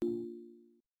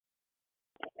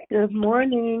Good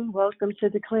morning. Welcome to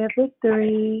Declare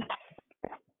Victory.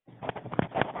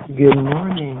 Good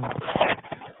morning.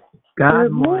 God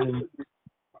Good morning. morning.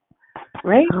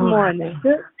 Great Oh, morning.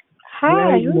 Good.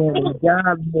 Hi. great morning.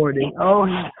 God morning. Oh,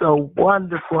 he's so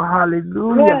wonderful.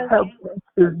 Hallelujah. Yes. Help us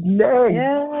his name.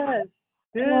 Yes.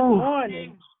 Good Oh,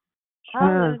 morning.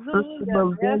 yes. Sister Hallelujah. Yes,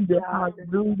 Melinda. God.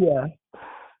 Hallelujah.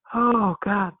 Oh,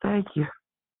 God, thank you.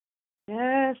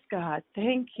 Yes, God.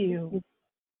 Thank you.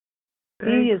 He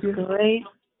Thank is you. great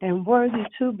and worthy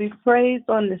to be praised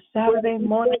on this Saturday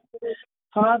morning.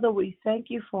 Father, we thank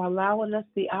you for allowing us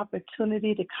the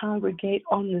opportunity to congregate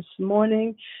on this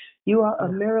morning. You are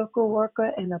a miracle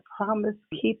worker and a promise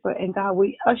keeper. And God,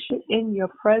 we usher in your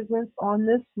presence on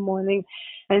this morning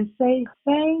and say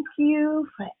thank you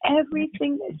for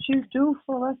everything that you do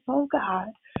for us, oh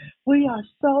God. We are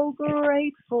so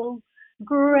grateful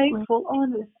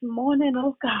on this morning,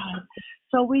 oh God.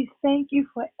 So we thank you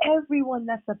for everyone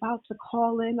that's about to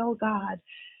call in, oh God.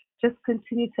 Just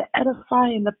continue to edify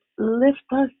and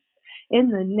lift us in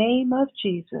the name of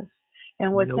Jesus.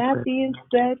 And with that being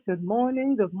said, good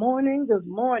morning, good morning, good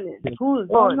morning. Who is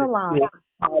on the line?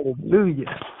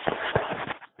 Hallelujah.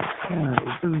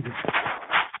 Hallelujah.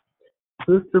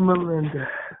 Sister Melinda.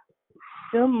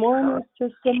 Good morning,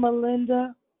 Sister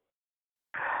Melinda.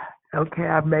 Okay,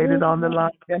 I made it on the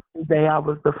line yesterday. I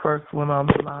was the first one on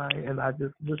the line, and I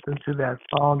just listened to that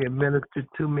song and ministered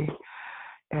to me.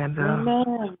 And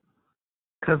Amen.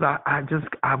 because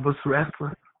I was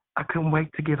restless. I couldn't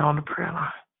wait to get on the prayer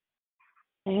line.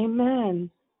 Amen.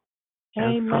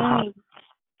 And Amen.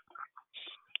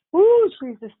 Ooh,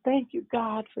 Jesus, thank you,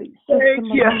 God, for you, Sister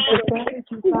Melinda.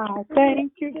 Thank you, God.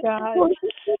 Thank you, God.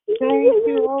 Thank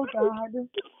you, oh God.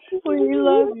 We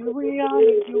love you. We honor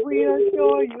you. We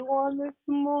adore you on this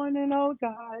morning, oh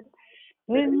God.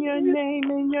 In your name,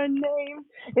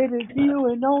 it is you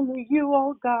and only you,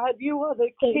 oh God. You are the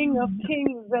King of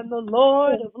kings and the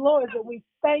Lord of lords, and we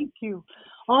thank you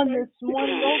on this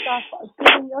morning, oh God, for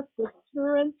giving us the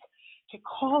strength to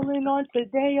call in on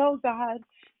today, oh God.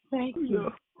 Thank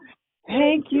you.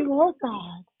 Thank you, oh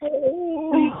God.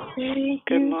 Thank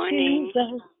Good you, morning.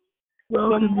 Jesus. Good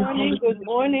morning,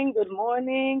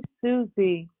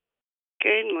 Susie.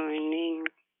 Good morning.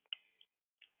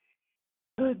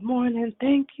 Good morning.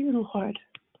 Thank you, Lord.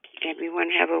 Everyone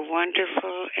have a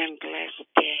wonderful and blessed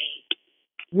day.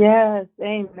 Yes,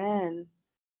 amen.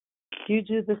 You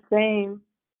do the same.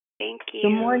 Thank you.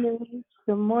 Good morning.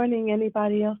 Good morning.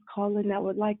 Anybody else calling that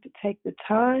would like to take the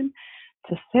time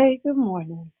to say good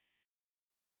morning?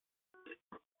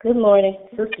 Good morning,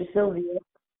 Sister Sylvia.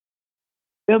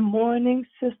 Good morning,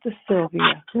 Sister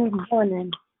Sylvia. Good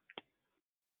morning.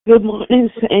 Good morning,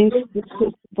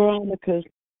 Sister Veronica.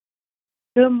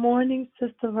 Good morning,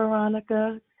 Sister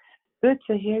Veronica. Good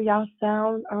to hear y'all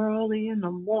sound early in the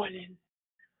morning.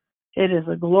 It is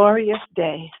a glorious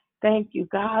day. Thank you,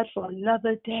 God, for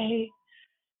another day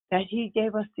that He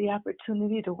gave us the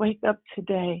opportunity to wake up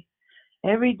today.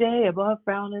 Every day above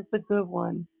ground is a good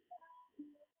one.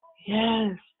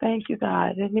 Yes, thank you,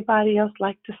 God. Anybody else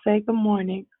like to say good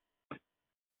morning?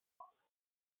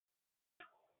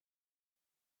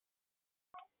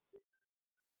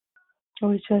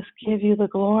 We just give you the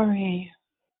glory.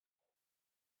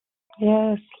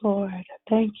 Yes, Lord.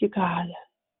 Thank you, God.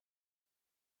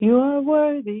 You are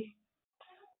worthy.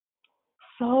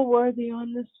 So worthy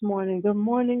on this morning. Good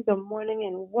morning,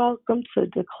 and welcome to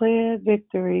Declare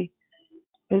Victory.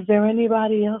 Is there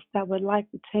anybody else that would like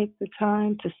to take the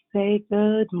time to say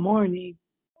good morning?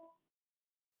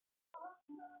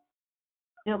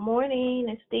 Good morning,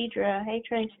 it's Deidre. Hey,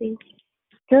 Tracy.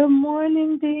 Good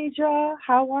morning, Deidre.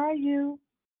 How are you?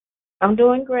 I'm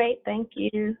doing great, thank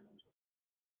you.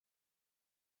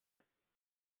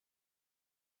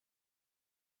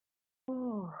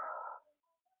 Oh.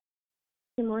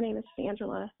 Good morning, it's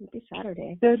Angela. Happy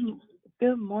Saturday.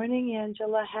 Good morning,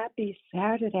 Angela. Happy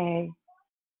Saturday.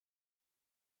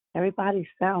 Everybody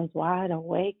sounds wide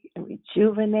awake and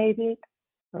rejuvenated,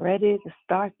 ready to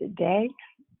start the day.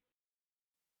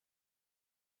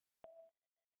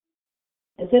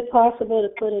 Is it possible to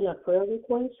put in a prayer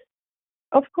request?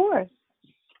 Of course.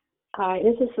 Hi,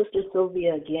 this is Sister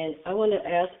Sylvia again. I want to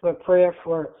ask for prayer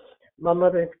for my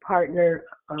mother's partner,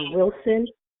 Wilson.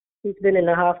 He's been in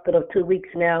the hospital 2 weeks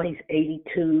now. He's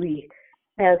 82. He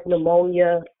has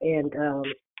pneumonia, and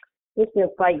he's been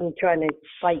trying to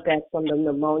fight back from the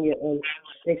pneumonia, and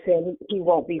they said he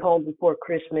won't be home before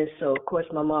Christmas. So, of course,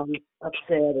 my mom's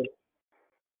upset, and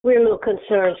we're a little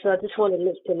concerned. So I just want to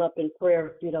lift him up in prayer,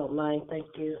 if you don't mind. Thank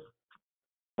you.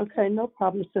 Okay, no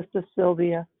problem, Sister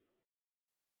Sylvia.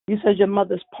 You said your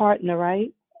mother's partner,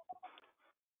 right?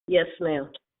 Yes, ma'am.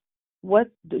 What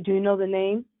do you know the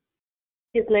name?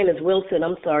 His name is Wilson.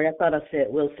 I'm sorry. I thought I said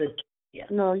Wilson. Yeah.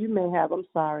 No, you may have. I'm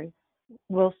sorry.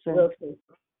 Wilson. Wilson.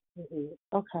 Hmm.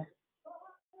 Okay,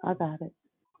 I got it.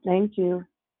 Thank you.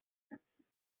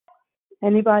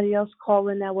 Anybody else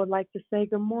calling that would like to say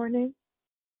good morning?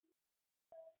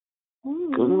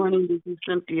 Good morning, this is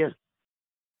Cynthia.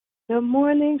 Good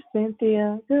morning,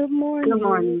 Cynthia. Good morning. Good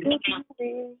morning. Good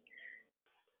morning.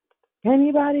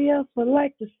 Anybody else would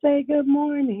like to say good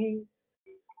morning?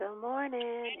 Good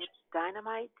morning. It's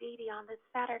Dynamite Dee Dee on this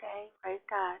Saturday. Praise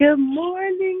God. Good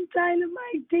morning,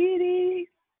 Dynamite Dee Dee.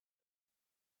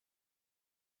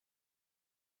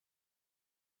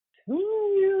 To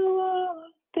you all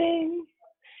things.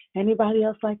 Anybody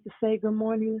else like to say good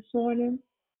morning this morning?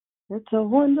 It's a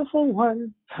wonderful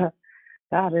one.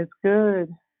 God is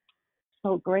good.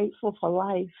 So grateful for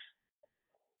life.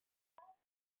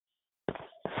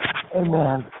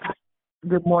 Amen.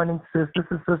 Good morning, sis. This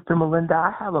is Sister Melinda.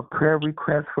 I have a prayer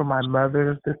request for my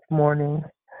mother this morning.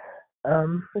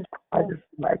 I just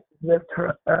like to lift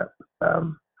her up.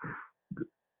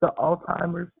 The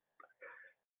Alzheimer's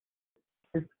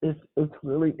it's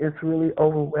really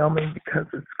overwhelming because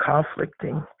it's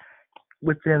conflicting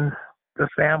within the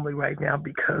family right now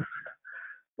because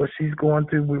what she's going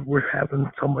through, we're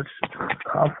having so much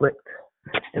conflict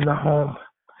in the home.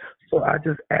 So I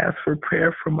just ask for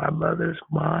prayer for my mother's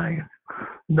mind.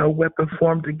 No weapon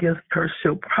formed against her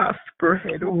shall prosper.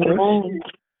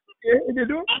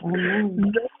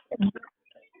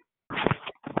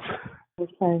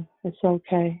 Okay, it's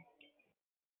okay.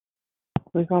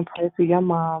 We're going to pray for your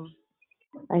mom.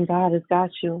 And God has got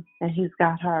you, and He's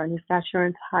got her, and He's got your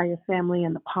entire family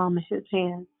in the palm of His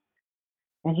hand.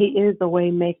 And He is the way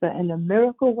maker and the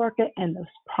miracle worker and the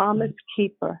promise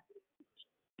keeper.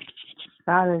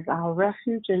 God is our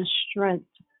refuge and strength.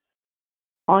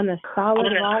 On a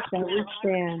solid rock that we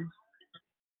stand.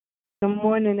 Good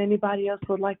morning. Anybody else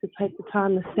would like to take the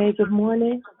time to say good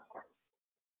morning?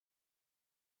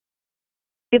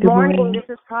 Good morning. This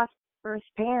is Prosperous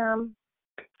Pam.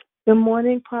 Good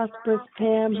morning, Prosperous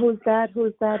Pam. Who's that?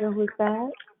 Who's that? And who's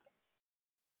that?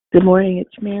 Good morning.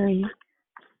 It's Mary.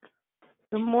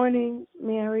 Good morning,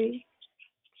 Mary.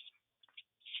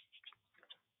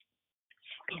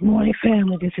 Good morning,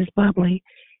 family. This is Bubbly.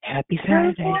 Happy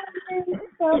Saturday. Good morning,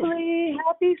 Bubbly.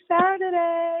 Happy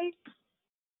Saturday.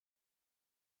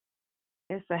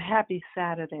 It's a happy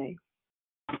Saturday.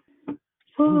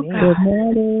 Oh, Good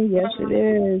morning. Yes, it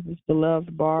is. It's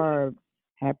beloved Barb.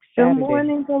 Happy Saturday. Good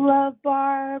morning, beloved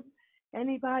Barb.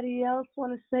 Anybody else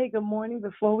want to say good morning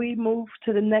before we move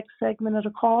to the next segment of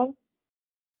the call?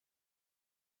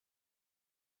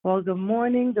 Well, good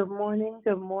morning, good morning,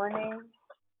 good morning.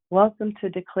 Welcome to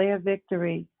Declare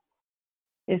Victory.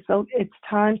 It's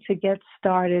time to get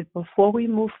started. Before we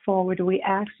move forward, we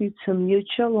ask you to mute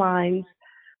your lines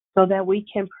so that we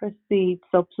can proceed.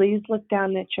 So please look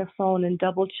down at your phone and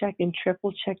double check and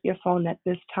triple check your phone at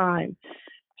this time.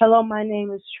 Hello, my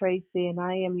name is Tracy and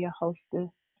I am your hostess.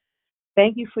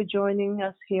 Thank you for joining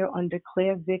us here on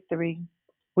Declare Victory.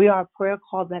 We are a prayer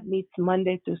call that meets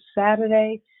Monday through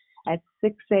Saturday at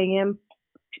 6 a.m.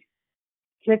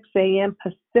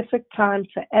 Pacific time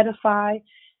to edify,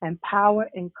 empower,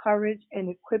 encourage, and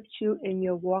equip you in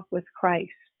your walk with Christ.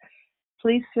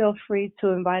 Please feel free to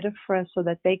invite a friend so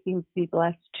that they can be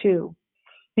blessed too.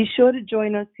 Be sure to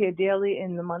join us here daily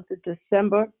in the month of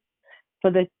December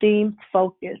for the theme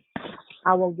Focus.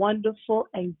 Our wonderful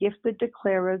and gifted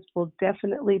declarers will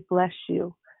definitely bless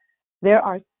you. There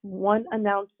are one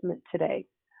announcement today.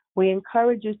 We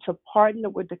encourage you to partner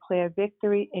with Declare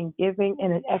Victory in giving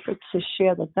in an effort to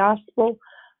share the gospel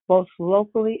both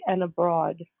locally and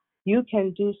abroad. You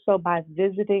can do so by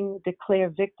visiting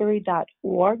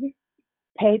declarevictory.org,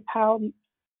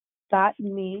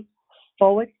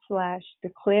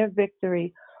 paypal.me/Declare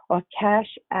Victory, or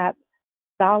Cash App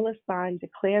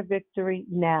 $Declare Victory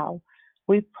now.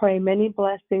 We pray many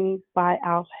blessings by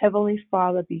our Heavenly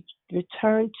Father be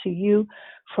returned to you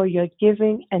for your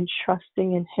giving and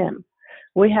trusting in Him.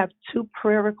 We have two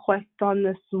prayer requests on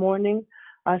this morning.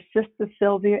 Sister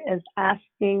Sylvia is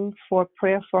asking for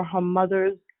prayer for her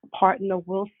mother's partner,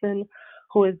 Wilson,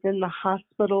 who is in the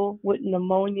hospital with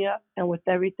pneumonia, and with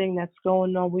everything that's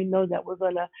going on, we know that we're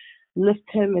going to lift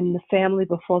him and the family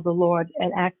before the Lord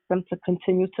and ask them to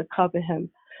continue to cover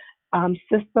him.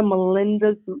 Sister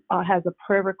Melinda has a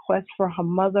prayer request for her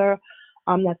mother,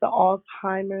 that the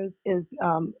Alzheimer's is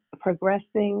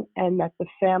progressing and that the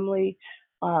family,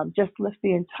 just lift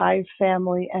the entire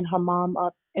family and her mom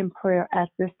up in prayer at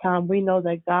this time. We know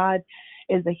that God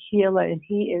is a healer and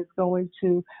He is going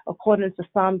to, according to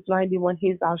Psalms 91,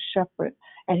 He's our shepherd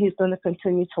and He's going to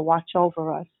continue to watch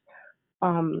over us.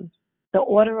 The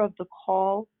order of the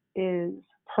call is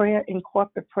prayer and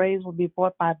corporate praise will be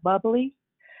brought by Bubbly.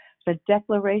 The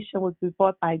declaration will be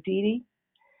brought by Dee Dee.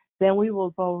 Then we will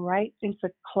go right into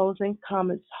closing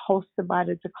comments hosted by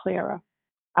the declarer.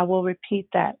 I will repeat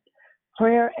that.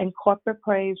 Prayer and corporate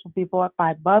praise will be brought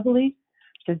by Bubbly.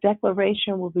 The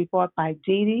declaration will be brought by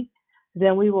Dee Dee.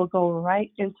 Then we will go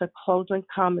right into closing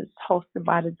comments hosted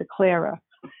by the declarer.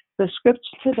 The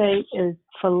scripture today is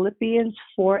Philippians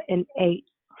 4:8.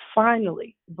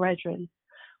 Finally, brethren,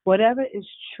 whatever is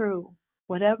true,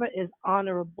 whatever is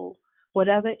honorable,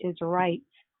 whatever is right,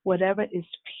 whatever is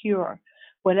pure,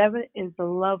 whatever is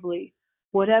lovely,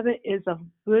 whatever is of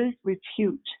good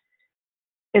repute,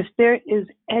 if there is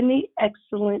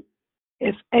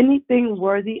if anything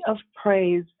worthy of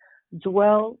praise,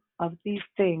 dwell of these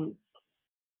things.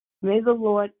 May the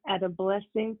Lord add a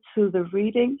blessing to the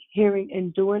reading, hearing,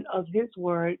 and doing of His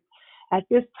word. At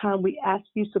this time, we ask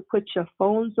you to put your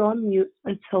phones on mute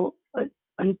until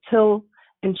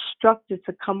instructed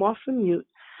to come off of mute.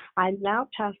 I now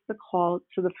pass the call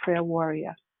to the prayer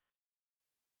warrior.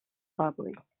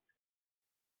 Bubbly.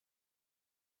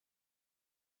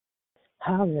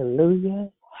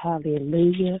 Hallelujah,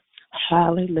 hallelujah,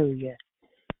 hallelujah.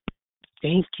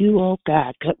 Thank you, oh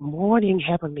God. Good morning,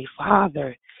 Heavenly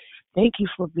Father. Thank you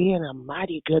for being a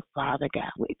mighty good Father,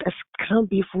 God. We just come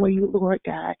before you, Lord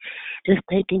God, just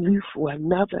thanking you for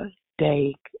another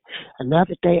day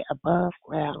above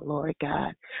ground, Lord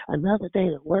God, another day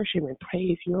to worship and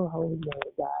praise your holy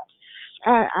name, God.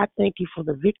 I thank you for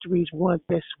the victories won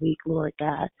this week, Lord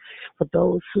God, for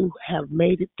those who have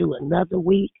made it through another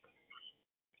week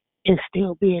and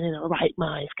still being in the right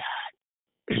minds, God.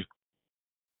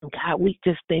 God, we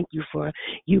just thank you for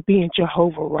you being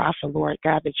Jehovah Rapha, Lord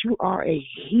God, that you are a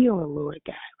healer, Lord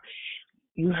God.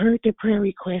 You heard the prayer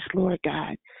request, Lord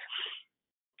God,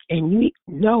 and you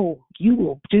know you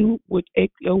will do what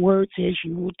your word says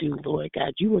you will do, Lord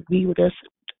God. You will be with us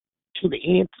to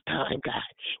the end of time, God.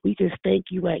 We just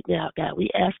thank you right now, God. We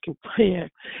ask in prayer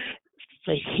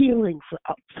for healing for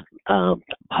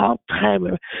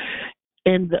Alzheimer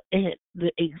and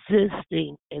the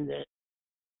existing and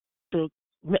the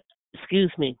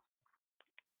excuse me,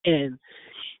 and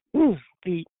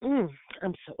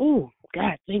I'm so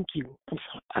God, thank you.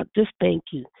 I just thank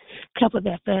you. Cover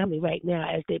that family right now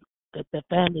as the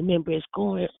family member is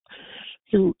going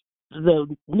through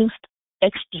the new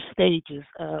extra stages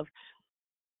of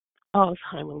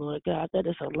Alzheimer, Lord God. That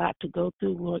is a lot to go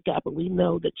through, Lord God, but we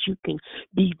know that you can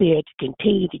be there to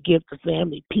continue to give the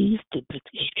family peace, to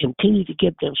continue to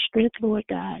give them strength, Lord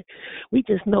God. We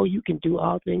just know you can do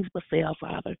all things but fail,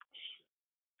 Father.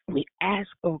 We ask,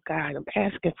 oh God, I'm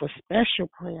asking for special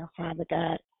prayer, Father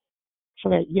God, for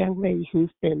that young lady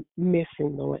who's been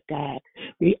missing, Lord God.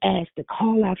 We ask to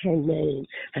call out her name,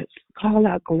 call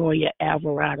out Gloria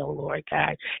Alvarado, Lord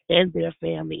God, and their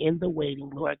family in the waiting,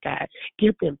 Lord God.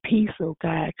 Give them peace, oh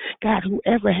God. God,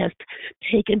 whoever has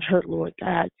taken her, Lord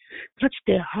God, touch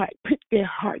their heart, put their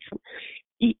hearts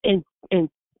and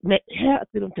help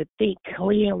them to think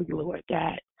clearly, Lord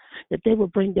God, that they will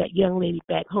bring that young lady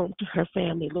back home to her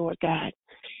family, Lord God.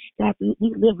 God, we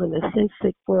live in a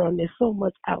sin-sick world, and there's so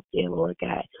much out there, Lord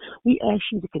God. We ask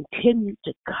you to continue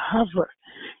to cover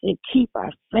and keep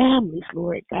our families,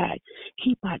 Lord God.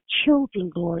 Keep our children,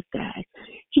 Lord God.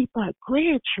 Keep our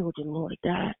grandchildren, Lord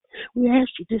God. We ask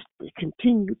you just to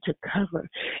continue to cover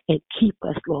and keep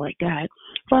us, Lord God.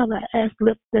 Father, I ask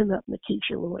lifting up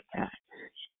Nikisha, Lord God.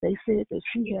 They said that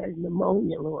she had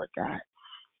pneumonia, Lord God.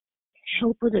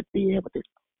 Help her to be able to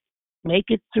make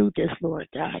it through this, Lord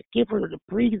God. Give her the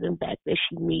breathing back that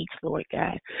she needs, Lord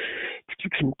God, to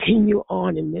continue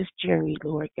on in this journey,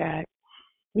 Lord God.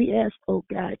 We ask, oh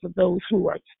God, for those who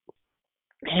are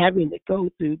having to go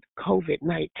through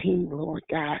COVID-19, Lord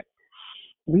God.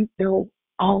 We know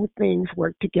all things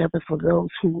work together for those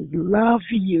who love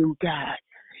you, God.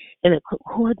 And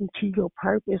according to your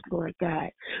purpose, Lord God,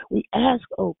 we ask,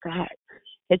 oh God,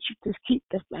 that you just keep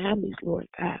the families, Lord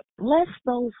God. Bless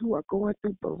those who are going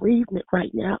through bereavement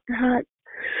right now, God.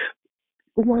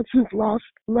 The ones who've lost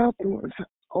loved ones,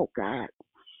 oh God.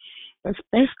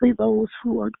 Especially those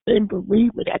who are in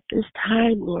bereavement at this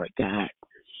time, Lord God.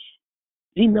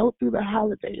 We know through the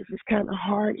holidays it's kind of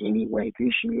hard anyway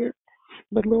this year.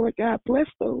 But Lord God, bless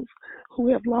those who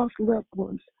have lost loved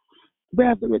ones,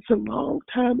 whether it's a long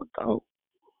time ago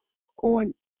or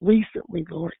recently,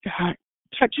 Lord God.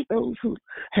 Touch those who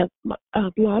have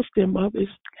lost their mothers,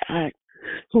 God,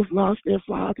 who've lost their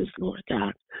fathers, Lord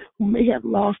God, who may have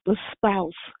lost a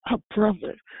spouse, a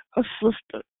brother, a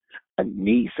sister, a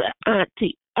niece, an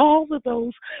auntie, all of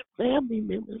those family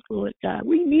members, Lord God.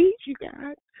 We need you,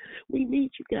 God. We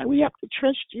need you, God. We have to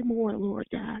trust you more, Lord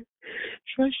God.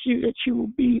 Trust you that you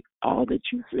will be all that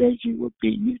you said you would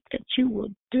be, that you will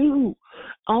do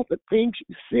all the things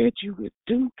you said you would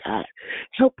do, God.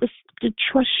 Help us to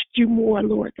trust you more,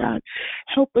 Lord God.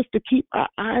 Help us to keep our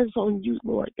eyes on you,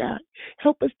 Lord God.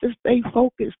 Help us to stay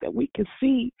focused that we can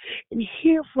see and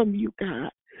hear from you, God.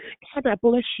 God, I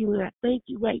bless you and I thank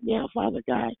you right now, Father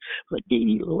God, for Dee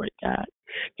Dee, Lord God.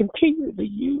 Continue to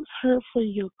use her for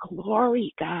your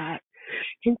glory, God.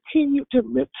 Continue to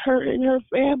lift her and her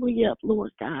family up,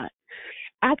 Lord God.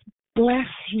 I bless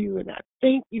you and I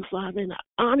thank you, Father, and I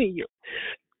honor you.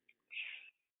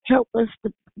 Help us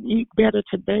to be better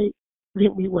today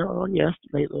than we were on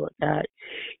yesterday, Lord God.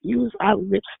 Use our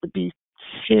lips to be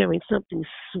sharing something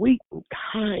sweet and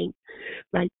kind,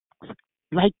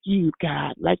 like you,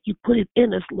 God, like you put it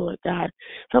in us, Lord God.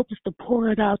 Help us to pour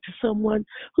it out to someone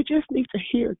who just needs to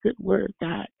hear a good word,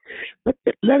 God. But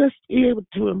let us be able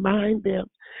to remind them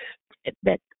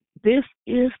that this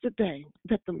is the day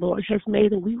that the Lord has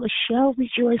made, and we shall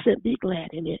rejoice and be glad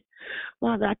in it.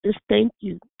 Father, I just thank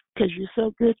you because you're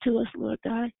so good to us, Lord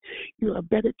God. You are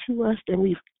better to us than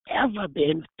we've ever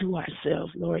been to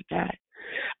ourselves, Lord God.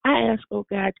 I ask, oh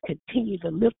God, to continue to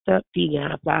lift up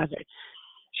Dion, Father.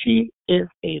 She is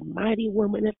a mighty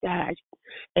woman of God,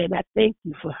 and I thank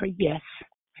you for her yes.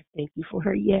 I thank you for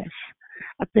her yes.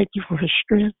 I thank you for her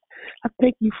strength. I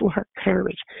thank you for her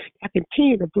courage. I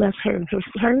continue to bless her and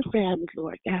her family,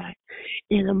 Lord God,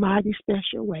 in a mighty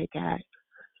special way, God.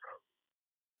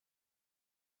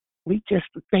 We just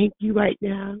thank you right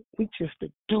now. We just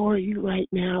adore you right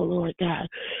now, Lord God.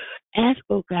 Ask,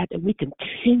 oh God, that we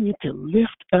continue to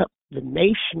lift up the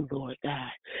nation, Lord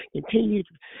God. Continue to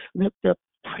lift up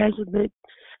President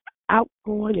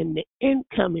outgoing and the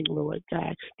incoming, Lord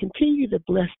God. Continue to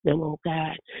bless them, oh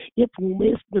God. Give them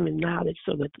wisdom and knowledge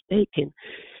so that they can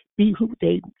be who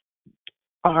they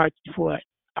are for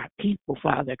our people,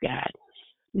 Father God.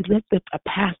 We lift up our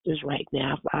pastors right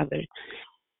now, Father.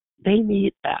 They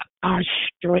need our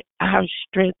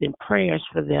strength and prayers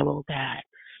for them, oh God.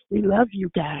 We love you,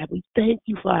 God. We thank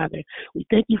you, Father. We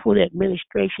thank you for the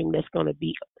administration that's going to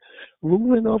be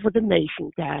ruling over the nation,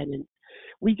 God. And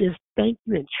we just thank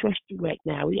you and trust you right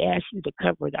now. We ask you to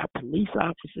cover our police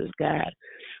officers, God.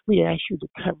 We ask you to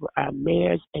cover our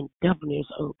mayors and governors,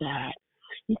 oh God.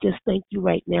 We just thank you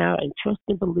right now and trust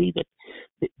and believe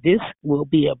that this will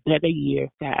be a better year,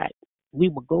 God. We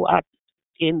will go out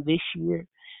in this year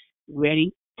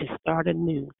ready to start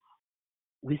anew.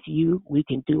 With you, we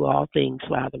can do all things,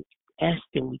 Father. Ask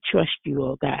and we trust you,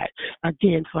 oh God.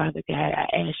 Again, Father God, I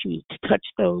ask you to touch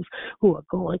those who are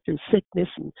going through sickness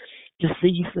and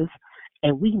diseases.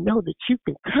 And we know that you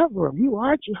can cover them. You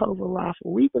are Jehovah Rapha.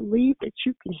 We believe that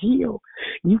you can heal.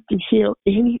 You can heal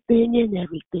anything and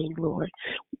everything, Lord.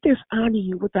 We just honor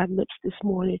you with our lips this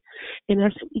morning. And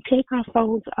as we take our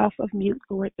phones off of mute,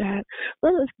 Lord God,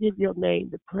 let us give your name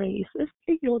the praise. Let's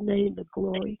give your name the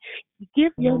glory.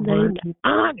 Give your name the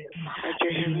honor.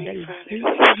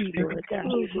 Lord God.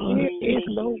 There is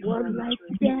no one like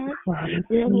you, God.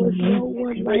 There was no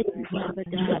one like you, Father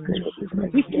God.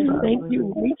 We just thank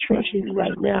you. We trust you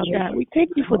right now, God. We thank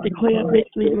you for declaring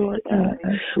victory, Lord God,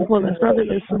 for the brother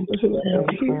and sisterhood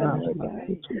that's here, Lord God.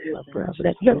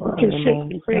 That nothing can shake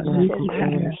and break us, oh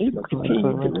God. We will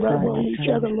continue to love on each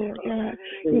other, Lord God.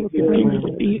 We will continue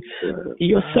to be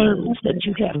your servants that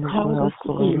you have called us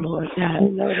to be, Lord God.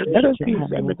 Let us be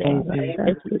remembered that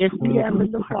as we have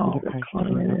in the fall,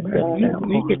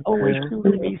 we can always do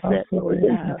the reset, Lord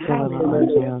God.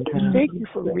 Hallelujah. Thank you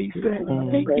for reset.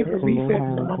 Thank you for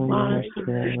resetting our minds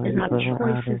and our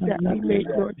choices that we make,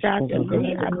 Lord God, that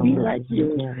may not be like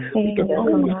you. We can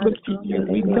always look to you.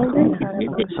 We know that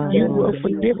you will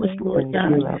forgive us, Lord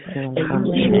God, and you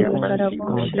will share mercy,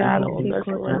 Lord God, on us,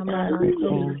 Lord God.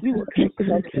 You will keep us.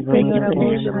 Thank you for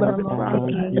being the loving Father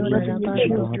and loving your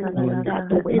children, Lord God,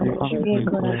 the way that you do,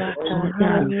 Lord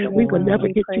God. We will never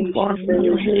get too far from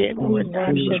your hand, Lord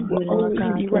God. You will always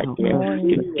be right there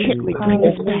to gently bring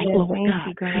us back, Lord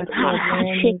God.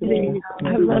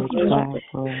 I love you, Father.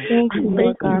 Thank you,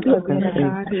 Lord God, for being a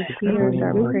God who hears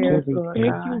our prayers, Lord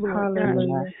God.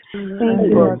 Hallelujah. Thank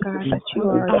you, Lord God, that you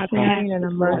are a caring and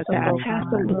a merciful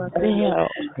God, Lord God.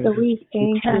 So we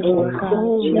thank you, Lord God.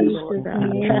 Jesus,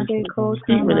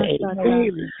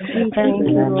 we thank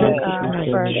you, Lord God,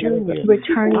 for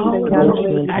returning the young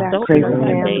lady back to her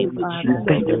family, Father.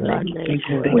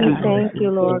 We thank you,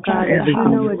 Lord God, that you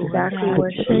know exactly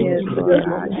where she is, Lord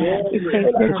God. We pray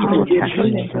for her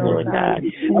protection, Lord God,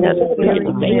 in this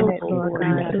very minute, Lord Lord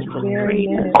God. God, This for very praise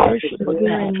and minute, worship, this Lord very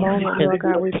God, moment, and Lord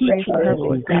God, we pray teaching for her, her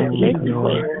Lord God. protection, Thank you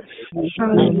for Lord. an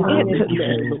Hallelujah.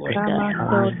 intellect, Lord God,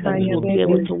 that she will be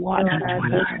able to watch Lord God,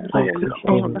 this focus we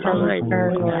pray for her online,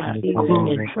 return, Lord Lord God, Jesus.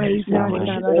 and praise and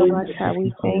worship you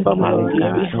We thank from you, our Lord very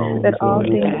God, that homes, all Lord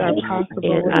things are God,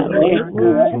 possible and with our you, Lord bedrooms,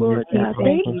 God. Lord We God.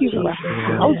 thank Thank you, you for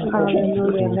Jesus. houses,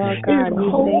 Jesus. Hallelujah, Lord There's God. a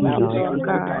We whole thank you, house, Lord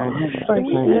Lord God, God. for And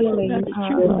we ask, Lord healing God, that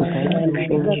you will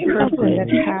the cover person and that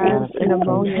keep has them an and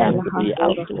pneumonia in have the to be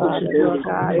hospital, outdoors, Father, Lord Lord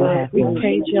God. God. We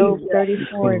pray Thank Job you.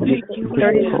 34 and Thank you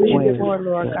right now, 33 and Jesus. 4,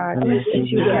 Lord God, Thank that you,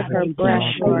 you give God. her breath,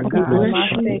 Lord We God. bless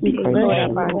you. We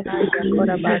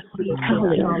bless you.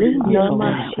 Hallelujah.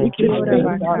 Hallelujah. We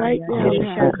just thank you right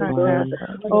now, God,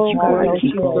 that Oh you God, are that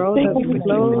you keeping. grow Thank the you for keeping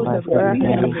flow us. the breath We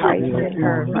of have life hope in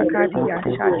her. Makatiya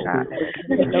Shata.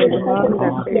 That those lungs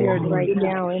are cleared right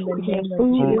now in the we have name of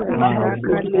food in Jesus. our house,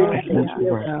 Lord God.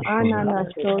 Anana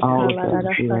Sota La La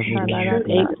La Sata La La You're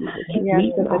Sa. able to Yes,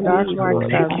 meet that the our dark needs, marks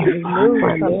Lord are God,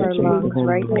 removed from her financially, lungs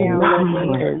right now in the mentally,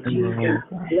 name of and Jesus.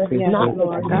 Yes, not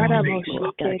Lord. physically,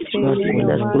 Lord God, that you've Garaboshite given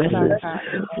us blessings Masata.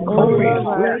 Oh, over and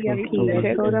Lord,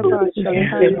 over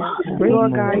again.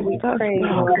 Lord Great, God, great we stuff, pray,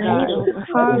 God, Lord laid God. on us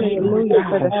today, Lord Hallelujah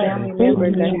for God. the family Thank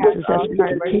members you, that have Jesus, as we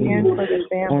Alzheimer's and continue for the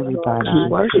family, Lord to God.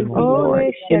 worship you, Oh, Lord,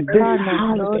 in this Leshekana,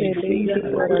 holiday Sore, season,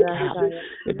 Besi, Lord God, Kororasaya.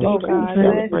 the day Oh that we God,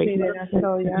 bless celebrate it and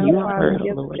so young your Father, birth,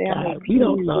 give the Lord family God. We peace,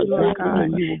 don't know Lord exactly God.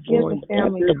 when you were Give the born,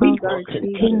 family but we will comfort,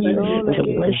 Jesus. continue Oh, to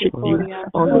Lebesi worship you Korea.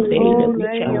 on the day that Oh, we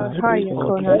chose Leyo to be Haya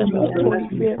born, December the Konasia.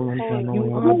 25th. Holy,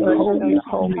 You are the precious, holiest,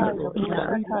 holy, Haya Lord God.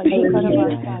 We Bushata, thank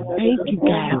you. Yekarabasaya. Thank you, Oh,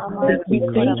 God. Mama, We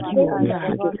thank you, oh Sekorabasaya,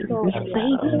 God. We Rabasoria.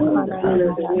 thank you, oh God.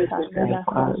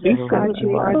 God,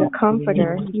 you are the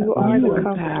comforter. You are You, the oh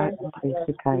God, comforter.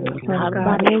 Oh not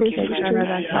God, about a Christmas tree,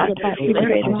 not about we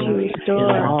pray that you decorations. It's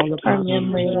restore all her about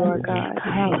memory, you. Lord God.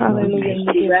 Hallelujah. Hallelujah. And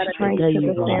you give strength There to you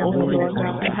the go, family, glory, Lord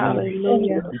glory, God. glory.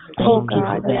 Hallelujah. Oh Thank you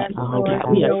for God, that, yes, Lord Lord. God.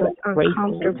 We We are know so it's grateful.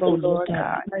 uncomfortable, Lord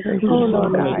God. Thank Oh you for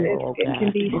Lord the God, miracle, it God.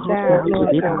 can be sad, God, we Lord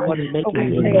didn't God. want to make But it we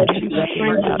there, pray but that you you brought us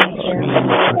strengthen out, the Lord family,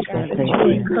 God. Lord God, that you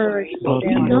encourage the Lord,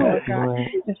 we family, know, Lord God,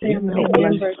 the we family know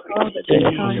members, all that they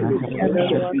and come together,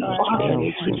 worship Lord you God. All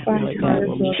and just, five Lord God, times,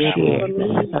 when we Lord God, we share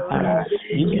believe, Lord about God, you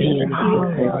in being your in the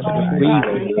healing, midst Lord and God.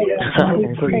 breathing Hallelujah. We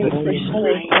pray for breathing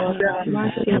strength, Lord God.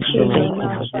 have to thank you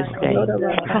for this day.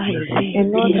 Hallelujah.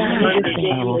 And Lord God, we Yes, just God.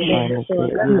 give you thanks,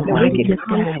 Lord God, You're that we can mighty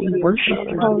come God. to We you. worship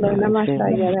you, Oh, Lord, God.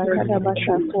 Namasaya,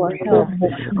 for help,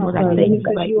 Lord, I brother, thank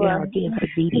you because right you now are again for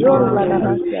Didi, your Lord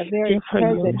God. Lalabasya, very Give her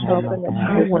present help in the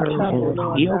your time of word, trouble, Lord,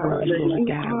 Lord your God. word, Lord You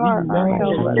God. We are our know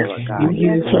helper, Lord you God.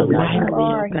 Yes, use her Lord God. You mightily,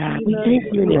 are oh a God. We healer. thank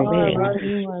you in You are a advance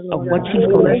redeemer, of Lord what God. she's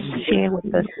We going to thank you. share with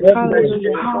us today.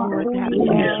 Hallelujah for Lord who God, you we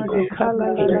ask are you to cover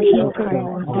and keep her, and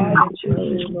Lord all God. that you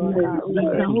do, Lord God. We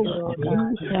We thank know you, Lord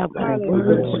God. you have a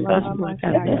word Hallelujah, for us, Mama Lord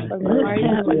God. Messiah, from the Let's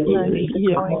rising have of the an ear sun to to the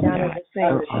hear, going Lord down of God. the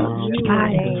same. You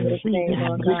Eyes to remain the see same, and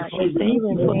Lord Lord, God. we You thank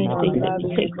you for remain these a things that we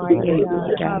loving and take for mighty granted, God.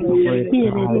 Lord God. Hallelujah.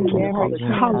 Being You able to never walk,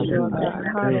 change, Lord hallelujah, God.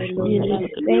 being Hallelujah. able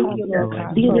to Thank talk, you, Lord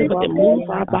God, being for able to welcoming move us,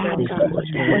 our Lord bodies, God, Lord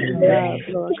with God. love,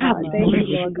 Lord God, God. we Thank you, praise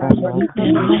Lord you. God, for We just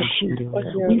covering bless us you. with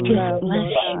your We just love, bless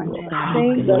Lord God. you, oh God.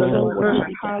 Thank you, You're so Lord God.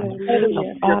 worthy, God, of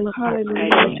Hallelujah. all of our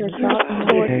Hallelujah. That praise. your thoughts The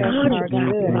towards us honor, are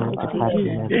God, good, belongs to Father.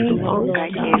 you. It Thank you, belongs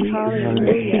Lord to God. you.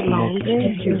 It Hallelujah. belongs to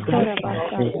you, Lord God.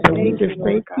 And we just Lord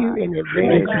thank you God. in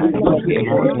Oh advance God, for we give you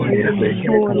honor everything and you're praise,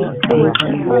 doing, Lord Lord God.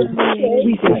 God. Hallelujah. And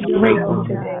We we do just your will grateful,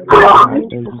 today, God. Lord God.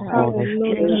 Grateful, God.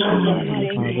 Hallelujah, Lord God. We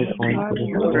thank you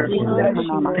for Hallelujah. blotting out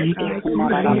the blood, Lord God.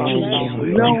 Hallelujah. We bless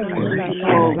you, No Lord God, with one our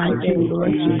is lives like you, today,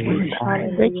 Lord Lord God. Jesus.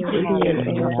 Thank you Hallelujah. for We being say a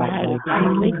thank you. provider,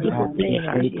 God. Thank you for Hallelujah. being Thank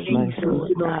our you, peace, Jesus.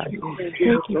 Lord God.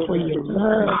 Thank you for your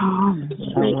love.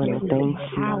 Thank you for your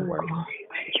power.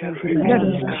 Let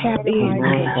us tap in,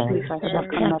 God. Let us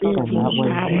tap into your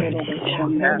power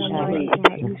What a mighty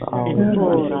God we serve. and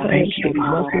be the fellowship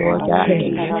with us, Lord God.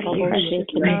 Hallelujah. Precious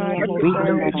God we We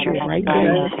know serve. that you're right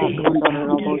there with us, Lord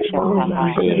God. Yes, Lord Holding our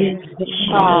God. hand, Yes, Jesus.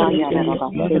 walking us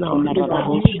in this loving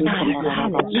arms, God.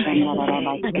 Hallelujah.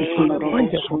 I just see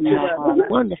wonderful, God.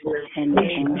 Wonderful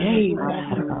is your name,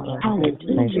 God.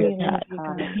 Hallelujah, God. Mighty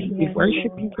God. We Yes,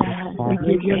 worship you, Lord. God. We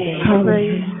give your name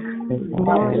praise,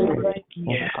 glory,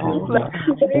 and all the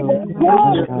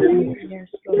honor. Hallelujah. Yes,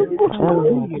 Lord.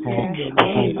 Hallelujah to Yes, your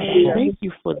name, God. hallelujah. Thank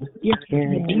you for the gift of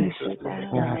peace, Yes, Lord God.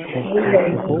 God.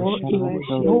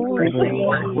 For it was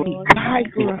Lord He died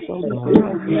for us on the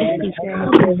cross, and He's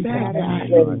coming back, God.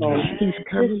 He's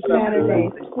coming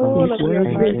back. Full His of your word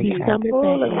says mercy, He's coming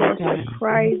full back, of Lord your God.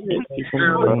 surprises, He's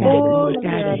coming back, full Lord of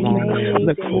God, your and we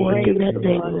look amazing forward to grace, that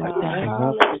day, Lord Lord God.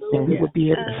 God, that we Hallelujah. will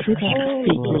be able to sit at His Full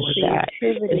feet, of your Lord God,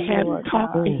 and creativity, have Lord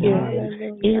talk God. to Him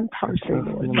Hallelujah. in person,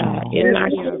 Lord God, in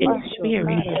our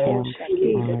experience.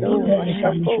 We bless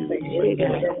you, Lord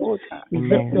God. We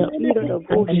lift up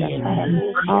again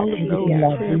all of those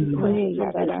prayer requests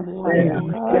from this morning,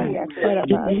 Lord God.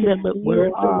 Giving them a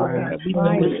word for word. We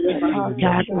know that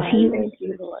God will heal,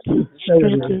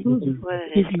 strengthen,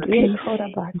 give you peace.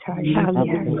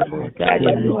 Hallelujah, Lord God.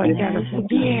 And you are going to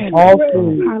stand. All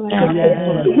things. Apple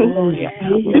for the glory.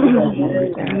 Hallelujah,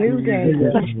 Lord God. New day.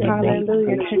 Touch that baby.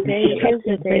 Hallelujah. Today Touch is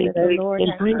the that day that the baby Lord and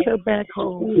has bring her made. back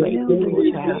home We safely, will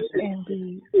Lord God. rejoice and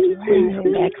be Bring glad her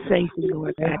in back it. safely,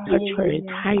 Lord God. Touch her Hallelujah.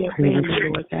 entire family,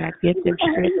 Lord God. Give them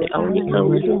strength that only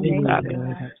comes from you, Thank you, Father.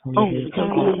 God. Only from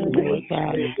you, Hallelujah. Lord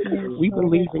God. Yes, We Lord,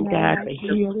 believe it's in none God like for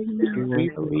you. healing. We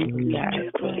believe in God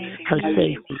Yes, for Lord. her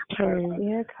safe return.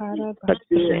 Yeah, Touch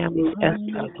the families as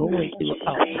going through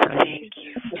Alzheimer's.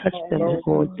 Touch them as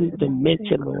going through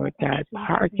dementia, Lord God.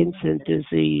 Parkinson's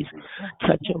disease.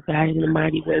 Touch, oh God, in a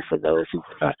mighty way for those who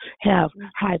have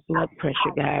high blood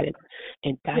pressure, God,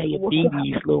 and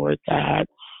diabetes, Lord God,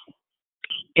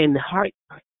 and heart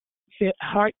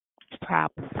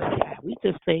problems, God. We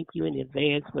just thank you in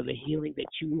advance for the healing that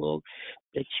you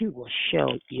will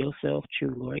show yourself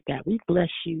true, Lord God. We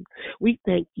bless you. We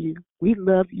thank you. We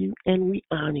love you and we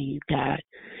honor you, God.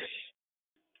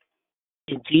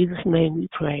 In Jesus' name we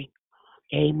pray.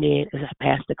 Amen. As I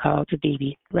pass the call to Dee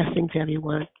Dee. Blessings,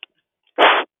 everyone.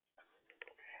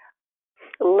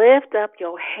 Lift up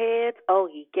your heads, O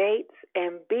ye gates,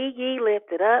 and be ye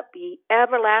lifted up, ye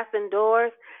everlasting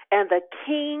doors, and the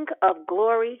King of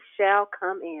glory shall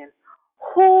come in.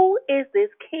 Who is this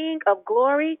King of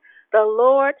glory? The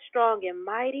Lord strong and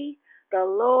mighty, the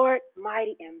Lord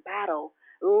mighty in battle.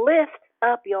 Lift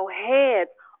up your heads,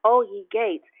 O ye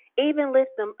gates, even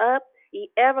lift them up,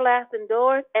 ye everlasting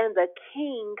doors, and the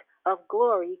King of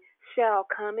glory shall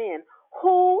come in.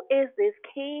 Who is this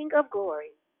King of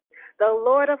glory? The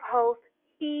Lord of hosts,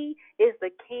 he is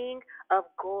the King of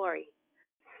glory.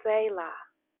 Selah.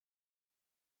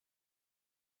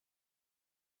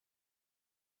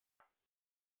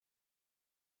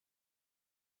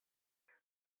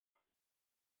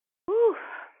 Whew.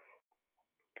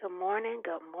 Good morning,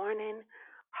 good morning.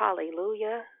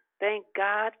 Hallelujah. Thank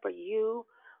God for you,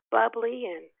 Bubbly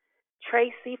and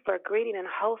Tracy, for greeting and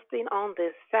hosting on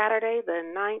this Saturday, the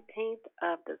 19th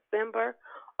of December.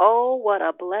 Oh, what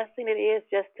a blessing it is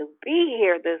just to be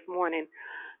here this morning.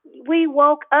 We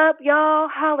woke up, y'all.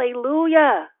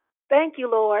 Hallelujah. Thank you,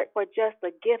 Lord, for just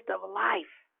the gift of life.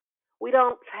 We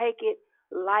don't take it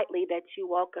lightly that you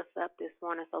woke us up this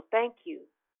morning. So thank you.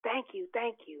 Thank you.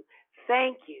 Thank you.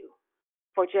 Thank you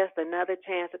for just another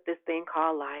chance at this thing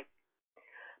called life.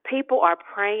 People are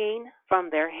praying from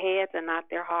their heads and not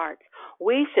their hearts.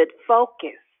 We should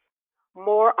focus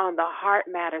more on the heart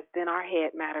matters than our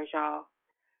head matters, y'all.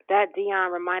 That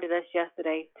Dion reminded us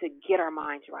yesterday to get our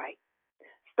minds right.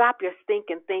 Stop your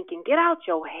stinking thinking. Get out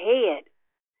your head.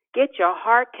 Get your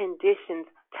heart conditions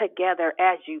together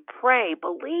as you pray.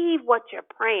 Believe what you're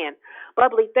praying.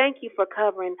 Bubbly, thank you for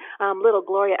covering little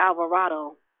Gloria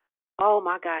Alvarado. Oh,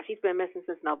 my gosh, she's been missing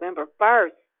since November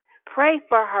 1st. Pray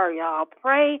for her, y'all.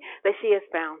 Pray that she is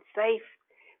found safe.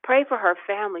 Pray for her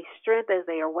family's strength as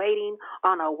they are waiting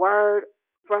on a word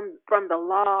from the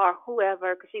law or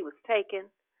whoever, because she was taken.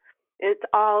 It's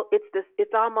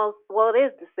almost, well, it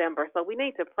is December, so we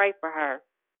need to pray for her.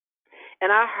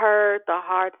 And I heard the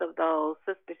hearts of those,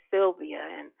 Sister Sylvia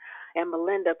and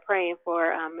Melinda, praying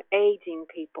for aging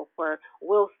people, for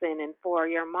Wilson and for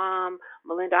your mom,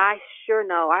 Melinda. I sure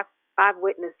know. I've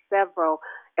witnessed several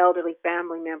elderly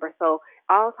family members. So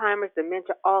Alzheimer's,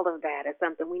 dementia, all of that is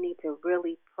something we need to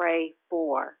really pray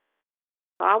for.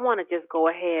 So I want to just go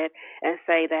ahead and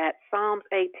say that Psalms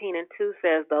 18:2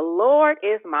 says, "The Lord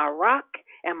is my rock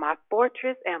and my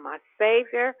fortress and my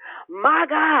Savior, my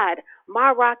God,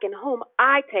 my rock in whom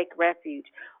I take refuge,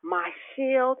 my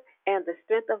shield and the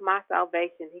strength of my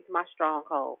salvation. He's my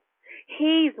stronghold.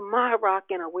 He's my rock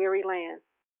in a weary land."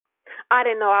 I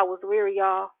didn't know I was weary,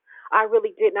 y'all. I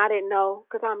really didn't. I didn't know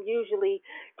because I'm usually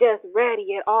just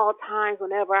ready at all times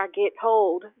whenever I get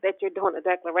told that you're doing a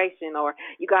declaration or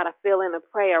you got to fill in a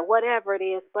prayer, whatever it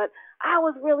is. But I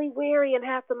was really weary and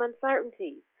had some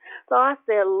uncertainties. So I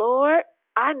said, Lord,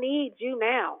 I need you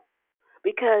now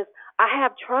because I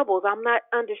have troubles. I'm not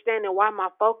understanding why my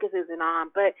focus isn't on.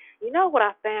 But you know what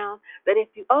I found? That if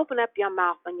you open up your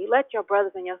mouth and you let your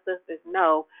brothers and your sisters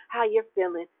know how you're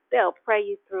feeling, they'll pray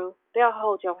you through. They'll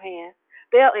hold your hand.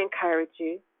 They'll encourage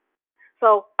you.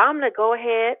 So I'm going to go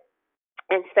ahead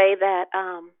and say that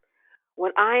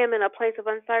when I am in a place of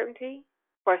uncertainty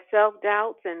for self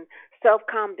doubts and self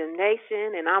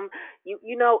condemnation, and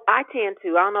you know, I tend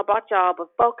to, I don't know about y'all, but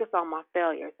focus on my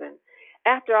failures. And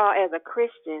after all, as a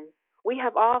Christian, we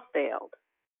have all failed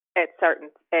at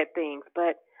things,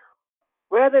 but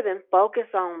rather than focus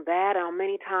on that, on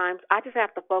many times, I just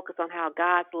have to focus on how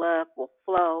God's love will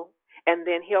flow, and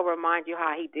then He'll remind you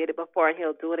how He did it before, and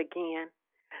He'll do it again.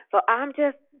 So I'm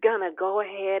just gonna go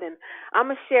ahead and I'm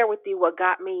gonna share with you what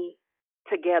got me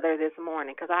together this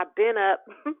morning because I've been up.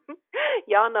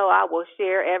 Y'all know I will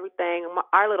share everything.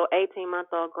 Our little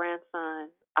 18-month-old grandson,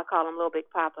 I call him Little Big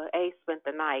Papa. Ace spent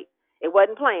the night. It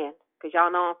wasn't planned because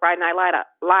y'all know on Friday Night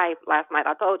Live last night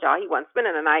I told y'all he wasn't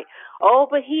spending the night. Oh,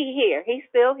 but he here. He's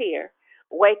still here,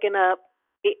 waking up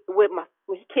with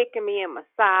kicking me in my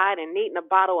side and needing a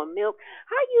bottle of milk.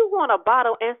 How you want a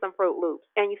bottle and some Fruit Loops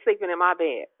and you sleeping in my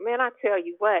bed? Man, I tell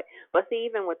you what. But see,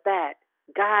 even with that,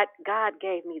 God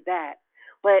gave me that.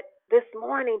 But this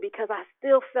morning, because I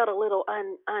still felt a little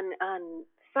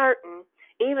uncertain,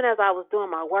 even as I was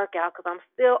doing my workout, because I'm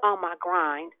still on my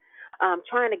grind,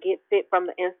 trying to get fit from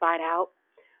the inside out.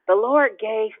 The Lord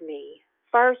gave me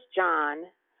 1 John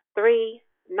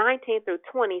 3:19 through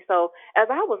 20. So as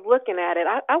I was looking at it,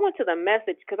 I went to the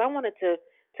message because I wanted to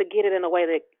get it in a way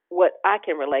that what I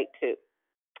can relate to.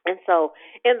 And so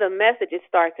in the message, it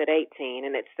starts at 18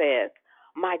 and it says,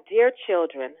 "My dear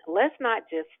children, let's not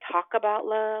just talk about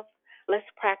love, let's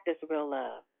practice real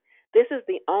love. This is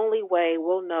the only way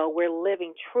we'll know we're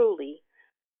living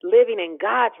in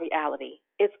God's reality.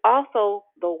 It's also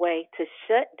the way to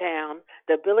shut down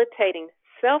debilitating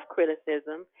self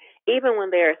criticism, even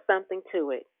when there is something to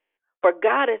it. For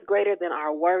God is greater than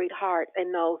our worried hearts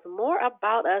and knows more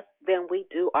about us than we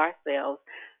do ourselves."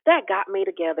 That got me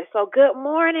together. So, good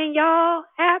morning, y'all.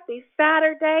 Happy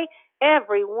Saturday,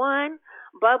 everyone.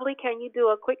 Bubbly, can you do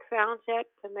a quick sound check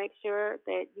to make sure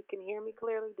that you can hear me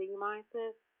clearly? Do you mind,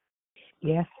 sis?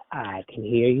 Yes, I can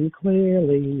hear you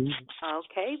clearly.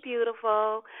 Okay,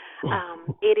 beautiful.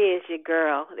 It is your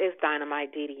girl. It's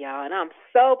Dynamite Didi, y'all. And I'm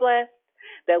so blessed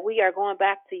that we are going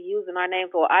back to using our name.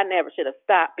 Well, I never should have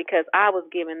stopped because I was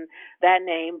given that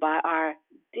name by our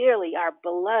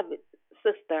beloved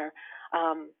sister,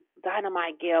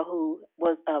 Dynamite Gail, who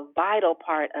was a vital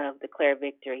part of Declare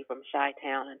Victory from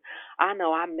Chi-Town. And I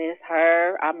know I miss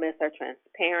her. I miss her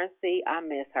transparency. I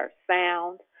miss her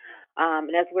sound.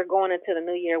 And as we're going into the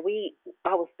new year,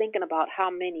 I was thinking about how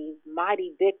many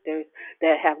mighty victors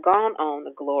that have gone on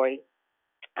to glory.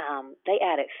 They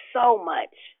added so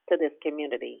much to this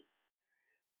community.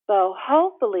 So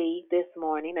hopefully this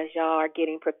morning, as y'all are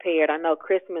getting prepared, I know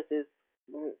Christmas is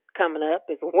coming up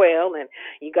as well, and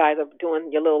you guys are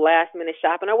doing your little last minute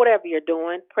shopping or whatever you're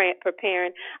doing,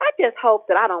 preparing. I just hope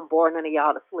that I don't bore none of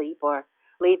y'all to sleep or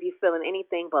leave you feeling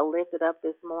anything but lifted up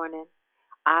this morning.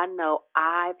 I know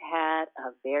I've had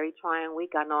a very trying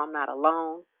week. I know I'm not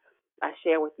alone. I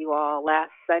shared with you all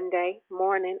last Sunday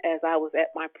morning as I was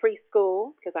at my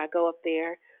preschool because I go up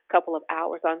there a couple of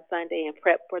hours on Sunday and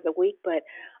prep for the week. But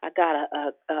I got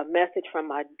a message from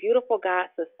my beautiful god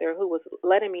sister who was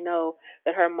letting me know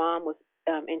that her mom was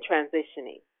in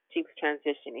transitioning. She was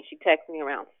transitioning. She texted me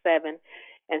around 7,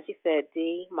 and she said,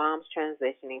 "D, mom's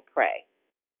transitioning. Pray."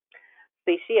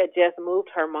 See, she had just moved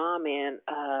her mom in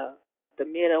the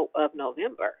middle of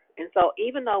November. And so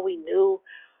even though we knew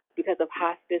because of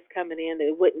hospice coming in that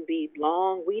it wouldn't be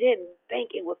long, we didn't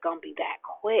think it was going to be that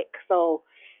quick. So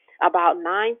about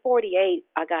 9:48,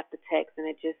 I got the text and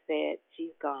it just said,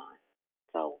 "She's gone."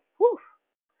 So, whew,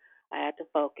 I had to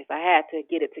focus. I had to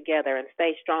get it together and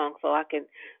stay strong so I can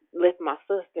lift my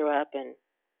sister up. And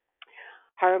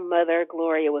her mother,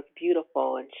 Gloria, was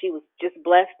beautiful, and she was just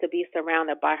blessed to be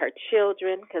surrounded by her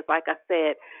children because, like I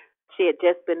said, she had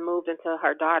just been moved into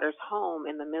her daughter's home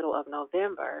in the middle of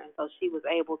November, and so she was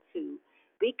able to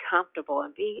be comfortable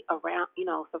and be around,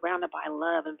 surrounded by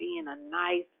love and be in a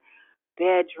nice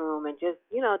bedroom and just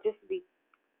be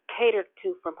catered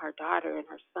to from her daughter and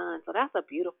her son. So that's a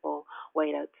beautiful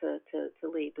way to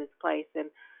leave this place.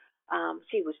 And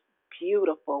she was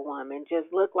beautiful woman,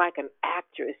 just looked like an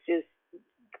actress,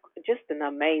 just an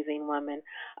amazing woman.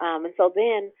 And so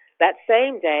then that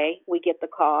same day, we get the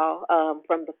call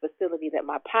from the facility that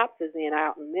my pops is in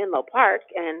out in Menlo Park,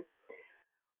 and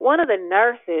one of the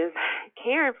nurses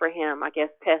caring for him, I guess,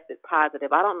 tested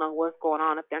positive. I don't know what's going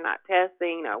on if they're not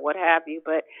testing or what have you,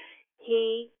 but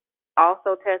he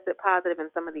also tested positive, and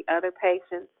some of the other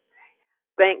patients.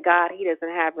 Thank God he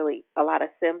doesn't have really a lot of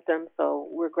symptoms, so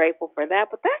we're grateful for that.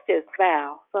 But that's just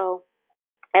foul. So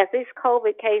as these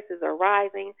COVID cases are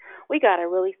rising, we got to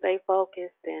really stay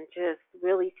focused and just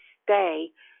really stay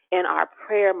in our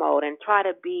prayer mode and try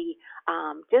to be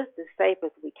just as safe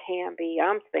as we can be.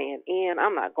 I'm staying in.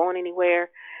 I'm not going anywhere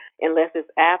unless it's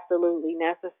absolutely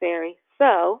necessary.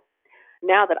 So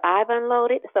now that I've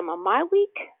unloaded some of my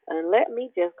week, and let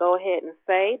me just go ahead and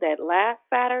say that last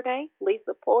Saturday,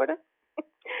 Lisa Porter,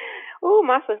 ooh,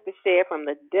 my sister shared from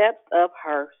the depths of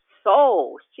her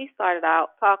soul. She started out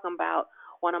talking about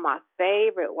one of my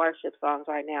favorite worship songs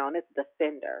right now, and it's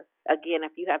Defender. Again,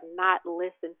 if you have not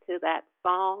listened to that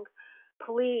song,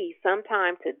 please,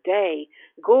 sometime today,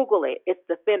 Google it. It's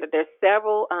Defender. There's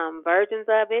several versions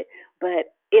of it,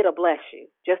 but it'll bless you,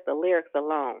 just the lyrics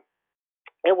alone.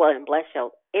 It will bless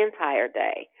your entire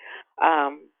day.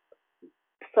 Um,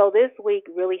 so this week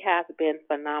really has been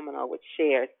phenomenal with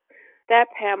shares. That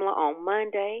Pamela on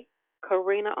Monday,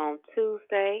 Karina on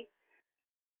Tuesday,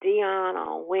 Dion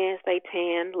on Wednesday,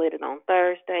 10, lit it on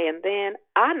Thursday. And then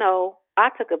I know I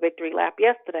took a victory lap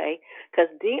yesterday because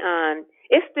Dion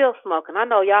is still smoking. I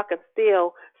know y'all can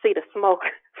still see the smoke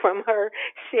from her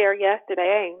share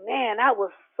yesterday. Hey, man, that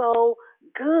was so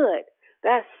good.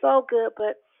 That's so good.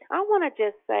 But I want to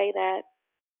just say that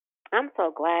I'm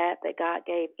so glad that God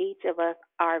gave each of us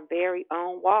our very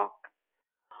own walk.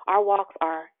 Our walks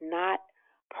are not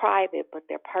private, but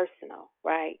they're personal,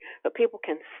 right? But people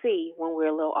can see when we're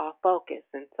a little off focus.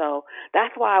 And so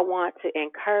that's why I want to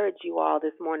encourage you all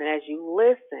this morning as you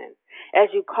listen, as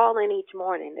you call in each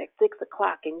morning at 6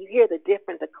 o'clock and you hear the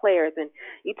different declares and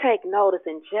you take notice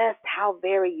in just how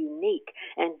very unique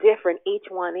and different each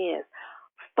one is.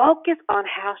 Focus on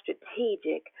how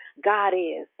strategic God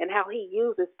is and how he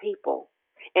uses people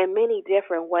in many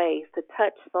different ways to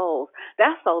touch souls.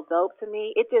 That's so dope to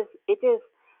me. It just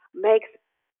makes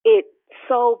it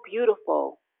so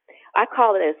beautiful. I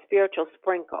call it a spiritual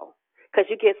sprinkle because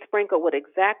you get sprinkled with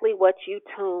exactly what you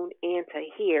tuned in to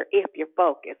hear if you're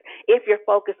focused. If you're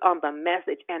focused on the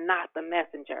message and not the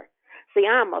messenger. See,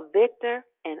 I'm a victor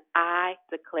and I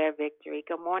declare victory.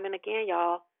 Good morning again,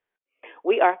 y'all.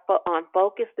 We are on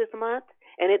focus this month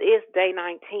and it is day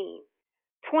 19.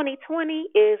 2020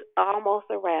 is almost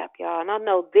a wrap, y'all. And I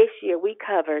know this year we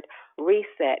covered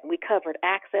reset, we covered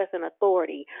access and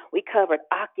authority, we covered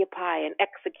occupy and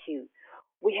execute.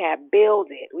 We had build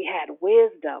it, we had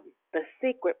wisdom, the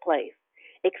secret place,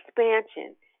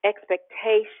 expansion,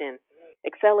 expectation,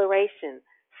 acceleration,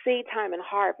 seed time and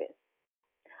harvest.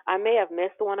 I may have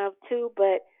missed one of two,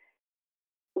 but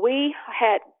we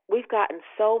had we've gotten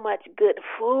so much good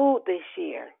food this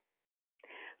year.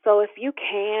 So if you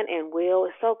can and will,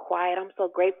 it's so quiet. I'm so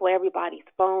grateful everybody's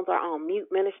phones are on mute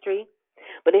ministry.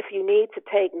 But if you need to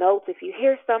take notes, if you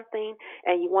hear something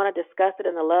and you want to discuss it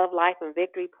in the love, life, and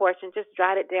victory portion, just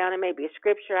jot it down. It may be a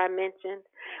scripture I mentioned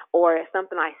or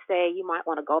something I say you might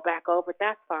want to go back over.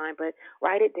 That's fine. But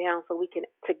write it down so we can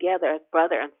together as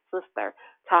brother and sister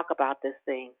talk about this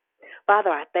thing.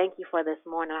 Father, I thank you for this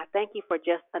morning. I thank you for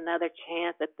just another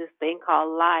chance at this thing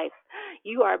called life.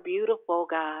 You are beautiful,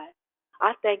 God.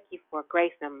 I thank you for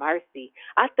grace and mercy.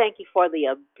 I thank you for the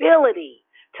ability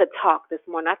to talk this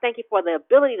morning. I thank you for the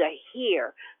ability to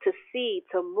hear, to see,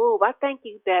 to move. I thank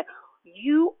you that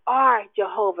you are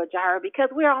Jehovah Jireh because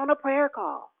we are on a prayer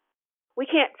call. We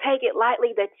can't take it lightly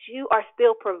that you are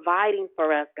still providing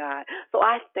for us, God. So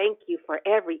I thank you for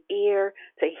every ear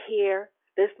to hear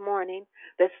this morning,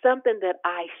 that something that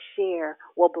I share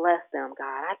will bless them,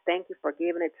 God. I thank you for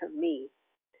giving it to me.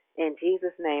 In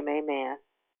Jesus' name, amen.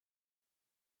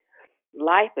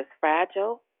 Life is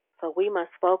fragile, so we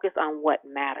must focus on what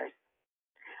matters.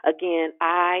 Again,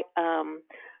 I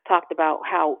talked about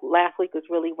how last week was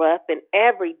really rough, and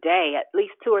every day, at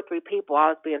least 2 or 3 people I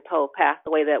was being told passed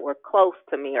away that were close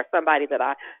to me or somebody that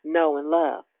I know and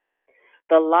love.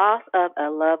 The loss of a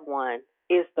loved one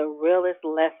is the realest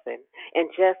lesson and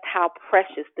just how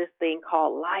precious this thing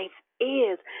called life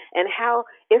is and how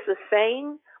it's a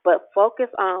saying, but focus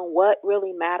on what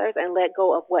really matters and let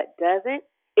go of what doesn't.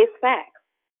 It's facts.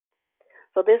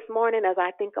 So this morning, as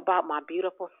I think about my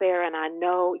beautiful Sarah, and I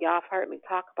know y'all have heard me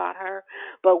talk about her,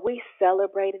 but we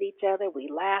celebrated each other. We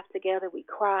laughed together. We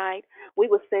cried. We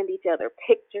would send each other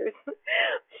pictures.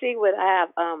 She would have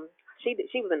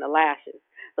she was in the lashes,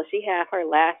 so she had her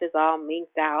lashes all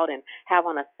minked out and have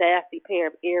on a sassy pair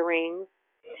of earrings,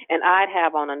 and I'd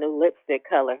have on a new lipstick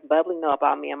color. Bubbly know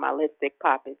about me and my lipstick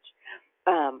poppage.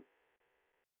 Um,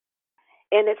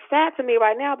 and it's sad to me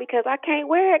right now because I can't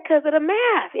wear it because of the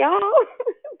mask, y'all.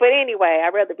 But anyway,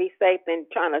 I'd rather be safe than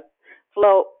trying to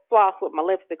floss with my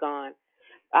lipstick on.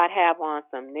 I'd have on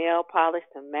some nail polish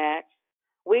to match.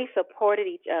 We supported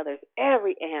each other's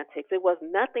every antics. It was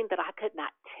nothing that I could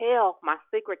not tell my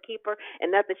secret keeper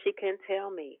and nothing she couldn't tell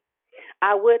me.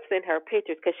 I would send her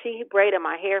pictures because she braided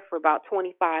my hair for about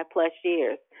 25 plus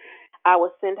years. I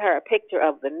would send her a picture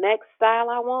of the next style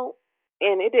I want,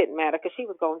 and it didn't matter because she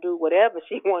was going to do whatever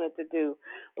she wanted to do.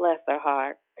 Bless her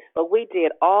heart. But we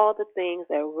did all the things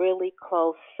that really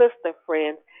close sister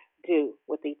friends do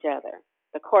with each other.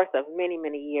 The course of many,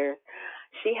 many years.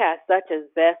 She had such a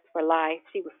zest for life.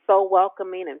 She was so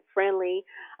welcoming and friendly,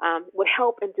 would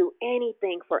help and do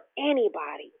anything for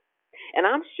anybody. And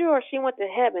I'm sure she went to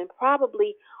heaven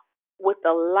probably with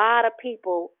a lot of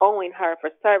people owing her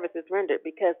for services rendered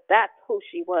because that's who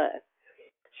she was.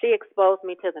 She exposed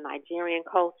me to the Nigerian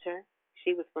culture.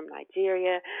 She was from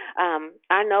Nigeria.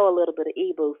 I know a little bit of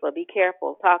Igbo, so be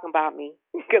careful talking about me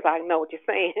because I know what you're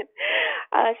saying.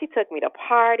 She took me to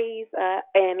parties,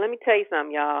 and let me tell you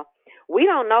something, y'all. We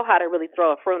don't know how to really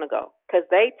throw a frunago because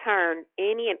they turn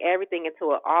any and everything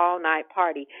into an all-night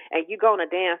party, and you're going to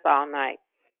dance all night.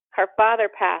 Her father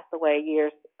passed away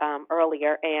years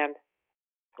earlier, and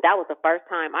that was the first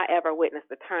time I ever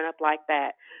witnessed a turn up like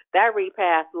that. That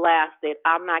repast lasted,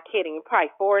 I'm not kidding, probably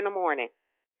 4 in the morning.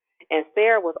 And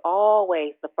Sarah was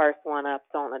always the first one up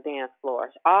on the dance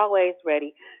floor. Always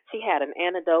ready. She had an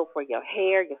antidote for your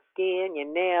hair, your skin,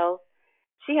 your nails.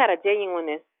 She had a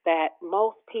genuineness that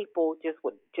most people just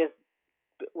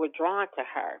were drawn to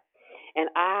her. And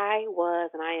I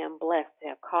was and I am blessed to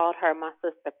have called her my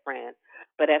sister friend.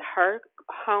 But at her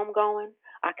homegoing,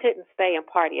 I couldn't stay and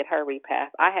party at her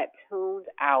repast. I had tuned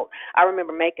out. I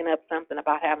remember making up something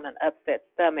about having an upset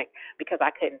stomach because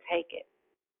I couldn't take it.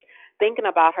 Thinking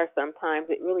about her sometimes,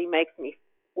 it really makes me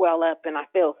well up and I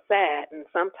feel sad. And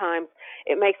sometimes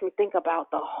it makes me think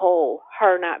about the hole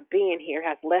her not being here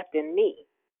has left in me.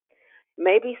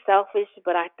 Maybe selfish,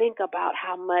 but I think about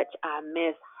how much I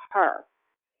miss her.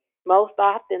 Most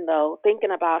often, though,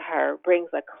 thinking about her brings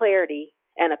a clarity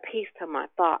and a peace to my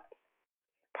thoughts.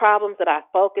 Problems that I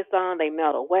focus on, they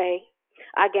melt away.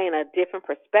 I gain a different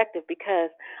perspective because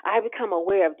I become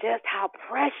aware of just how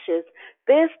precious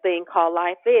this thing called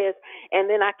life is, and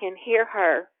then I can hear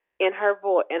her in her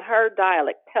voice, in her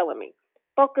dialect, telling me,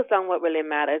 focus on what really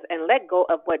matters and let go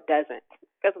of what doesn't,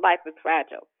 because life is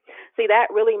fragile. See,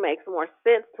 that really makes more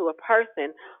sense to a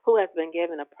person who has been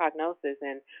given a prognosis,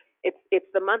 and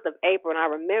it's the month of April, and I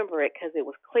remember it because it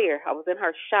was clear. I was in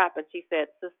her shop, and she said,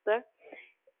 "Sister,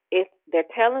 if they're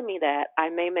telling me that I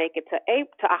may make it to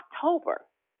October,"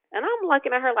 and I'm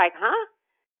looking at her like, "Huh?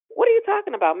 What are you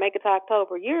talking about? Make it to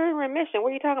October? You're in remission. What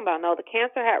are you talking about?" No, the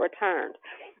cancer had returned,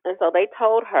 and so they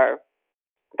told her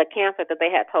the cancer that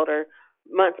they had told her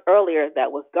months earlier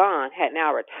that was gone had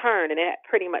now returned, and it had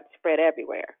pretty much spread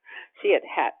everywhere. She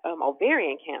had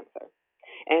ovarian cancer.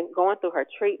 And going through her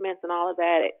treatments and all of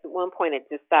that, at one point it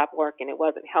just stopped working. It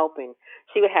wasn't helping.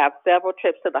 She would have several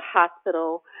trips to the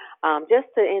hospital just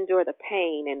to endure the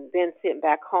pain, and then sitting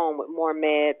back home with more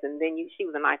meds. And then she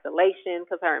was in isolation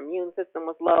because her immune system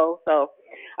was low. So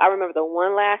I remember the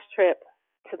one last trip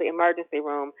to the emergency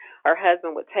room, her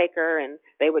husband would take her and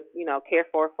they would, care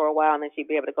for her for a while, and then she'd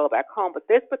be able to go back home. But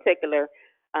this particular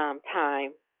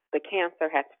time, the cancer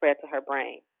had spread to her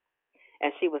brain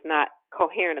and she was not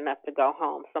coherent enough to go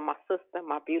home. So my sister,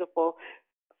 my beautiful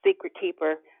secret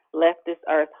keeper, left this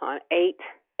earth on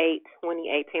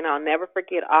 8/8/2018. I'll never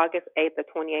forget August 8th of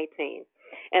 2018.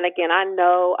 And again, I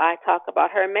know I talk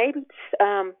about her. Maybe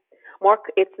more,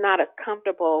 it's not as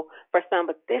comfortable for some,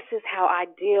 but this is how I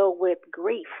deal with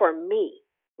grief for me,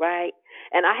 right?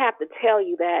 And I have to tell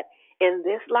you that in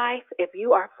this life, if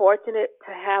you are fortunate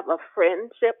to have a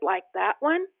friendship like that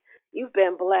one, you've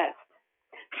been blessed.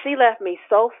 She left me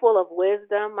so full of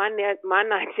wisdom. My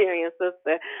Nigerian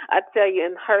sister, I tell you,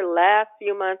 in her last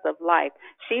few months of life,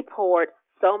 she poured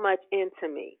so much into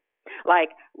me. Like,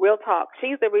 real talk,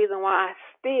 she's the reason why I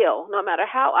still, no matter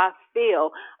how I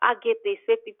feel, I get these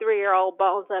 53-year-old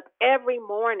bones up every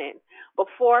morning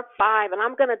before 5, and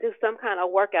I'm going to do some kind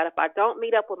of workout. If I don't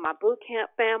meet up with my boot camp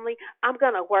family, I'm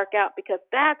going to work out because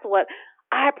that's what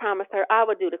I promised her I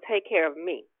would do to take care of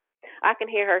me. I can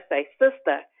hear her say,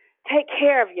 "Sister, take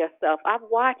care of yourself. I've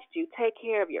watched you take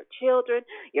care of your children,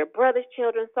 your brother's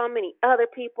children, so many other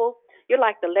people. You're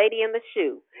like the lady in the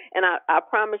shoe." And I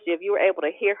promise you, if you were able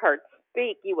to hear her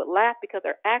speak, you would laugh because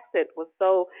her accent was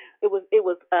so,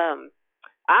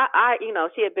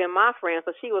 she had been my friend,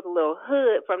 so she was a little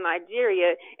hood from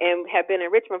Nigeria and had been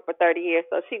in Richmond for 30 years,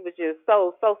 so she was just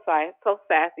so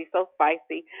sassy, so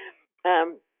spicy.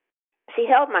 She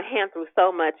held my hand through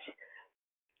so much.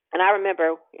 And I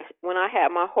remember when I had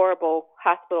my horrible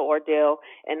hospital ordeal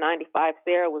in 95,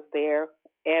 Sarah was there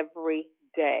every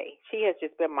day. She has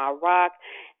just been my rock.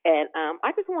 And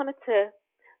I just wanted to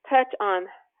touch on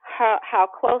how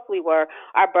close we were.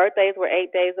 Our birthdays were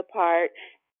 8 days apart.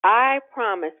 I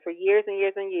promised for years and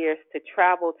years and years to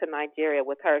travel to Nigeria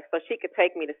with her so she could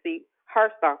take me to see her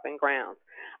stomping grounds.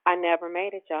 I never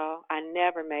made it, y'all. I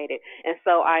never made it. And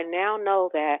so I now know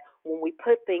that when we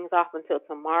put things off until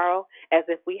tomorrow, as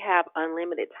if we have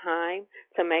unlimited time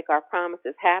to make our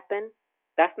promises happen,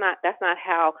 that's not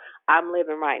how I'm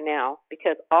living right now,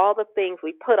 because all the things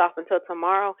we put off until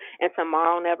tomorrow and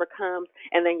tomorrow never comes,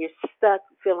 and then you're stuck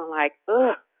feeling like,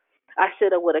 ugh, I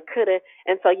shoulda, woulda, coulda.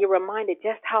 And so you're reminded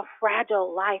just how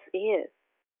fragile life is.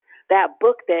 That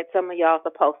book that some of y'all are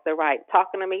supposed to write,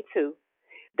 talking to me too.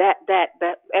 That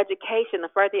education, the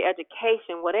further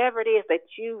education, whatever it is that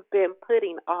you've been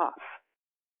putting off.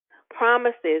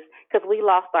 Promises, because we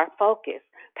lost our focus.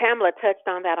 Pamela touched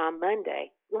on that on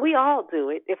Monday. We all do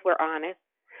it, if we're honest.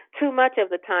 Too much of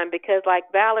the time, because like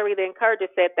Valerie the Encourager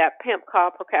said, that pimp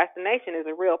called procrastination is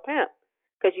a real pimp.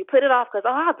 Because you put it off because,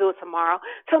 I'll do it tomorrow.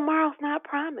 Tomorrow's not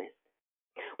promised.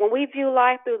 When we view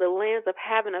life through the lens of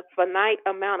having a finite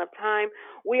amount of time,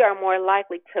 we are more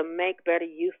likely to make better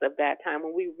use of that time.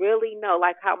 When we really know,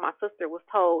 like how my sister was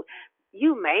told,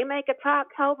 you may make it to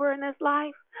October in this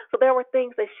life. So there were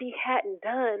things that she hadn't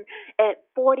done at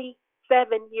 47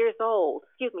 years old,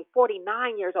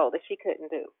 49 years old, that she couldn't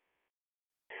do.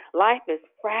 Life is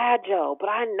fragile, but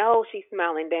I know she's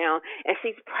smiling down and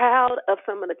she's proud of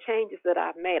some of the changes that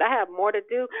I've made. I have more to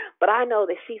do, but I know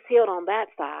that she's healed on that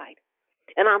side.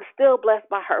 And I'm still blessed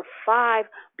by her 5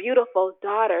 beautiful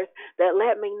daughters that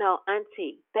let me know,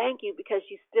 Auntie, thank you, because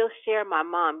you still share my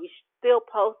mom. You still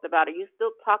post about her. You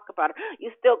still talk about her.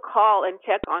 You still call and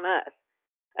check on us.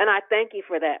 And I thank you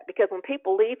for that, because when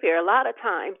people leave here, a lot of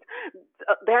times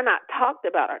they're not talked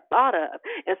about or thought of.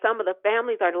 And some of the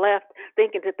families are left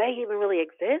thinking, did they even really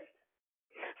exist?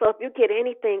 So if you get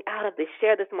anything out of this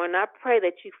share this morning, I pray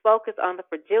that you focus on the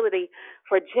fragility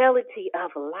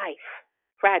of life.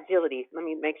 Fragility. Let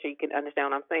me make sure you can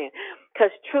understand what I'm saying. Because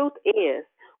truth is,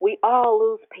 we all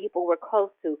lose people we're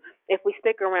close to if we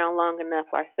stick around long enough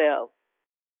ourselves.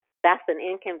 That's an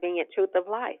inconvenient truth of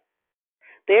life.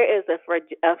 There is a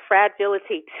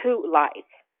fragility to life.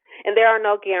 And there are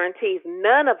no guarantees.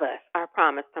 None of us are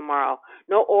promised tomorrow.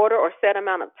 No order or set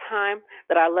amount of time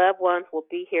that our loved ones will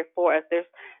be here for us. There's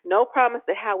no promise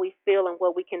to how we feel and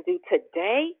what we can do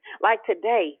today. Like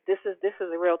today, this is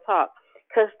a real talk.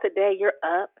 Because today you're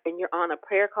up and you're on a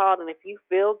prayer call, and if you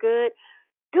feel good,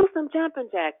 do some jumping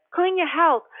jacks. Clean your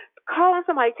house. Call on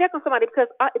somebody. Check on somebody,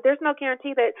 because there's no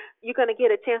guarantee that you're going to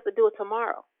get a chance to do it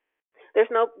tomorrow.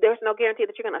 There's no guarantee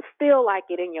that you're going to feel like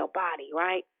it in your body,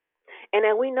 right? And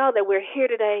then we know that we're here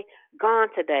today, gone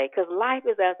today, because life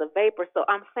is as a vapor. So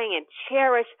I'm saying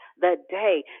cherish the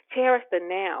day, cherish the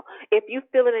now. If you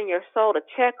feel it in your soul to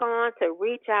check on, to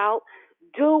reach out,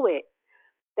 do it.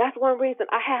 That's one reason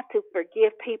I have to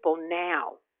forgive people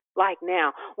now, like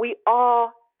now. We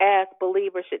all, as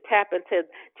believers, should tap into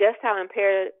just how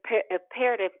imperative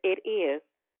it is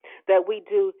that we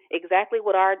do exactly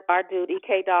what our dude,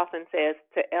 E.K. Dawson, says,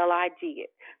 to L-I-G it,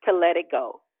 to let it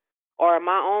go. Or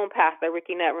my own pastor,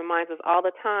 Ricky Nett, reminds us all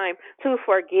the time to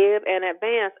forgive in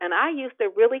advance. And I used to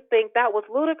really think that was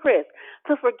ludicrous,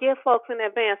 to forgive folks in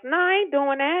advance. No, I ain't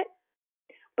doing that.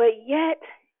 But yet,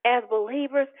 as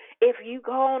believers, if you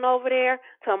go on over there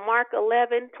to Mark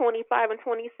 11:25 and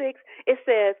 26, it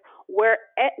says,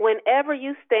 whenever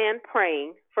you stand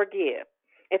praying, forgive.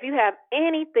 If you have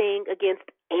anything against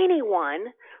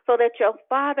anyone, so that your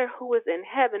Father who is in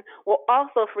heaven will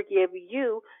also forgive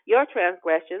you your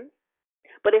transgressions.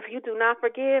 But if you do not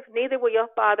forgive, neither will your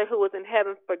Father who is in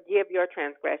heaven forgive your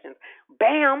transgressions.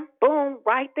 Bam, boom,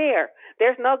 right there.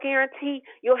 There's no guarantee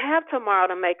you'll have tomorrow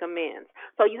to make amends.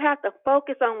 So you have to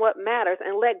focus on what matters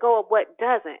and let go of what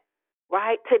doesn't,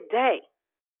 right? Today.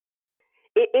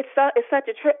 It's such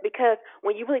a trip, because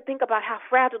when you really think about how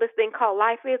fragile this thing called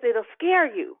life is, it'll scare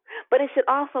you. But it should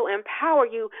also empower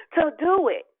you to do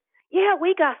it. Yeah,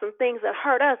 we got some things that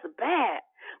hurt us bad,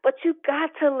 but you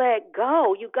got to let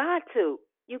go. You got to.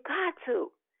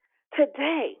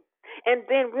 Today. And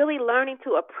then really learning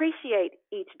to appreciate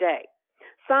each day.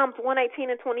 Psalms 118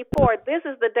 and 24, this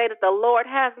is the day that the Lord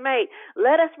has made.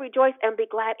 Let us rejoice and be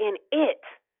glad in it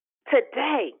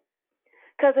today.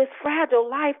 Because as fragile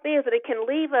life is, that it can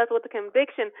leave us with the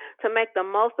conviction to make the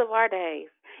most of our days.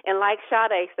 And like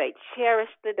Sade say, cherish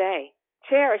the day.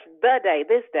 Cherish the day,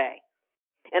 this day.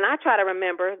 And I try to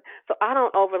remember so I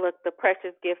don't overlook the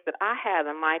precious gifts that I have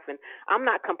in life. And I'm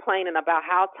not complaining about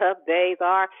how tough days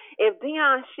are. If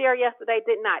Dion Share yesterday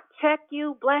did not check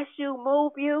you, bless you,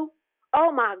 move you,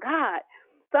 oh my God.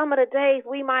 Some of the days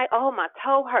we might, oh, my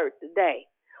toe hurts today.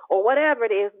 Or whatever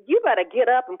it is, you better get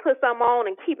up and put something on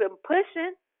and keep it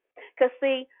pushing. Because,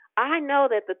 see, I know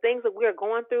that the things that we're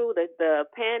going through, the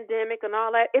pandemic and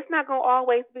all that, it's not going to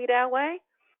always be that way.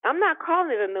 I'm not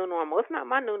calling it a new normal. It's not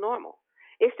my new normal.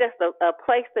 It's just a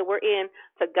place that we're in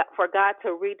for God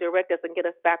to redirect us and get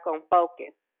us back on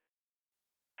focus.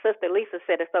 Sister Lisa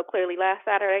said it so clearly last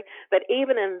Saturday that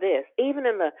even in this, even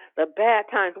in the bad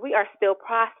times, we are still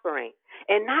prospering.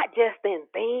 And not just in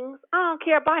things. I don't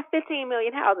care, buy 15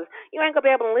 million houses. You ain't going to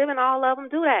be able to live in all of them.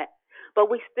 Do that. But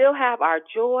we still have our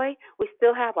joy. We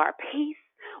still have our peace.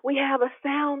 We have a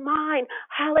sound mind.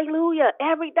 Hallelujah.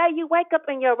 Every day you wake up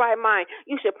in your right mind,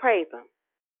 you should praise Him.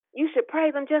 You should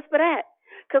praise Him just for that.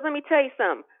 Because let me tell you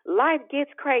something. Life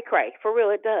gets cray-cray. For real,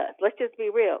 it does. Let's just be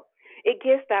real. It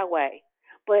gets that way.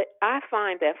 But I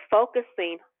find that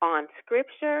focusing on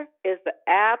Scripture is the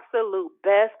absolute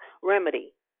best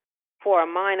remedy for a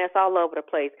mind that's all over the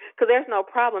place. Because there's no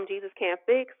problem Jesus can't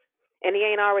fix, and He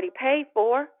ain't already paid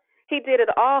for. He did it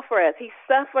all for us. He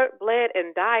suffered, bled,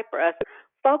 and died for us.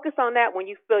 Focus on that when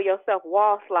you feel yourself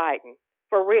wall sliding,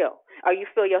 for real, or you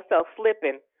feel yourself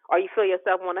slipping, or you feel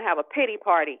yourself want to have a pity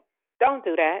party. Don't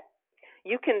do that.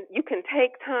 You can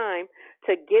take time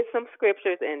to get some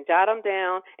scriptures and jot them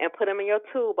down and put them in your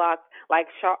toolbox like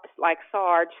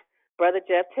Sarge, Brother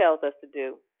Jeff tells us to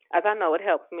do, as I know it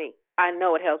helps me. I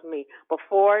know it helps me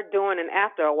before, during, and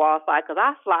after a wall slide, because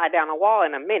I slide down a wall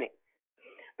in a minute.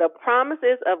 The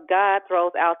promises of God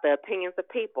throws out the opinions of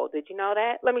people. Did you know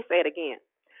that? Let me say it again.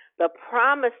 The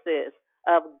promises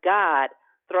of God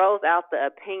throws out the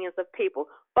opinions of people.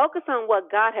 Focus on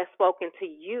what God has spoken to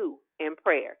you in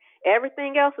prayer.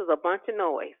 Everything else is a bunch of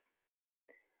noise.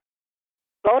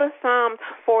 Go to Psalms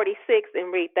 46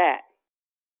 and read that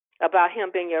about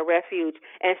Him being your refuge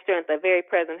and strength, a very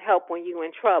present help when you're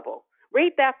in trouble.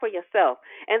 Read that for yourself.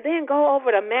 And then go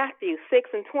over to Matthew 6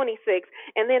 and 26,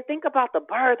 and then think about the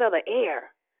birds of the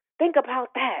air. Think about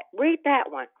that. Read that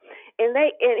one. And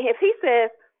if He says,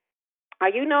 are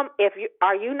you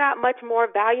not much more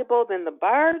valuable than the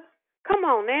birds? Come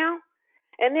on now.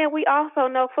 And then we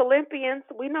also know Philippians,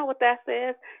 we know what that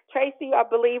says. Tracy, I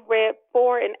believe, read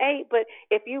 4 and 8, but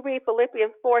if you read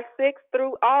Philippians 4, 6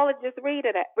 through all of just read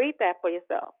that for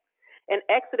yourself. And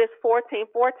Exodus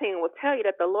 14:14 will tell you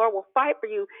that the Lord will fight for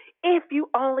you if you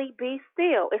only be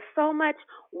still. It's so much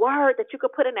word that you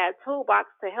could put in that toolbox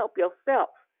to help yourself,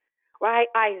 right?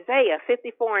 Isaiah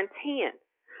 54 and 10.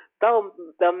 Though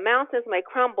the mountains may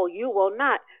crumble, you will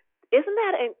not. Isn't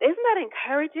that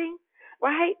encouraging,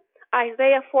 right?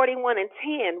 Isaiah 41 and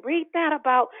 10. Read that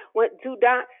about what do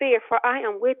not fear, for I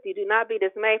am with you. Do not be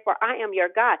dismayed, for I am your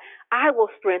God. I will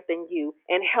strengthen you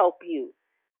and help you.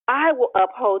 I will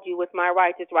uphold you with my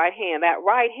righteous right hand. That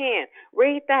right hand.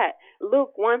 Read that.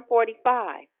 Luke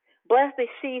 1:45. Blessed is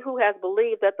she who has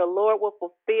believed that the Lord will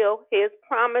fulfill His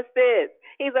promises.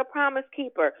 He's a promise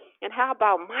keeper. And how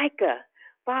about Micah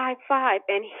 5:5?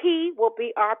 And He will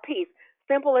be our peace.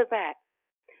 Simple as that.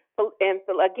 And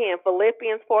again,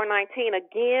 Philippians 4:19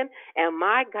 again, and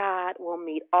my God will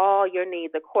meet all your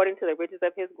needs according to the riches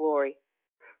of His glory.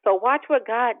 So watch what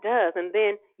God does, and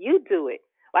then you do it.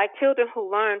 Like children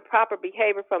who learn proper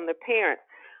behavior from their parents.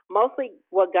 Mostly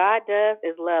what God does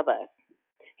is love us.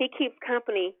 He keeps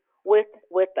company with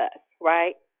us,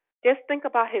 right? Just think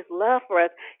about His love for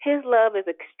us. His love is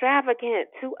extravagant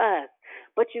to us.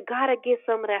 But you got to get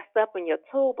some of that stuff in your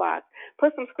toolbox.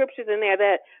 Put some scriptures in there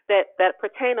that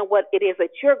pertain to what it is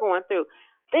that you're going through.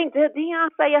 Did Dion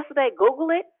say yesterday, Google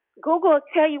it? Google will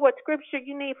tell you what scripture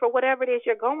you need for whatever it is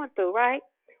you're going through, right?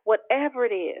 Whatever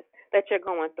it is that you're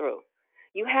going through.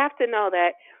 You have to know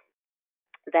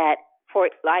that for,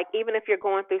 like, even if you're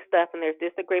going through stuff and there's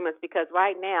disagreements, because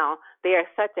right now there's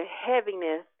such a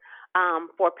heaviness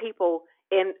for people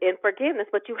in forgiveness,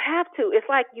 but you have to. It's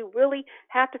like you really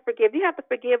have to forgive. You have to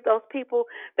forgive those people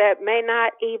that may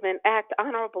not even act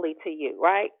honorably to you,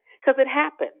 right? Because it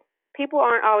happens. People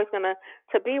aren't always going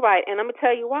to be right, and I'm going to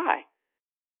tell you why.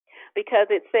 Because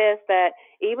it says that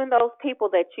even those people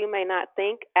that you may not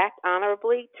think act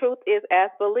honorably, truth is, as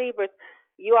believers,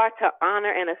 you are to honor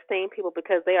and esteem people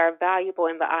because they are valuable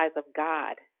in the eyes of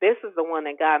God. This is the one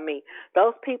that got me.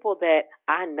 Those people that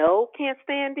I know can't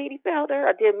stand Dee Dee Felder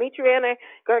or Demetriana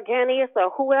Garganius or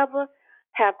whoever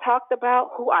have talked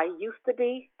about who I used to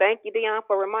be. Thank you, Dion,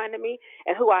 for reminding me.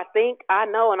 And who I think I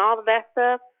know and all of that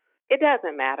stuff. It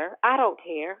doesn't matter. I don't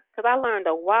care because I learned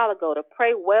a while ago to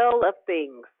pray well of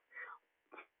things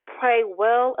pray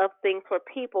well of things for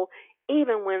people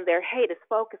even when their hate is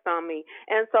focused on me.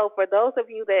 And so for those of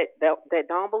you that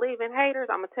don't believe in haters,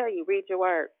 I'm going to tell you, read your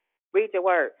word. Read your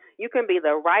word. You can be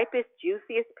the ripest,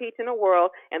 juiciest peach in the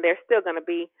world, and there's still going to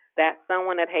be that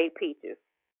someone that hates peaches.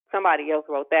 Somebody else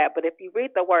wrote that. But if you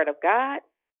read the word of God,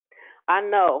 I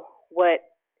know what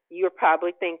you're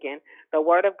probably thinking. The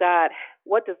Word of God,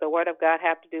 what does the Word of God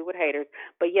have to do with haters?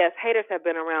 But yes, haters have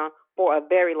been around for a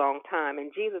very long time,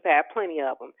 and Jesus had plenty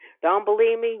of them. Don't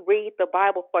believe me? Read the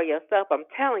Bible for yourself. I'm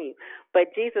telling you.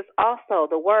 But Jesus also,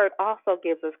 the Word also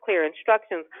gives us clear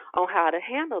instructions on how to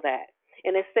handle that.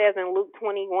 And it says in Luke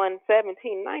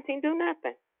 21:17-19, do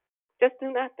nothing. Just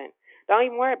do nothing. Don't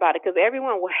even worry about it, because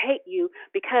everyone will hate you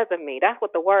because of me. That's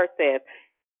what the Word says.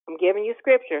 I'm giving you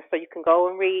scripture so you can go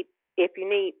and read if you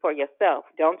need for yourself.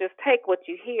 Don't just take what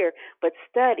you hear, but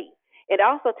study. It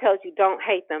also tells you don't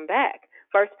hate them back.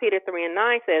 1 Peter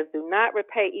 3:9 says, do not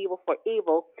repay evil for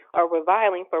evil or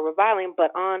reviling for reviling,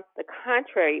 but on the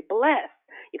contrary, bless.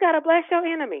 You got to bless your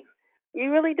enemies.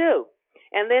 You really do.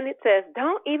 And then it says,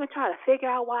 don't even try to figure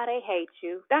out why they hate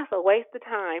you. That's a waste of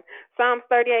time. Psalms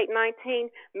 38:19,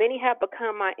 many have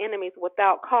become my enemies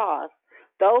without cause.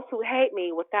 Those who hate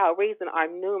me without reason are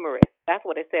numerous. That's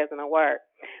what it says in the word.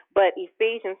 But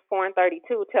Ephesians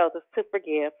 4:32 tells us to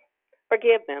forgive.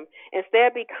 Forgive them.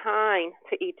 Instead, be kind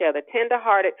to each other,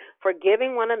 tenderhearted,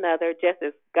 forgiving one another, just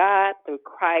as God, through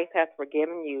Christ, has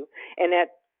forgiven you. And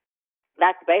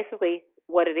that's basically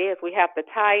what it is. We have to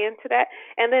tie into that.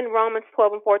 And then Romans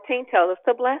 12:14 tells us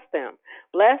to bless them.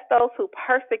 Bless those who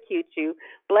persecute you.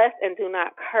 Bless and do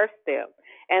not curse them.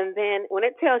 And then when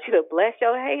it tells you to bless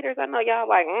your haters, I know y'all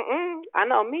like, I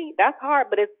know me. That's hard,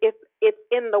 but it's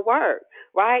in the word,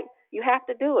 right? You have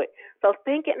to do it. So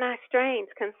think it not strange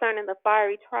concerning the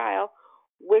fiery trial,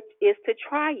 which is to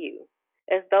try you,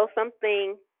 as though some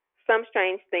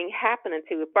strange thing happening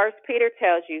to you. First Peter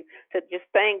tells you to just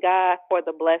thank God for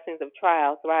the blessings of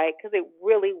trials, right? Because it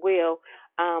really will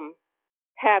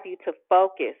have you to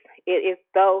focus. It is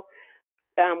though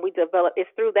it's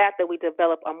through that we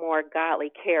develop a more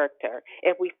godly character.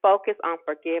 If we focus on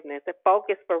forgiveness, and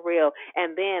focus for real,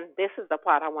 and then this is the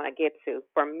part I want to get to.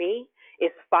 For me,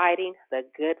 it's fighting the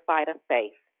good fight of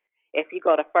faith. If you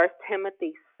go to 1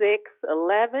 Timothy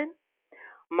 6:11,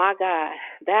 my God,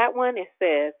 that one, it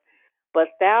says, but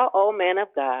thou, O man of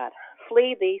God,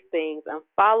 flee these things and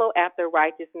follow after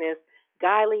righteousness,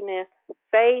 godliness,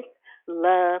 faith,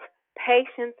 love,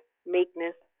 patience,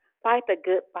 meekness. Fight the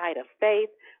good fight of faith.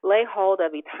 Lay hold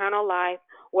of eternal life,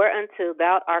 whereunto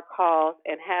thou art called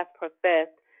and hast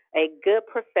professed a good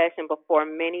profession before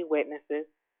many witnesses.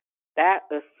 That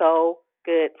is so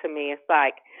good to me. It's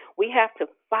like we have to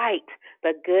fight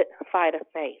the good fight of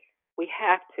faith. We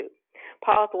have to.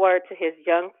 Paul's word to his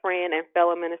young friend and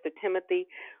fellow minister Timothy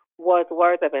was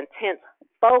words of intense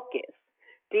focus,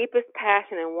 deepest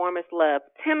passion, and warmest love.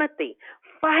 Timothy,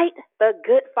 fight the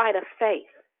good fight of faith.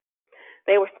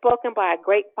 They were spoken by a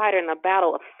great fighter in a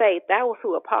battle of faith. That was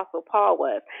who Apostle Paul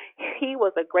was. He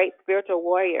was a great spiritual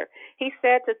warrior. He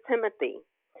said to Timothy,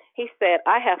 he said,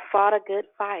 I have fought a good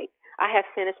fight. I have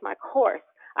finished my course.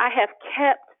 I have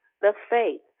kept the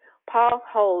faith. Paul's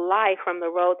whole life from the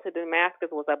road to Damascus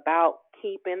was about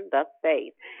keeping the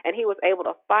faith. And he was able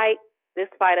to fight this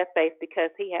fight of faith because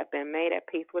he had been made at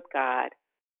peace with God.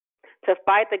 To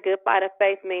fight the good fight of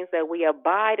faith means that we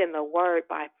abide in the word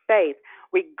by faith,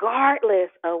 regardless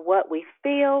of what we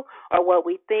feel or what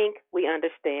we think we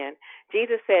understand.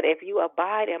 Jesus said, if you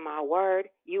abide in my word,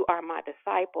 you are my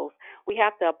disciples. We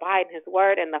have to abide in his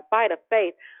word. And the fight of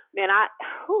faith, man,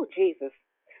 Jesus.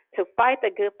 To fight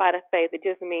the good fight of faith, it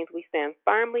just means we stand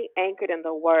firmly anchored in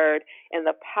the word and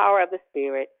the power of the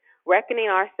Spirit, reckoning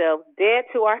ourselves dead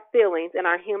to our feelings and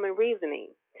our human reasoning,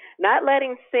 not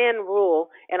letting sin rule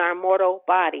in our mortal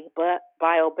body, but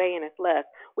by obeying its lust.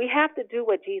 We have to do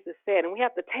what Jesus said, and we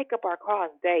have to take up our cross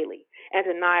daily and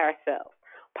deny ourselves.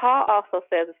 Paul also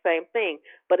says the same thing,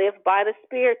 but if by the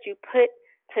Spirit you put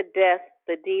to death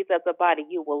the deeds of the body,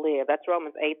 you will live. That's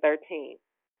Romans 8:13.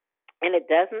 And it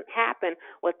doesn't happen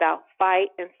without fight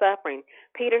and suffering.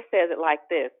 Peter says it like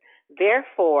this,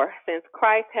 therefore, since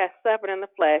Christ has suffered in the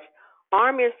flesh,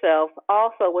 arm yourselves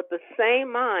also with the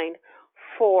same mind,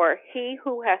 for he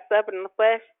who has suffered in the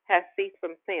flesh has ceased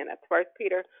from sin. That's 1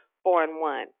 Peter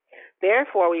 4:1.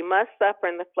 Therefore, we must suffer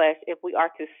in the flesh if we are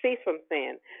to cease from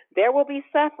sin. There will be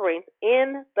sufferings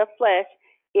in the flesh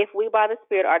if we by the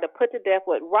Spirit are to put to death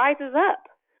what rises up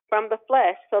from the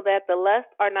flesh, so that the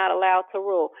lusts are not allowed to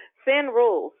rule. Sin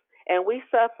rules, And we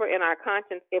suffer in our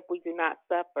conscience if we do not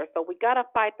suffer. So we got to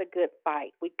fight the good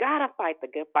fight. We got to fight the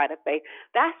good fight of faith.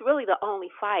 That's really the only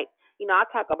fight. You know, I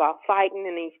talk about fighting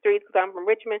in these streets because I'm from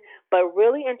Richmond, but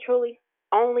really and truly,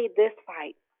 only this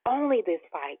fight. Only this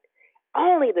fight.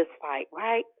 Only this fight,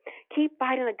 right? Keep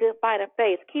fighting a good fight of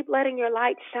faith. Keep letting your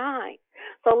light shine.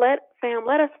 So let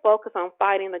us focus on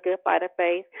fighting the good fight of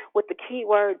faith with the key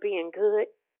word being good.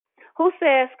 Who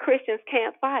says Christians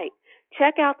can't fight?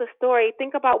 Check out the story.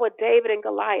 Think about what David and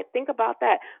Goliath. Think about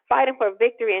that. Fighting for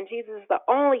victory, and Jesus is the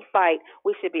only fight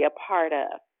we should be a part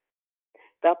of.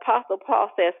 The Apostle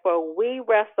Paul says, "For we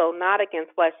wrestle not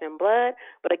against flesh and blood,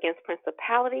 but against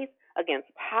principalities,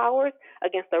 against powers,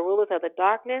 against the rulers of the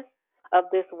darkness of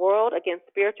this world, against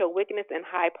spiritual wickedness in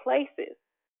high places."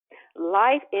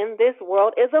 Life in this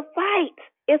world is a fight.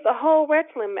 It's a whole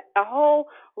wrestling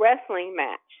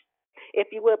match,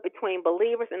 if you would, between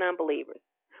believers and unbelievers.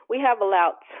 We have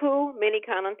allowed too many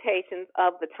connotations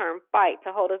of the term fight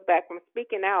to hold us back from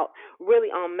speaking out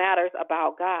really on matters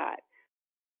about God.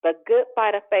 The good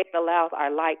fight of faith allows our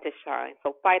light to shine.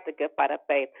 So fight the good fight of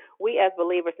faith. We as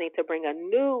believers need to bring a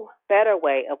new, better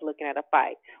way of looking at a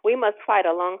fight. We must fight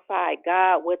alongside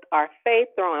God with our faith,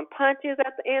 throwing punches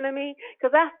at the enemy,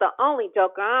 because that's the only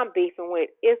joker I'm beefing with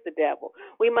is the devil.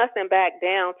 We mustn't back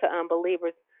down to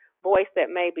unbelievers' voice that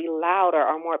may be louder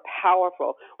or more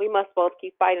powerful. We must both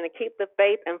keep fighting to keep the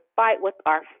faith and fight with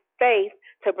our faith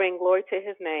to bring glory to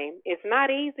his name. It's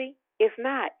not easy. It's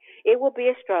not. It will be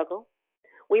a struggle.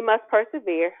 We must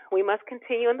persevere. We must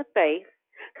continue in the faith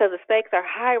because the stakes are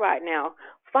high right now.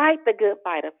 Fight the good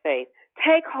fight of faith.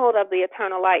 Take hold of the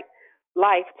eternal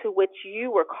life to which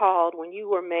you were called when you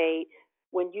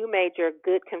made your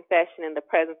good confession in the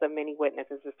presence of many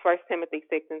witnesses. It's 1 Timothy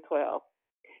 6:12.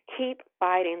 Keep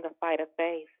fighting the fight of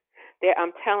faith.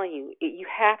 I'm telling you, you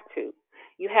have to.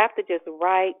 You have to just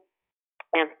write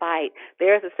and fight.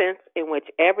 There is a sense in which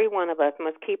every one of us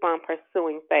must keep on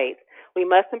pursuing faith. We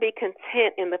mustn't be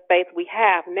content in the faith we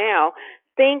have now,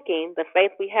 thinking the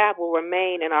faith we have will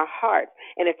remain in our hearts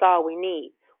and it's all we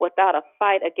need, without a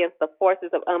fight against the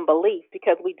forces of unbelief,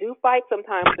 because we do fight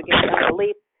sometimes against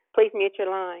unbelief. Please mute your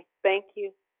line. Thank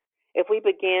you. If we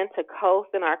begin to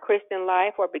coast in our Christian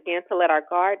life or begin to let our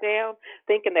guard down,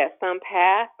 thinking that some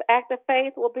past act of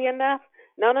faith will be enough,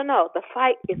 no. The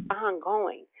fight is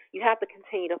ongoing. You have to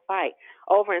continue to fight.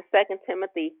 Over in 2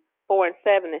 Timothy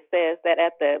 4:7, it says that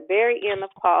at the very end of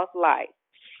Paul's life,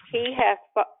 he has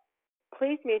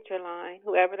please mute your line,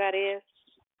 whoever that is.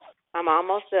 I'm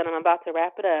almost done. I'm about to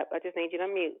wrap it up. I just need you to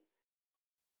mute.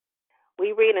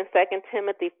 We read in 2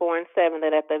 Timothy 4:7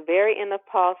 that at the very end of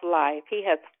Paul's life, he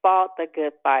has fought the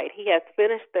good fight. He has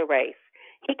finished the race.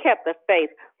 He kept the faith.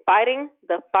 Fighting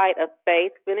the fight of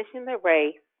faith, finishing the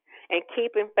race, and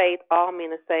keeping faith all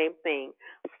mean the same thing.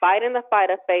 Fighting the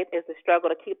fight of faith is the struggle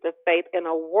to keep the faith in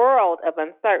a world of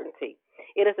uncertainty.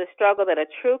 It is a struggle that a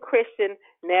true Christian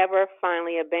never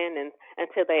finally abandons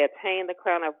until they attain the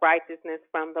crown of righteousness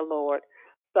from the Lord.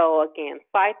 So again,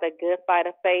 fight the good fight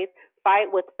of faith.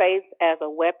 Fight with faith as a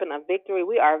weapon of victory.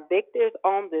 We are victors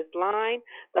on this line.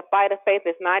 The fight of faith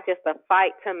is not just a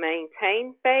fight to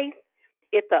maintain faith.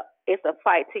 It's a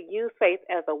fight to use faith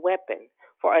as a weapon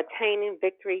for attaining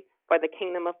victory for the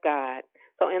kingdom of God.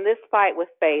 So in this fight with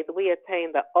faith, we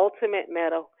attain the ultimate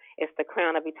medal. It's the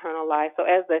crown of eternal life. So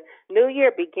as the new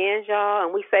year begins, y'all,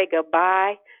 and we say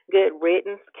goodbye, good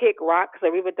riddance, kick rocks,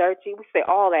 arrivederci, we say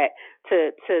all that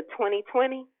to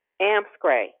 2020,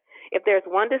 amscray. If there's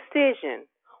one decision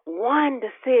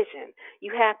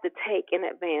you have to take in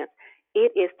advance,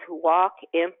 it is to walk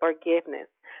in forgiveness.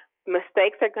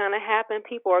 Mistakes are going to happen.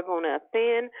 People are going to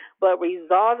offend, but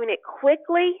resolving it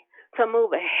quickly to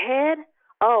move ahead,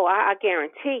 I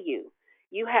guarantee you,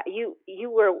 you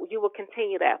will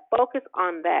continue that. Focus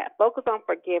on that. Focus on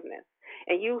forgiveness,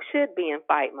 and you should be in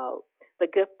fight mode, the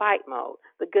good fight mode,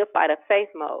 the good fight of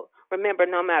faith mode. Remember,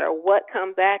 no matter what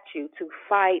comes at you, to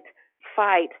fight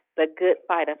the good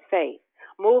fight of faith.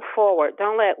 Move forward.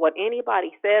 Don't let what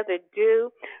anybody says or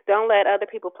do. Don't let other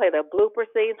people play the blooper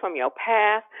scenes from your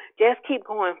past. Just keep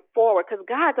going forward, because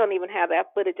God don't even have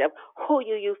that footage of who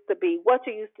you used to be, what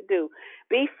you used to do.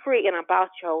 Be free and about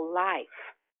your life.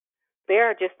 There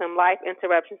are just some life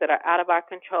interruptions that are out of our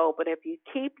control, but if you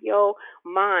keep your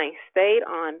mind stayed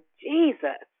on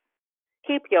Jesus,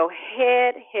 keep your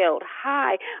head held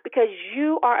high, because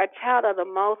you are a child of the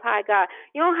Most High God.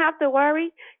 You don't have to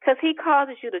worry, because He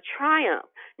causes you to triumph.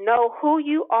 Know who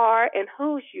you are and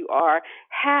whose you are.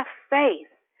 Have faith.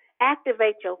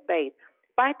 Activate your faith.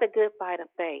 Fight the good fight of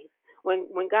faith.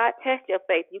 When God tests your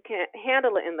faith, you can't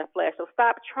handle it in the flesh, so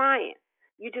stop trying.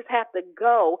 You just have to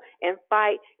go and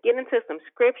fight. Get into some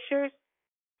scriptures.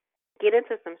 Get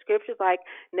into some scriptures like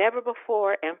never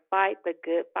before and fight the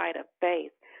good fight of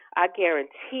faith. I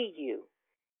guarantee you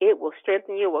it will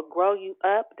strengthen you, it will grow you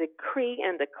up. Decree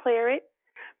and declare it.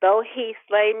 Though he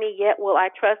slay me, yet will I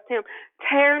trust him.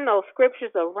 Turn those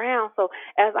scriptures around. So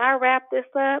as I wrap this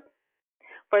up,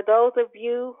 for those of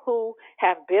you who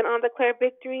have been on Declare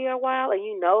Victory a while and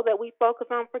you know that we focus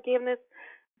on forgiveness,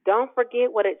 don't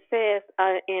forget what it says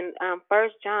in 1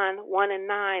 John 1 and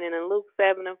 9 and in Luke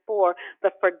 7 and 4,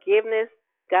 the forgiveness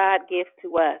God gives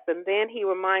to us. And then he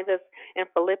reminds us in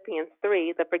Philippians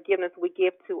 3, the forgiveness we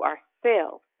give to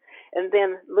ourselves. And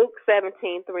then Luke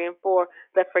 17, 3 and 4,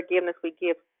 the forgiveness we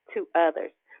give to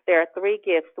others. There are three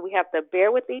gifts. We have to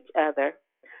bear with each other.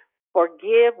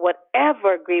 Forgive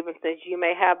whatever grievances you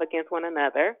may have against one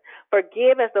another.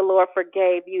 Forgive as the Lord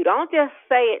forgave you. Don't just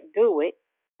say it, do it,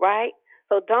 right?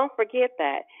 So don't forget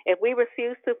that. If we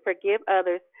refuse to forgive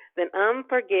others, then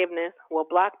unforgiveness will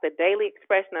block the daily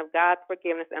expression of God's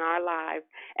forgiveness in our lives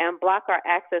and block our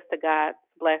access to God's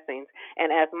blessings.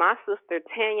 And as my sister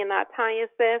Tanya, not Tanya,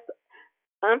 says,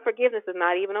 unforgiveness is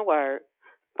not even a word.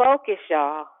 Focus,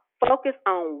 y'all. Focus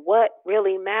on what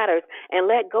really matters and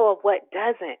let go of what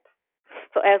doesn't.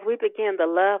 So as we begin the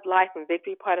love, life, and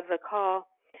victory part of the call,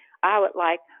 I would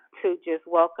like to just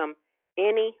welcome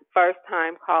any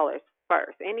first-time callers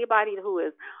first. Anybody who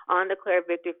is on Declare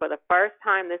Victory for the first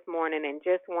time this morning and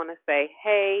just want to say,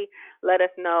 hey, let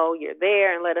us know you're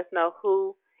there and let us know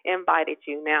who invited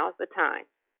you. Now's the time.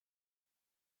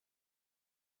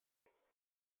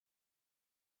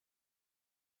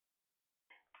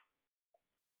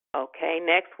 Okay,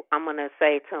 next I'm going to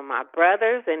say to my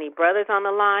brothers, any brothers on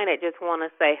the line that just want to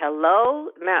say hello,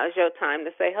 now is your time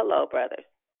to say hello, brothers.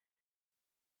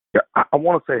 Yeah, I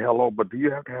want to say hello, but do you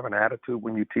have to have an attitude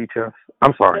when you teach us?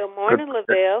 I'm sorry. Good morning,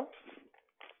 Lavelle.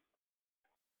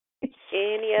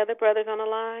 Any other brothers on the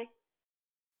line?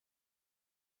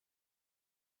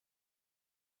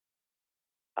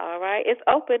 All right, it's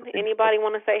open. Anybody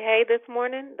want to say hey this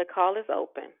morning? The call is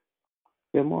open.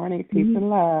 Good morning, peace and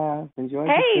love. Enjoy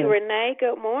the Hey, trip. Renee,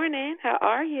 good morning. How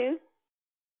are you?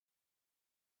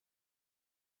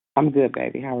 I'm good,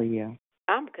 baby. How are you?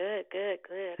 I'm good. Good.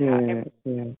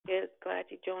 Good. Glad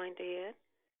you joined in.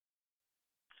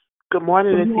 Good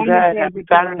morning, it's Yvette. Happy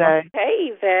Saturday.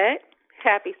 Hey, Yvette.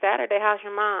 Happy Saturday. How's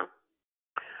your mom?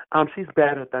 She's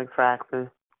better, thanks for asking.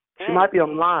 She might be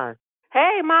on the line.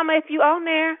 Hey, Mama, if you on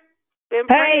there, been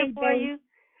praying for you.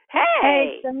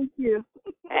 Hey, thank you.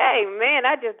 Hey, man,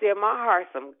 I just did my heart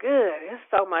some good. There's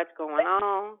so much going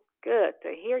on. Good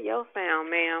to hear your sound,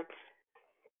 ma'am.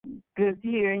 Good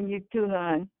hearing you too,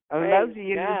 hon. I love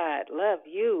you. God, love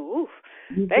you. Oof.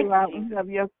 You go out and have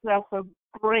yourself a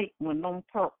great one on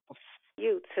purpose.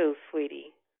 You too,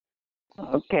 sweetie.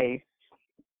 Okay.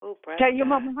 Oh, tell your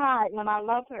mama hi, and I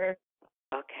love her.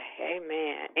 Okay,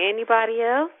 amen. Anybody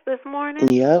else this morning?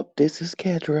 Yep, this is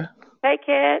Kedra. Hey,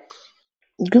 Kat.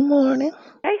 Good morning.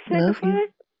 Hey, Love you.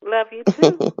 Love you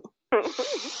too.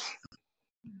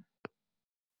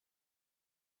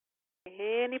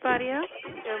 Anybody else?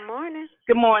 Good morning.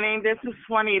 Good morning. This is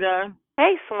Swanita.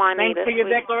 Hey, Swanita. Thanks for your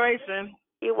declaration.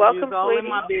 You're welcome, You're all sweetie. in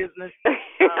my business.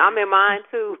 I'm in mine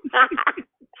too.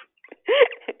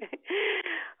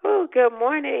 Oh, good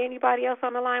morning. Anybody else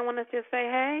on the line want to just say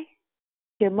hey?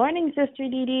 Good morning, Sister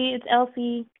Dee Dee. It's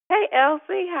Elsie. Hey,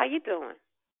 Elsie. How you doing?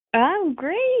 I'm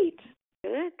great.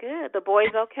 Good, good. The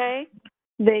boys okay?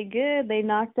 They good. They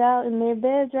knocked out in their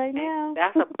beds right now.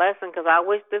 That's a blessing because I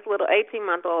wish this little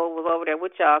 18-month-old was over there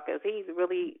with y'all because he's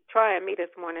really trying me this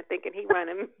morning thinking he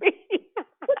running me.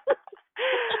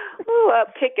 Ooh,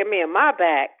 up kicking me in my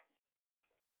back.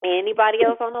 Anybody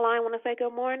else on the line want to say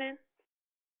good morning?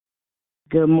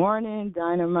 Good morning,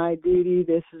 Dynamite Dee.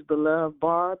 This is Beloved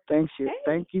Barb. Thank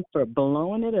you for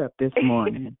blowing it up this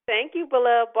morning. Thank you,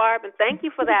 Beloved Barb, and thank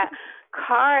you for that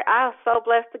card. I was so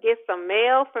blessed to get some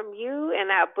mail from you and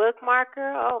that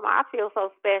bookmarker. Oh, I feel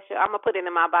so special. I'm going to put it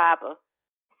in my Bible.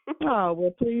 Oh,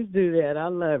 well, please do that. I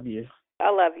love you.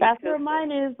 I love you. That's where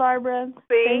mine is, Barbara.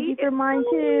 See? Thank you for mine,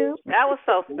 too. That was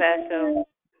so special.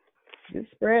 Just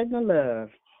spreading the love.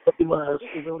 It was.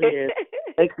 It really is.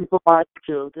 Thank you for Moxie,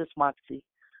 too. This Moxie.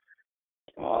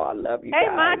 Oh, I love you Hey,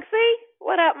 guys. Moxie.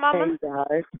 What up, Mama? Hey,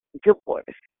 guys. Good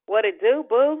morning. What it do,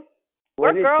 boo?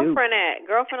 Where girlfriend at?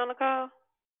 Girlfriend on the call?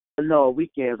 No,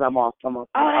 weekends. I'm off. Oh,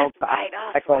 that's right.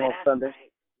 I call on Sunday.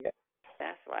 Right. Yeah.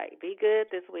 That's right. Be good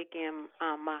this weekend,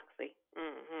 Moxie.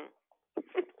 Mm-hmm.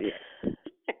 Yeah.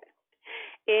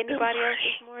 Anybody else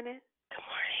this morning? Good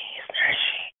morning. It's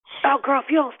Hershey. Oh, girl, if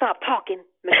you don't stop talking,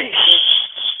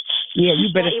 yeah, you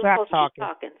better stop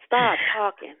talking. Stop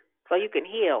talking so you can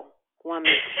heal 1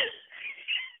 minute.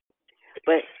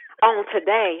 But On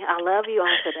today. I love you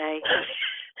on today.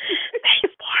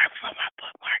 Thanks, Barb, for my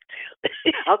bookmark too.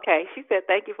 Okay, she said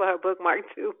thank you for her bookmark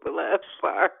too, beloved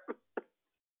Barb.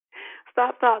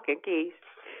 Stop talking, Keith.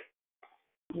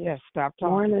 Yes, stop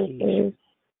talking. Morning, Keisha. sis.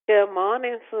 Good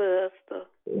morning, sister.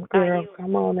 Girl,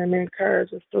 come on and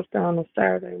encourage us sister on a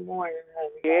Saturday morning,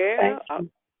 honey. Yeah, Thank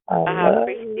you. I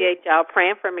appreciate y'all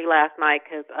praying for me last night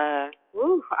because,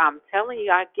 I'm telling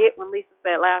you, I get when Lisa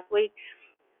said last week.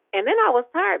 And then I was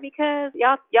tired because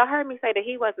y'all heard me say that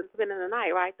he wasn't spending the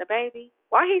night, right? The baby.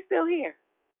 Why he still here?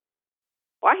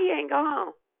 Why he ain't go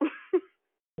home?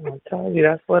 I told you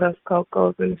that's what us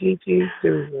Cocos and GGs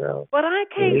do, girl. But I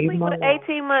can't Leave sleep him with an alone.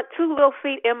 18-month, two little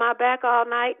feet in my back all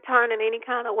night, turning any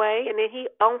kind of way. And then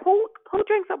who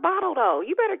drinks a bottle though?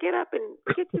 You better get up and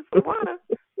get you some water.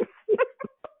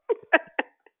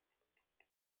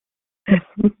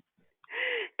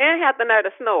 And have the nerve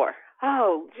to snore.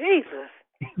 Oh, Jesus.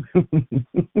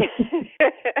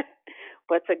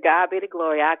 But to God be the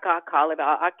glory. I call it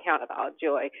all. I count it all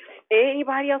joy.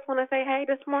 Anybody else want to say hey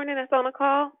this morning that's on the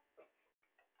call?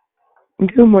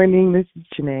 Good morning. This is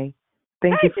Janae.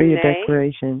 Thank Hi, you for Janae. your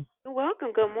declaration. You're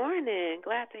welcome. Good morning.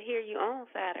 Glad to hear you on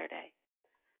Saturday.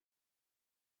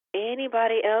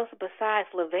 Anybody else besides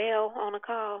Lavelle on the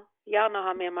call? Y'all know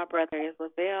how me and my brother is.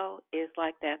 Lavelle is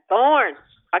like that thorn.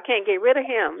 I can't get rid of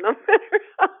him. No matter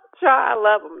how I try, I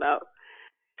love him though.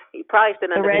 He probably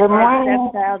sitting The under redhead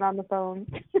stepchild on the phone.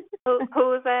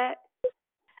 Who is that?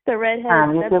 The redhead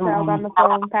stepchild on the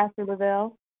phone, Pastor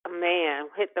Lavelle. Man,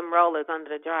 hit them rollers under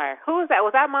the dryer. Who is that?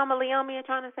 Was that Mama Leomia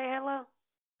trying to say hello?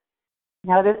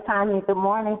 No, this is Tanya. Good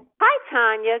morning. Hi,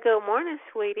 Tanya. Good morning,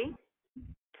 sweetie.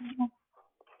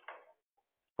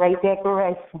 Great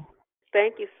decoration.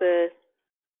 Thank you, sis.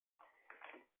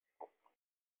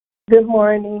 Good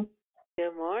morning.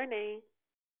 Good morning.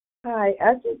 Hi,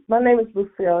 my name is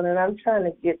Lucille, and I'm trying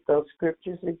to get those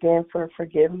scriptures again for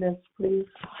forgiveness, please.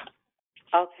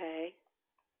 Okay.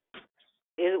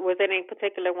 Was there any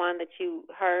particular one that you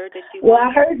heard that you? Well,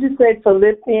 I heard you say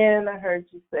Philippians. I heard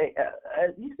you say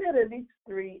you said at least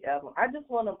 3 of them. I just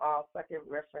want them all so I can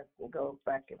reference and go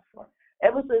back and forth.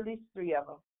 It was at least 3 of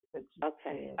them.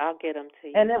 Okay, I'll get them to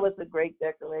you. And it was a great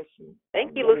decoration.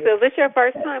 Thank you, Lucille. Is this your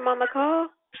first time on the call?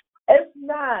 It's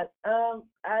not. No,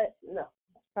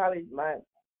 probably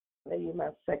maybe my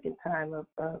second time of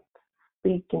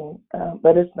speaking,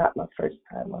 but it's not my first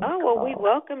time on the call. Well, we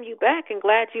welcome you back and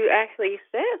glad you actually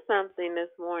said something this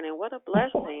morning. What a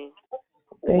blessing.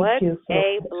 Thank you so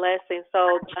a much. blessing.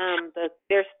 So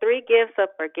there's 3 gifts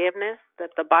of forgiveness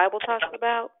that the Bible talks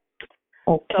about.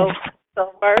 Okay.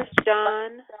 So 1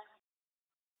 John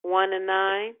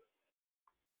 1:9,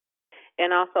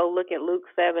 and also look at Luke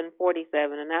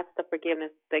 7:47, and that's the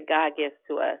forgiveness that God gives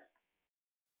to us.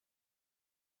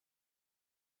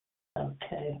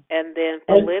 Okay. And then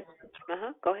go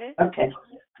ahead. Okay.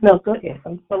 No, go ahead.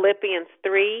 Philippians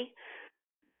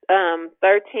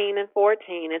 3:13 and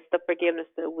 14. It's the forgiveness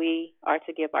that we are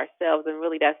to give ourselves, and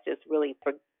really that's just really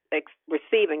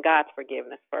receiving God's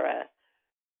forgiveness for us.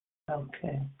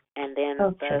 Okay. And then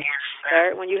the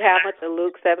third one you have with the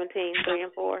Luke 17:3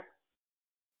 and 4.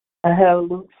 I have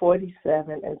Luke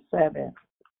 47:7.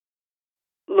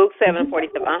 Luke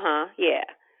 7:47. Yeah.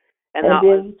 And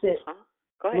then you said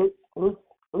go ahead.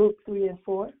 Luke 3 and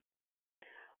 4.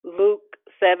 Luke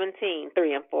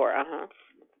 17:3 and 4.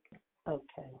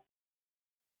 Okay.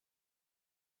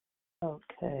 Okay.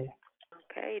 Okay.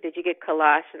 Did you get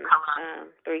Colossians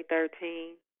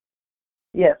 3:13?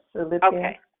 Yes. Philippians.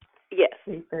 Okay. Yes.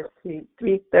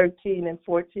 3:13 and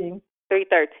 14.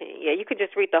 3:13. Yeah, you could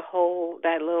just read the whole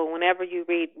whenever you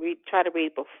read try to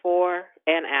read before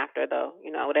and after though.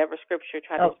 Whatever scripture you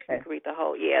can read the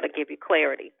whole. Yeah, to give you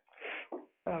clarity.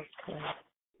 Okay.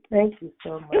 Thank you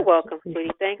so much. You're welcome,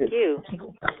 sweetie. Thank you.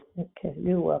 Okay,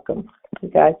 you're welcome. You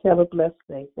guys have a blessed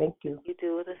day. Thank you. You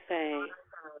do the same.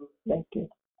 Thank you.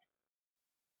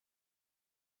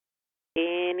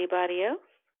 Anybody else?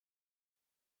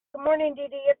 Good morning, Dee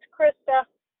Dee. It's Krista.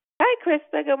 Hi,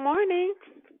 Krista. Good morning.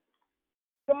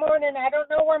 Good morning. I don't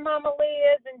know where Mama Lee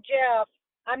is and Jeff.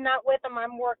 I'm not with them.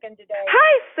 I'm working today.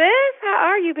 Hi, sis. How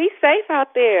are you? Be safe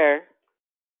out there.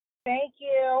 Thank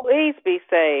you. Please be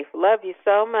safe. Love you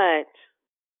so much.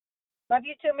 Love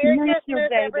you too. Merry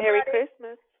Christmas, everybody. Merry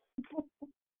Christmas.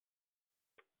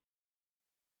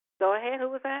 Go ahead. Who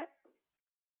was that?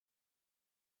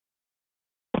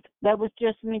 That was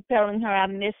just me telling her I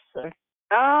miss her.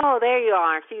 Oh, there you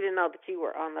are. She didn't know that you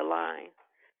were on the line.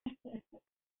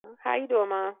 How you doing,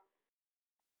 Mom?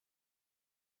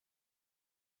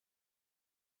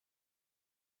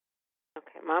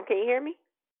 Okay, Mom, can you hear me?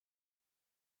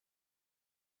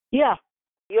 Yeah.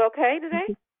 You okay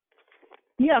today?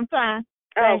 Yeah, I'm fine.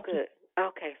 Oh, Thank you. good.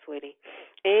 Okay, sweetie.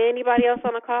 Anybody else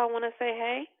on the call want to say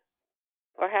hey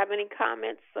or have any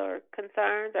comments or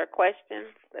concerns or questions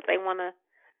that they want to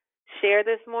share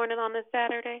this morning on this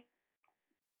Saturday?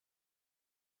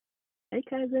 Hey,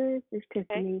 cousin. It's Hey,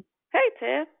 Tiffany. hey,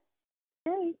 Tiff.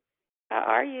 Hey. How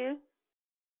are you?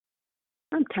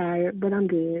 I'm tired, but I'm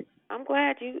good. I'm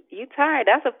glad you tired.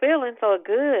 That's a feeling, so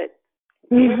good.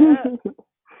 Get up.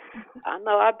 I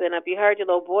know I've been up. You heard your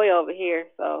little boy over here,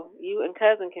 so you and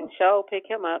cousin can pick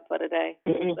him up for the day.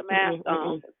 Keep the mask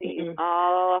on, 'cause he's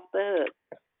all off the hook.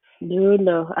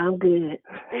 No, I'm good.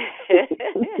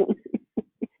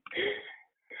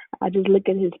 I just look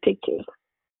at his pictures.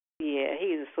 Yeah,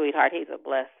 he's a sweetheart. He's a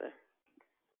blessing.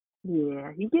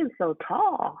 Yeah, he gets so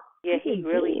tall. Yeah, he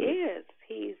really is.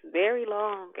 He's very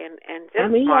long and just I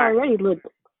mean, smart.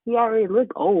 he already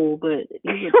look old, but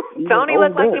don't he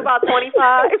look like he's about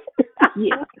 25?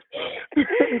 Yeah.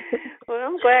 Well,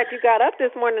 I'm glad you got up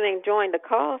this morning and joined the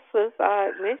call, sis.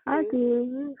 I missed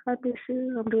you. I did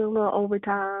too. I'm doing a little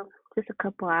overtime, just a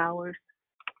couple hours.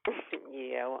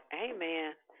 Yeah, well,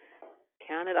 amen.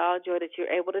 Count it all joy that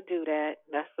you're able to do that.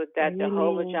 That's what that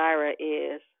Jehovah Jireh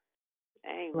is.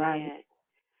 Amen. Right.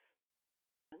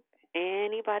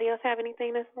 Anybody else have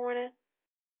anything this morning?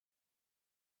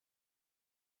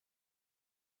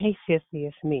 Hey, sissy,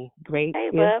 it's me. Great Hey,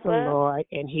 is Bubba. the Lord,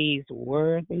 and He's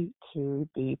worthy to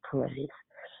be praised.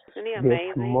 Isn't he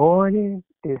amazing?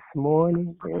 This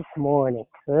morning,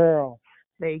 girl,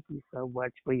 thank you so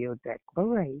much for your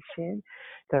declaration,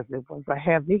 because it was a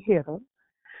heavy hitter.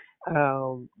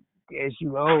 As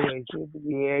you always do,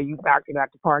 you knocked it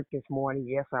out the park this morning.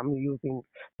 Yes, I'm using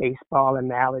baseball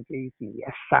analogies.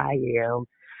 Yes, I am.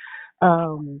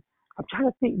 I'm trying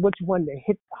to think which one that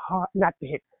hit the hard, not to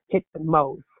hit the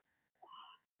most.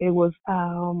 It was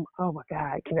oh my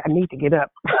God, I need to get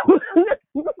up.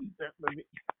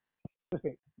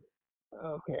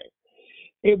 Okay.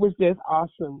 It was just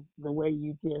awesome the way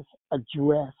you just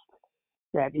addressed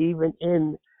that even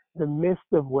in the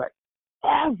midst of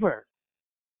whatever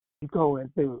you're going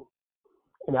through.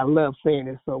 And I love saying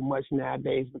it so much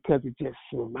nowadays because it just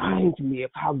reminds me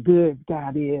of how good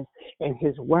God is and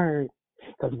His Word.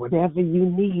 Because whatever you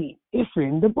need, it's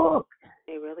in the book.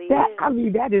 It really is. is. I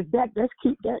mean, let's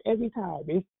keep that every time.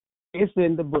 It's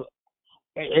in the book.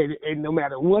 And no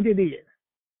matter what it is,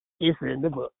 it's in the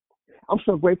book. I'm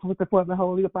so grateful for the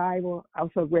Holy Bible. I'm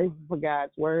so grateful for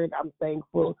God's Word. I'm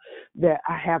thankful that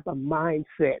I have a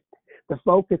mindset. The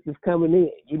focus is coming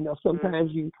in. You know,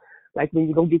 sometimes you, like when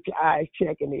you go get your eyes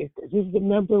checked and is this the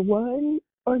number one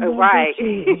or number right.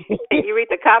 two? You read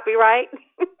the copyright?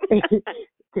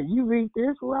 Can you read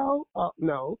this wrong? Oh,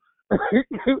 no.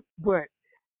 But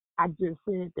I just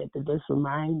said that to just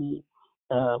remind me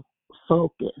of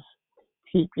focus.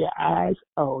 Keep your eyes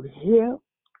on Him.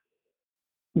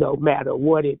 No matter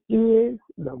what it is,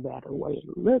 no matter what it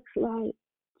looks like,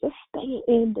 just stay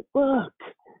in the book.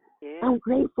 Yeah. I'm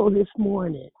grateful this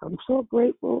morning. I'm so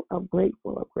grateful. I'm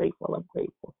grateful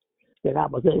that I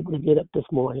was able to get up this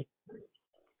morning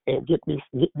and get me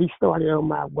started on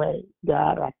my way.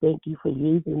 God, I thank you for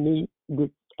using me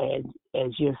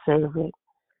as your servant.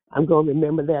 I'm going to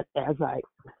remember that as I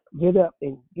get up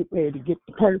and get ready to get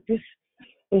the purpose.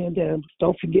 And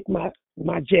don't forget my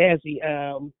jazzy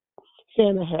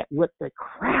Santa hat with the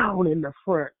crown in the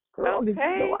front. Girl, okay. Did you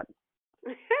know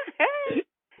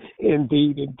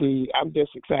Indeed. I'm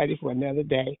just excited for another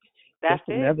day. That's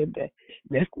another day.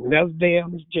 Just another day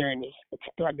on this journey. It's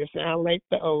starting to sound like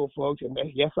the old folks, and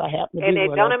yes, I happen to be one of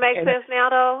them. Don't it make sense now,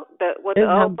 though? What the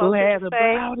old folks glad say?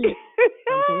 About it.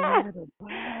 I'm glad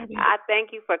about it. I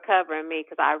thank you for covering me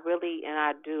because I really, and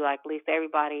I do, like at least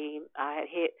everybody, I had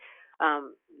hit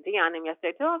Dion and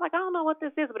yesterday too. I was like, I don't know what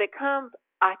this is, but it comes.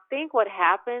 I think what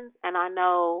happens, and I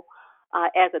know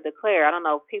as a declarer, I don't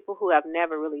know, people who have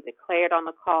never really declared on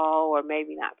the call or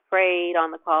maybe not prayed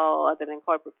on the call other than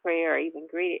corporate prayer or even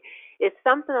greeted, it's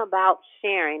something about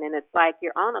sharing, and it's like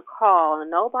you're on a call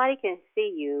and nobody can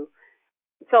see you.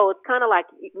 So it's kind of like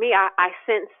me, I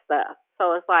sense stuff.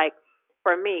 So it's like,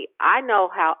 for me, I know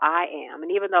how I am.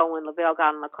 And even though when Lavelle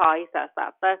got on the call, he said,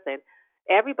 stop fussing,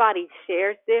 everybody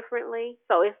shares differently.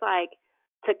 So it's like,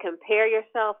 to compare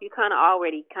yourself, you kind of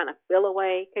already kind of feel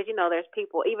away. Because, you know, there's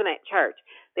people, even at church,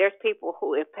 there's people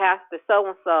who, if Pastor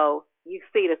so-and-so, you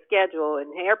see the schedule and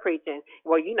they're preaching,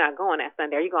 well, you're not going that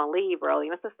Sunday, or you're going to leave early.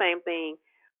 And it's the same thing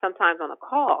sometimes on a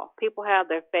call. People have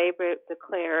their favorite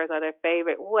declarers or their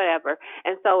favorite whatever.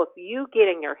 And so if you get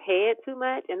in your head too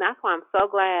much, and that's why I'm so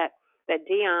glad that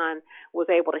Dion was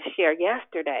able to share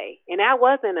yesterday. And that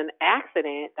wasn't an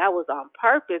accident. That was on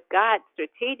purpose. God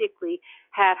strategically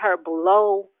had her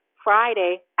blow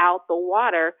Friday out the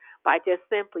water by just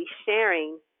simply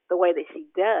sharing the way that she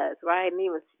does, right? And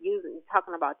even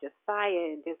talking about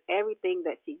Josiah and just everything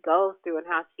that she goes through and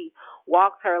how she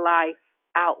walks her life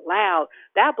out loud.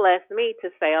 That blessed me to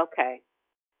say, okay,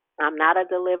 I'm not a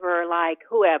deliverer like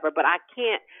whoever, but I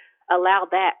can't allow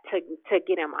that to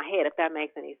get in my head, if that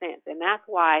makes any sense. And that's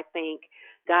why I think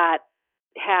God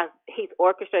he's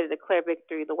orchestrated Declare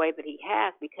Victory the way that he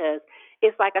has, because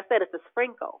it's like I said, it's a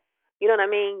sprinkle. You know what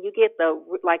I mean? You get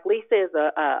like Lisa is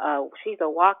she's a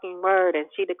walking word, and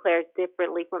she declares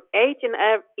differently from each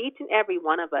and every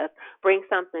one of us brings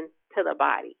something to the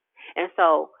body. And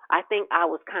so I think I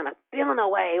was kind of feeling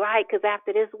away, right? Because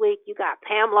after this week, you got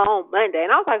Pamela on Monday.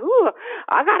 And I was like, ooh,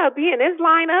 I got to be in this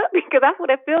lineup, because that's what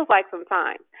it feels like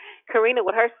sometimes. Karina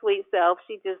with her sweet self,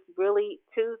 she just really,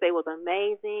 Tuesday was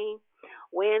amazing.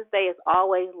 Wednesday is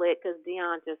always lit because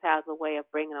Dion just has a way of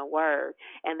bringing a word.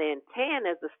 And then Tan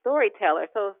is the storyteller.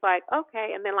 So it's like,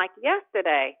 okay. And then like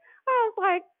yesterday, I was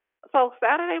like, so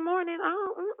Saturday morning,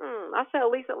 I said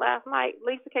Lisa last night,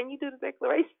 Lisa, can you do the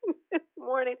declaration this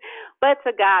morning? But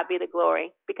to God be the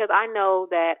glory, because I know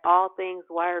that all things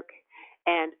work,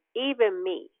 and even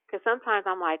me, because sometimes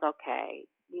I'm like, okay,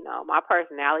 my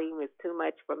personality is too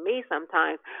much for me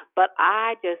sometimes, but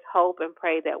I just hope and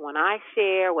pray that when I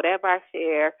share, whatever I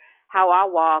share, how I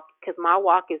walk, because my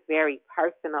walk is very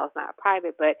personal, it's not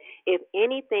private, but if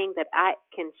anything that I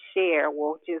can share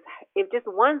if just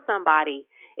one somebody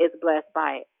is blessed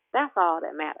by it, that's all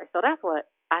that matters. So that's what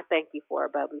I thank you for,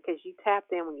 Bubbly, because you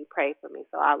tapped in when you prayed for me.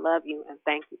 So I love you and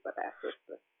thank you for that,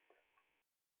 sister.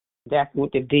 That's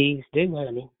what the D's do,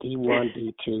 honey. D1,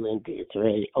 D2, and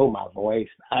D3. Oh, my voice.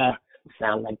 I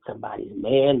sound like somebody's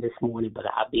man this morning, but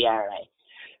I'll be all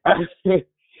right.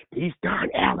 These darn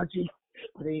allergies.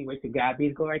 But anyway, to God be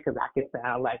the glory, because I can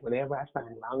sound like whatever I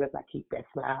sound, as long as I keep that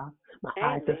smile. My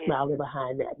eyes are smiling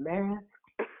behind that mask.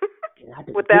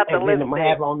 Without the lipstick. I'm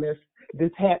have on this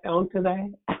hat on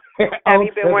today. Have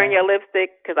you been wearing your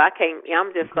lipstick? Because I can't.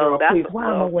 I'm just so. That's please,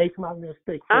 why am I wasting my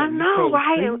lipstick? I know,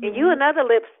 right? And you another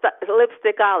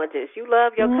lipstickologist. You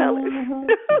love your colors.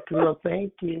 Girl,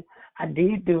 thank you. I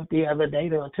did do it the other day,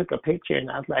 though. I took a picture,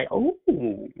 and I was like, oh.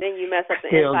 Then you mess up the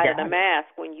inside of the mask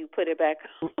when you put it back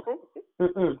on.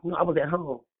 No, I was at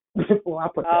home before I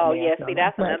put that mask on. Oh, yeah, see,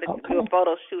 that's another do a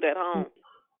photo shoot at home.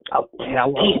 Oh,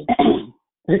 hello.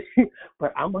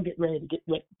 But I'm going to get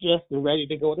dressed and ready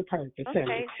to go to purpose.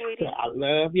 Okay, sweetie. So I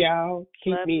love y'all.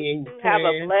 Keep me in prayer. Have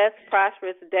a blessed,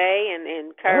 prosperous day and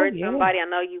encourage somebody. I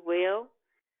know you will.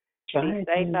 Be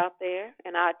safe out there,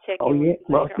 and I'll check in with you later.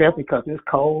 Most definitely, because it's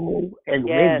cold and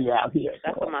windy out here.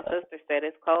 That's what my sister said.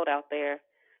 It's cold out there.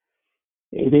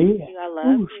 It is. I love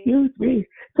you. Excuse me.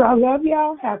 So I love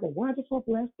y'all. Have a wonderful,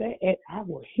 blessed day, and I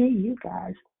will hear you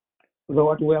guys,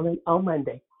 Lord willing, on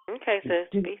Monday. Okay, sis.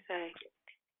 Be safe.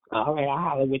 All right, I'll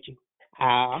holler with you.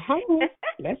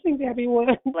 Blessings,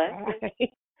 everyone.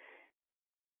 Blessings.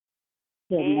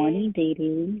 Good morning, Dee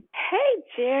Dee. Hey,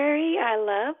 Jerry. I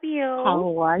love you.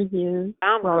 How are you?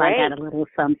 I'm great. I got a little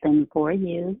something for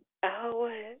you. Oh,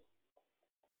 what?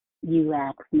 You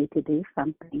asked me to do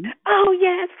something. Oh,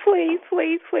 yes, please,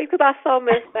 because I so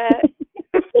missed that.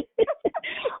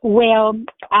 Well,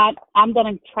 I'm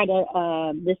going to try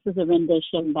to, this is a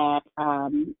rendition that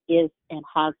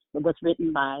was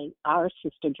written by our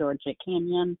sister, Georgia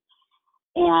Kenyon,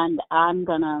 and I'm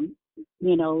going to,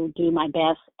 do my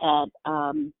best at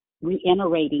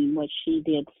reiterating what she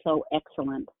did so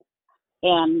excellent.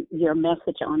 And your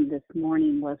message on this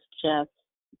morning was just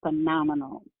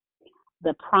phenomenal.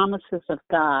 The promises of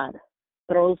God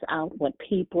throws out what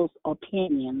people's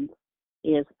opinions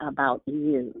is about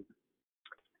you.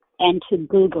 And to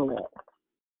Google it,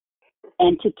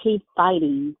 and to keep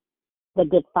fighting the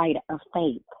good fight of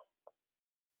faith.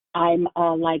 I'm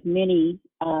like many,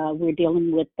 we're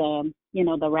dealing with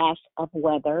the rash of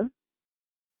weather,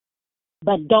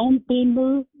 but don't be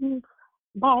moved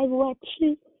by what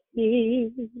you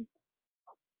see.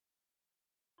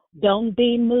 Don't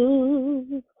be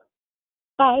moved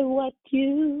by what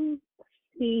you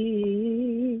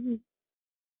see.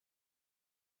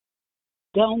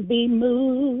 Don't be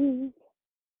moved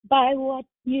by what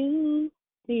you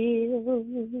feel.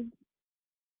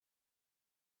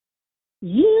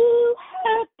 You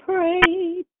have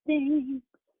prayed things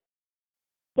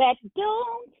that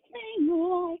don't seem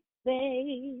like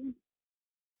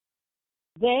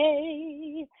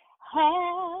they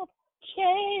have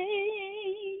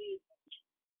changed.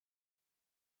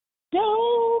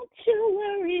 Don't you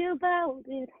worry about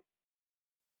it.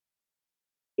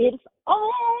 It's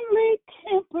only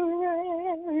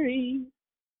temporary.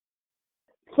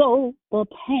 So the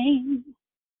pain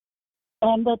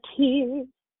and the tears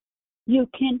You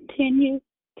continue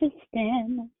to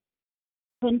stand.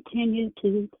 Continue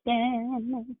to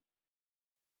stand.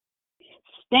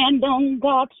 Stand on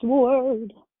God's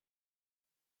word.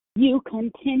 You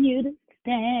continue to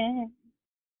stand.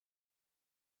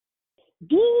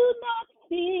 Do not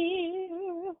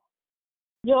fear.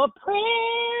 Your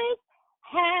prayers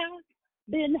have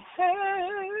been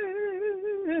heard,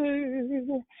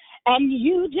 and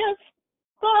you just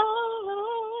fight.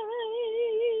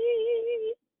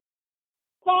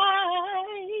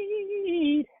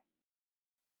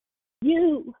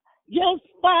 You just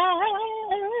fight.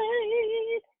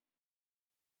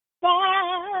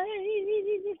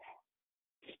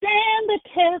 Stand the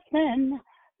test and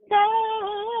fight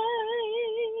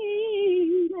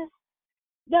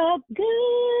the good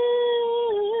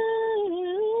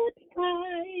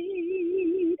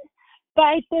fight.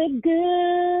 Fight the good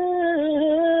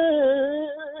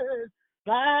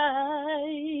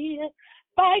fight.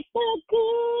 Fight the good.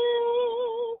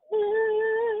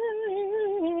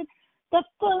 The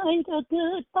fight, a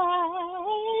good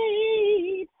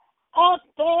fight of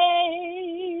faith.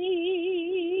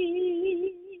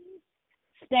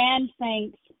 Stand,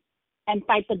 saints, and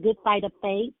fight the good fight of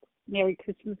faith. Merry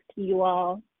Christmas to you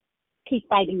all. Keep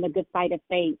fighting the good fight of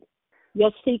faith.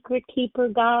 Your secret keeper,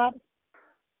 God.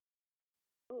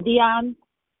 Dion,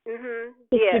 Mhm.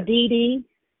 Sister Yes. Dee Dee,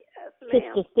 Yes, ma'am.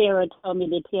 Sister Sarah told me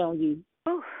to tell you,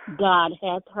 Oof. God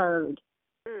has heard.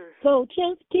 Mm. So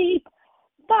just keep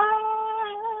fight.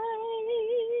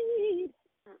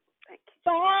 Thank you.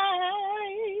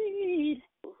 Fight.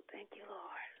 Ooh, thank you,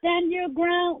 Lord. Stand your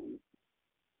ground.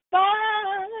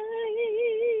 Fight.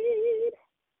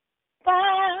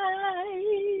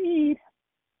 Fight.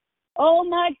 Oh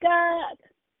my God.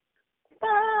 Fight.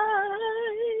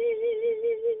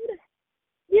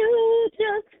 You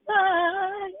just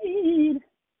fight.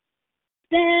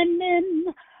 Stand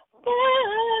and fight.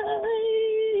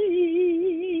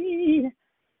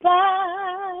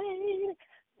 Fight.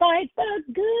 Fight the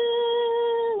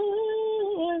good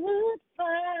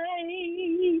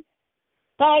fight.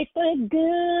 Fight the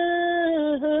good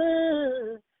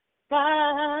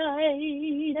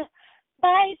fight.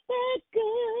 Fight the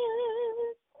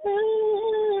good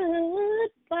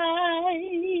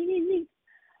fight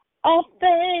of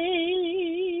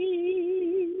faith.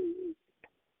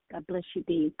 God bless you,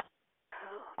 Dee.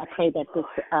 I pray that this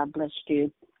blessed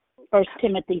you. 1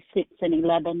 Timothy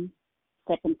 6:11,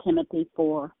 2 Timothy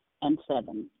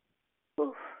 4:7.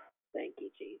 Oof. Thank you,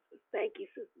 Jesus. Thank you,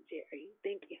 Sister Jerry.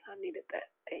 Thank you. I needed that.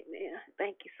 Amen.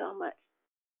 Thank you so much.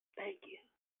 Thank you.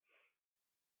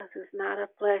 This is not a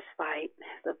flesh fight.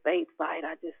 It's a faith fight.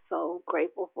 I'm just so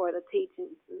grateful for the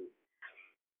teachings. And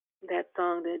that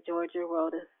song that Georgia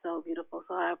wrote is so beautiful.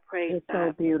 So I praise It's God.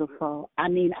 so beautiful. I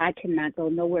mean, I cannot go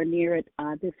nowhere near it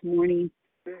this morning.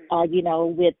 Mm. You know,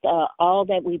 with all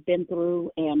that we've been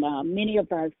through, and many of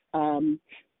us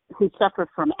who suffer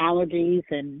from allergies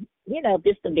and, you know,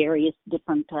 just the various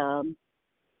different,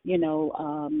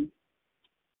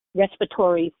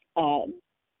 respiratory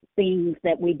things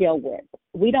that we deal with.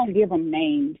 We don't give them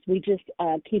names. We just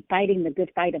keep fighting the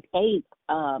good fight of faith.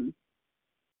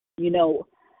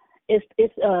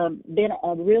 It's been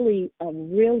a really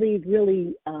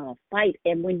fight.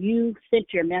 And when you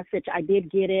sent your message, I did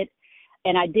get it,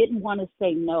 and I didn't want to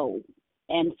say no.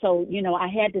 And so, you know, I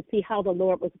had to see how the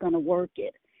Lord was going to work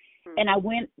it. And I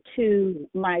went to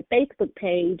my Facebook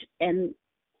page, and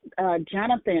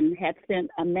Jonathan had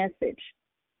sent a message,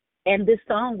 and this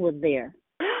song was there.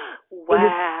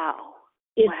 Wow.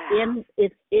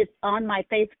 It's on my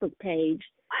Facebook page.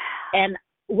 Wow. And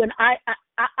when I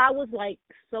was like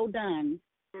so done,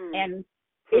 and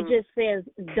it just says,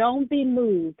 don't be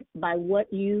moved by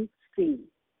what you see.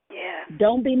 Yeah.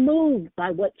 Don't be moved by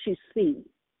what you see.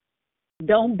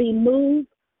 Don't be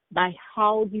moved by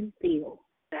how you feel.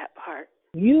 That part.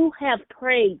 You have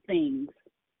prayed things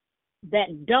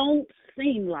that don't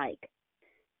seem like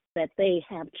that they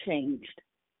have changed.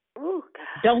 Ooh,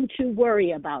 God. Don't you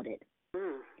worry about it.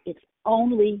 It's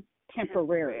only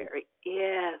temporary.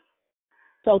 Yes.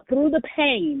 So through the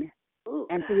pain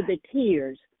and God. through the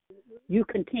tears, you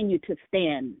continue to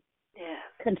stand. Yes.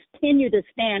 Continue to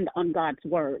stand on God's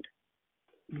word.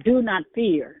 Do not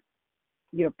fear.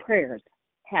 Your prayers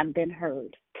have been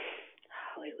heard.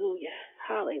 Hallelujah.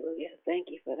 Hallelujah. Thank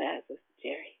you for that, Sister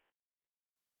Jerry.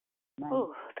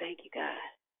 Oh, thank you, God.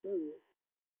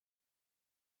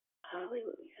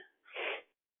 Hallelujah.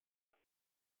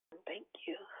 Thank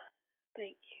you.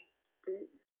 Thank you.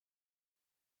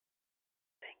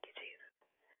 Thank you, Jesus.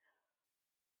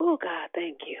 Oh, God,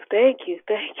 thank you. Thank you.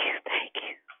 Thank you. Thank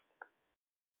you.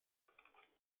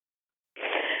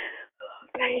 Oh,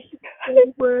 thank you, God.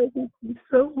 so worthy. He's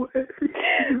so worthy.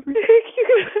 Thank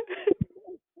you.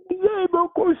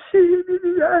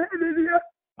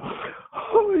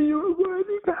 Oh, you are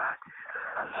worthy, God.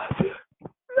 I love you.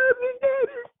 Love you,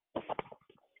 Daddy.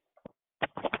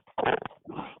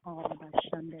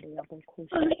 Thank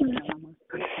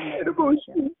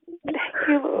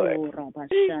you, Lord.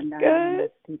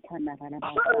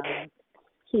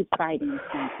 Keep fighting,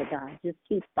 saints of God. Just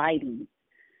keep fighting.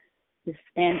 Just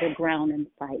stand your ground and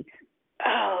fight.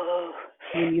 Oh.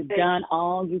 When you've done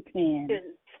all you can,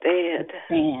 stand.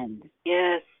 Stand.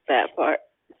 Yes, that part.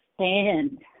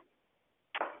 Stand.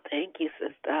 Thank you,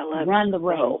 sister. I love Run you the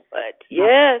race. so much.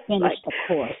 Yes. Finish the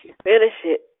course. Finish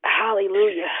it.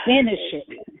 Hallelujah. Finish it.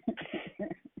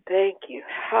 Thank you.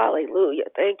 Hallelujah.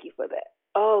 Thank you for that.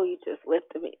 Oh, you just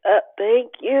lifted me up.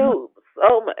 Thank you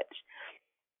so much.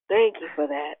 Thank you for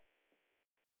that.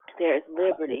 There's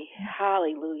liberty.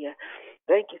 Hallelujah.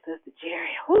 Thank you, Sister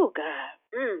Jerry. Oh,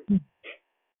 God.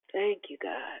 Thank you,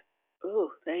 God.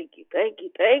 Oh, thank you. Thank you.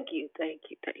 Thank you. Thank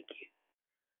you. Thank you.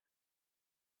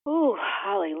 Oh,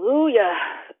 hallelujah.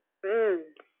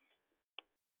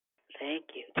 Thank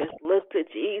you. Just look to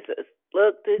Jesus.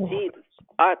 Look to Jesus.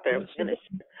 Author and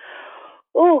finisher.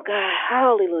 Oh, God.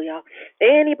 Hallelujah.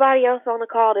 Anybody else on the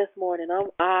call this morning?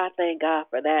 I thank God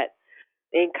for that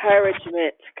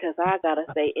encouragement, because I got to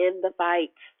stay in the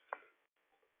fight.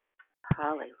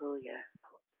 Hallelujah.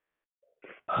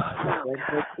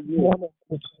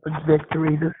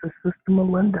 Victory. This is Sister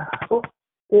Melinda.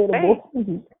 Hey.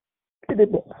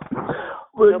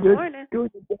 We're Good morning. doing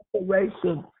the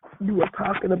declaration. You were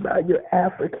talking about your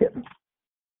African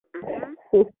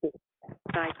sister.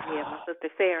 Nice, yeah, my sister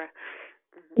Sarah.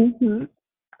 And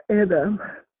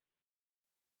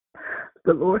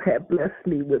the Lord had blessed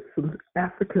me with some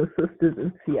African sisters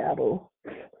in Seattle,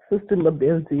 Sister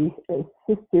Mabenzi and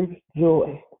Sister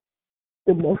Joy,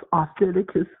 the most authentic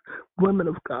women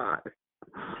of God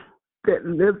that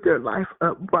lived their life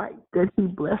upright, that He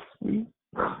blessed me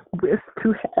with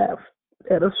to have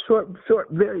at a short,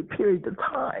 very period of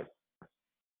time.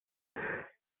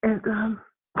 And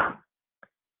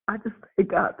I just thank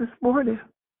God this morning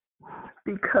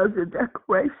because the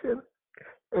declaration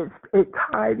it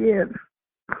tied in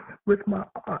with my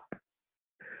aunt.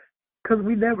 Because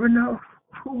we never know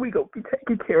who we gonna be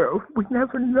taking care of. We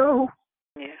never know.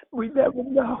 Yeah. We never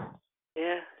know.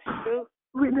 Yeah, it's true.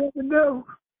 We never know.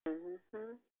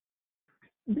 Mm-hmm.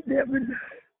 We never know.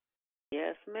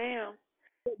 Yes, ma'am.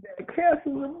 That cancer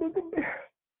is a bigger bear.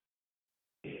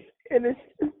 And it's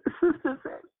the sister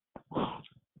said,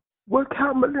 work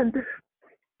out, Melinda.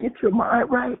 Get your mind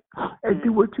right and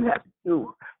do what you have to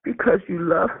do. Because you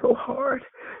love so hard,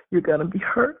 you're going to be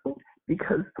hurt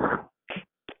because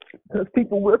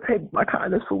people will take my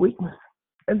kindness for weakness.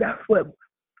 And that's what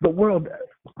the world does.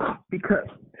 Because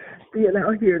being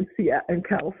out here in Seattle, in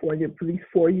California for these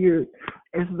 4 years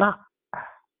is not.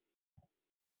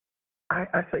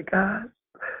 I say, God,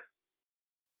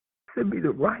 send me the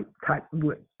right type of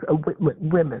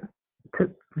women, to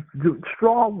do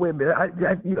strong women.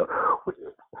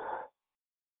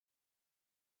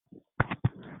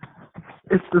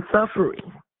 It's the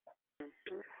suffering.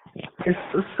 It's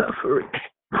the suffering.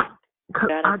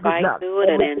 Gotta fight through it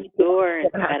and endure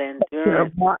and that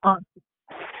endurance. My aunt,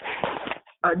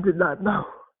 I did not know.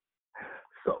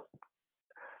 So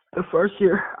the first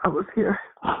year I was here,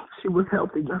 she was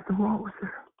healthy. Nothing wrong with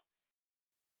her.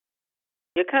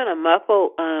 You're kind of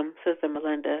muffled, Sister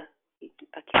Melinda.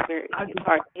 I can't hear. It's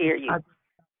hard to hear you. I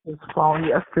was falling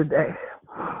yesterday.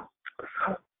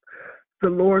 The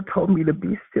Lord told me to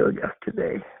be still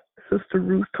yesterday. Sister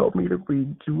Ruth told me to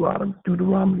read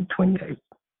Deuteronomy 28.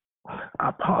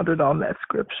 I pondered on that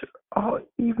scripture all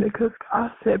evening because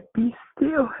I said, be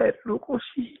still.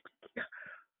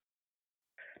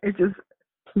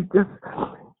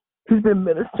 He's been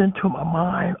ministering to my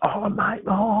mind all night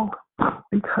long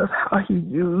because how he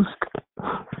used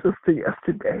Sister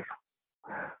yesterday.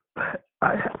 But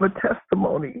I have a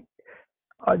testimony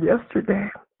on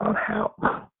yesterday on how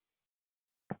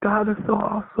God is so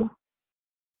awesome.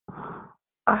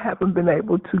 I haven't been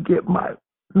able to get my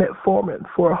metformin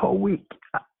for a whole week.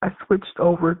 I switched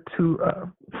over to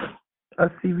a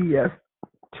CVS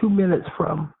 2 minutes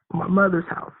from my mother's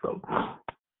house. So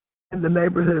in the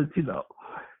neighborhood,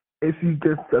 if you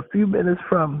just a few minutes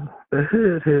from the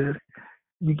hood,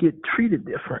 you get treated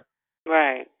different.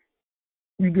 Right.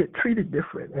 You get treated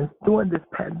different. And during this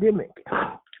pandemic,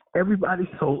 everybody's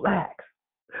so lax.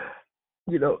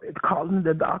 It's calling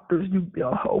the doctors, you be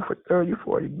on hold for 30,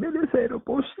 40 minutes.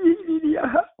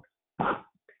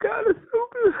 God is so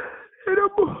good.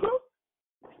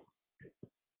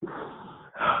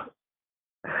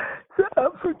 So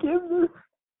I'm unforgiveness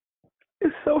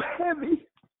is so heavy.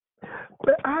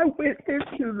 But I went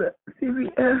into the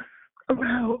CVS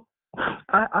around,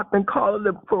 I've been calling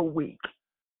them for a week.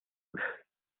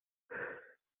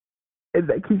 And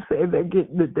they keep saying they're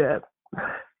getting the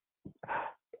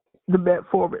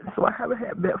metformin. So I haven't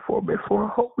had metformin for a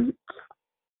whole week.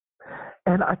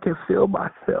 And I can feel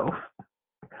myself,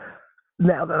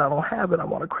 now that I don't have it, I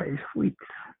want to crave sweets.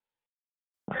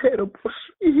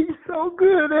 He's so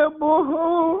good,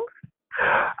 Elmo.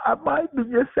 I might be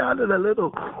just sounding a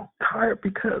little tired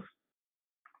because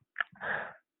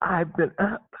I've been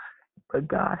up, but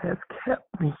God has kept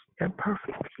me in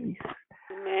perfect peace.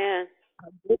 Amen. I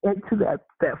went into that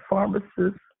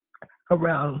pharmacist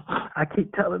around. I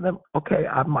keep telling them, okay,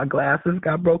 my glasses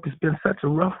got broke. It's been such a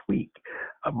rough week.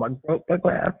 I broke my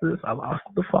glasses. I lost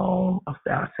the phone. I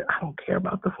said, I don't care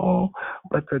about the phone,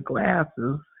 but the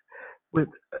glasses with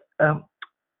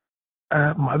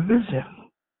my vision.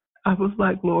 I was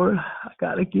like, Lord, I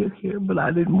got to get here, but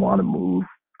I didn't want to move.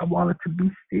 I wanted to be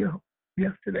still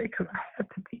yesterday because I had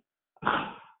to be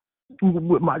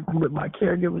with my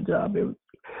caregiver job. It was,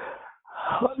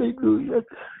 hallelujah.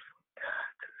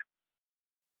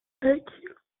 Thank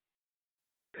you.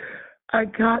 I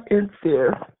got in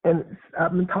there, and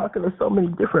I've been talking to so many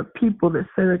different people that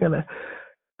say they're going to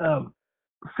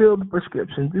fill the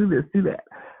prescription, do this, do that.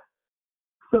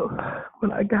 So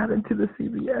when I got into the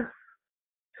CVS,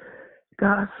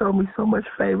 God showed me so much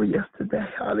favor yesterday.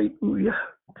 Hallelujah.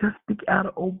 Just out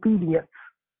of obedience.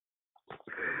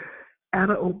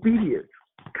 Out of obedience.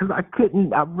 Because I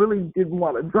really didn't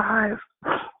want to drive,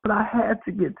 but I had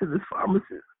to get to this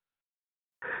pharmacist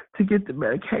to get the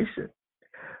medication.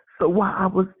 So while I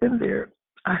was in there,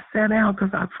 I sat down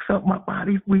because I felt my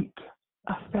body weak.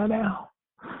 I sat down.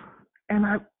 And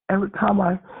every time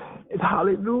it's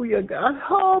hallelujah, God,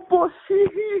 oh, boy,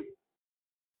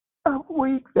 I'm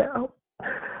weak now.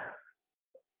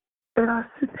 And I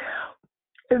sit down,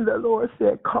 and the Lord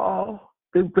said, call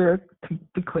to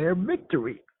declare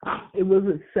victory. It was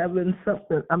at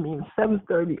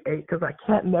 7:38, because I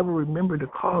can't never remember to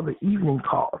call the evening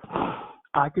calls.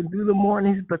 I can do the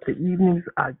mornings, but the evenings,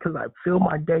 because I fill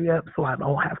my day up, so I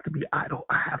don't have to be idle.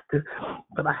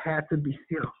 But I had to be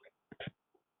still.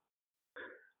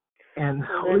 And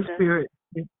Holy Spirit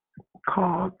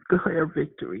called, declare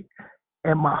victory.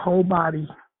 And my whole body,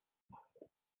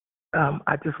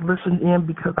 I just listened in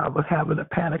because I was having a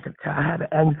panic attack. I had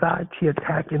an anxiety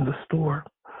attack in the store.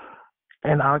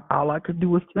 And all I could do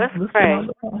was just listen. Pray.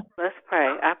 Let's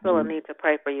pray. I feel a need to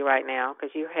pray for you right now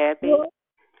because you're happy.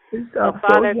 So,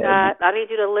 Father God, I need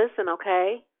you to listen,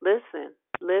 okay? Listen.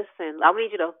 I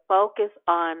need you to focus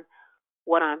on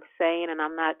what I'm saying, and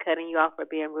I'm not cutting you off for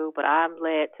being rude, but I'm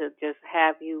led to just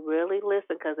have you really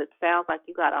listen because it sounds like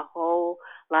you got a whole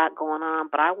lot going on,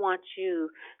 but I want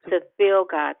you to feel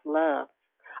God's love.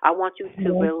 I want you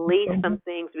to release some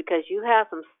things because you have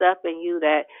some stuff in you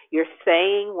that you're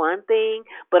saying one thing,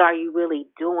 but are you really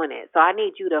doing it? So I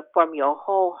need you to, from your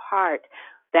whole heart,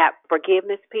 that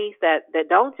forgiveness piece, that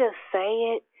don't just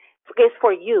say it. It's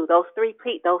for you. Those three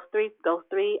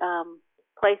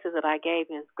places that I gave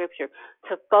in Scripture,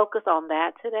 to focus on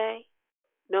that today,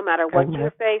 no matter what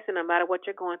you're facing, no matter what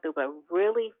you're going through, but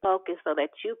really focus so that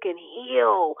you can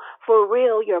heal for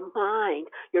real your mind,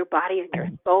 your body, and your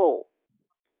soul.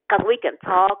 Because we can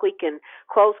talk, we can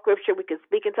quote Scripture, we can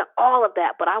speak into all of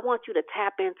that, but I want you to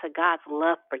tap into God's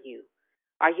love for you.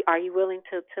 Are you willing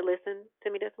to listen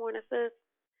to me this morning, sis?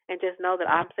 And just know that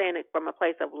I'm saying it from a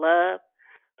place of love,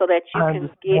 so that you can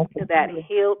get to that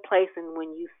healed place, and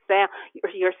when you sound,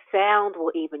 your sound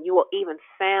will even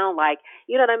sound like,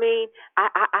 you know what I mean?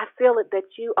 I feel it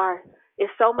that you are.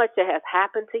 It's so much that has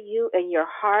happened to you in your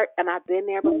heart, and I've been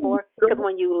there before. Because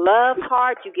when you love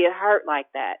hard, you get hurt like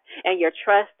that, and you're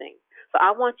trusting. So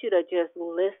I want you to just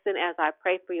listen as I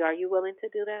pray for you. Are you willing to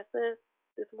do that, sis,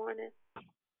 this morning?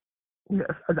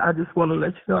 Yes, I just want to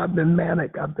let you know I've been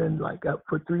manic. I've been like up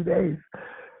for 3 days.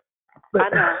 But,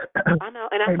 I know,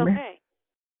 and that's okay.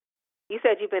 You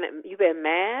said you've been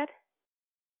mad?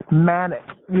 Manic,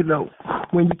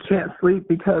 when you can't sleep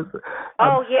because.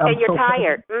 And you're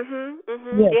tired.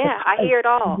 Yeah, I hear it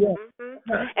all. Yes.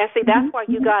 And see, that's why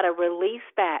you gotta release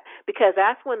that, because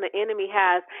that's when the enemy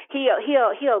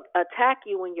he'll attack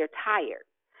you when you're tired.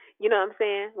 You know what I'm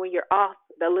saying? When you're off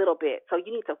a little bit. So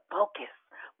you need to focus.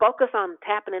 Focus on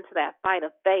tapping into that fight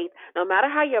of faith. No matter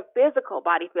how your physical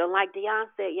body feels, like Dion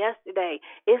said yesterday,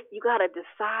 you got to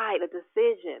decide a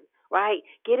decision, right?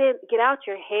 Get out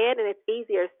your head, and it's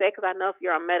easier to say because I know if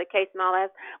you're on medication and all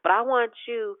that, but I want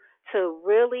you to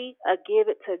really give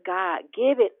it to God.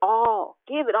 Give it all.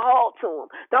 Give it all to Him.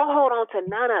 Don't hold on to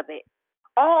none of it.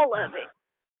 All of it.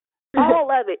 All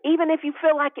of it. Even if you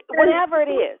feel like it, whatever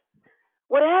it is.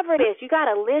 Whatever it is, you got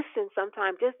to listen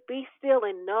sometimes. Just be still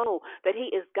and know that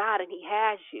He is God and He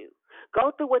has you.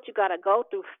 Go through what you got to go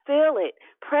through. Feel it.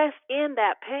 Press in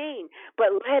that pain, but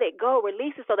let it go.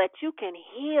 Release it so that you can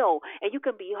heal and you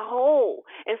can be whole.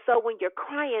 And so when you're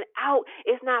crying out,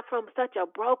 it's not from such a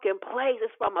broken place.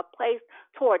 It's from a place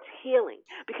towards healing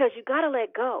because you got to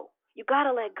let go. You got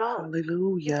to let go. You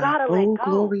Hallelujah. got to let Oh, go.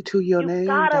 glory to your You name,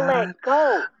 got to let God.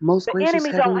 go. Most The gracious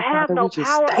enemy don't Heavenly have Father, we no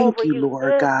just power thank over you, you,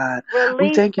 Lord sis. God. We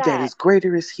Release thank you that that. is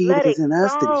greater is He Let that it is in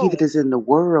us than He go. that is in the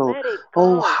world. Let it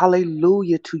Oh, go.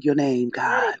 hallelujah to your name, Let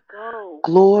God. it go.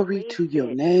 Glory Release to your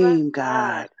it. Trust name, God.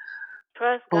 God.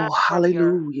 Trust God Oh,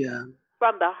 hallelujah.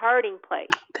 from the hurting place.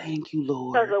 Thank you,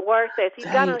 Because Lord. the word says he's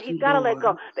got Thank you, to let go.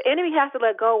 Lord. The enemy has to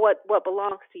let go what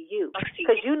belongs to you.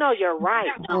 Because you know you're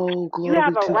right. Oh, You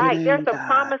have glory a to your right. There's name, some God.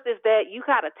 promises that you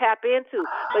got to tap into,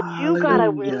 but you got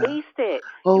to Hallelujah. release it.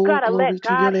 You Oh, got to glory let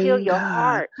to your God heal name, your God.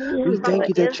 heart We from thank the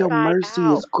you that your inside mercy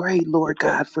out. is great, Lord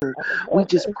God, for we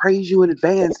just praise you in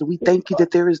advance. And we thank you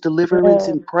that there is deliverance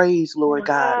and praise, Lord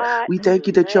God. Got We thank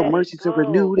you to that your let it mercies are go.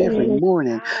 renewed every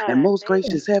morning. And God, most thank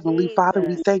gracious you, Heavenly Father,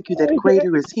 we Jesus. thank you that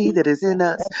greater is He that is in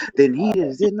us than He that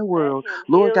is in the Let world. him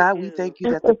Lord heal God, we you. thank you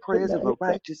that the prayers of a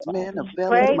righteous man availeth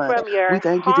Pray much. from your We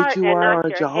thank you that heart you and are not our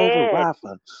your Jehovah head.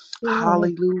 Rapha.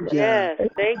 Hallelujah. Yes.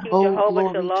 Thank you, Oh, Jehovah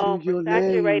glory to Shalom, for your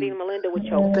saturating name. Melinda with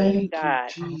your peace, Thank you,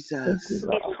 God. Jesus.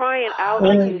 He's crying out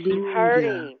to you. She's Hallelujah.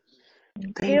 hurting.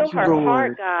 Heal Thank you, her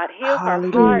heart, Lord. God. Heal her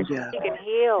heart so Hallelujah. she can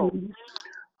heal.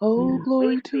 Oh, We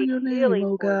glory to speak your name, healing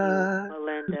oh for you, God.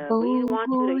 Melinda. We Oh, want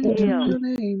you to glory to heal. your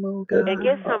name, oh And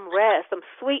get God. some rest, some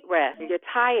sweet rest. You're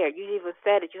tired. You even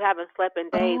said that you haven't slept in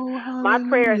days. Oh, My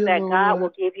prayer is hallelujah, that God will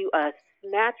Lord. give you a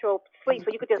natural sleep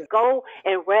so you could just go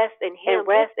and rest in Him.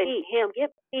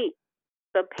 Get peace.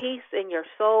 Some peace in your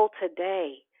soul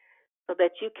today so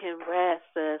that you can rest,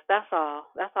 sis. That's all.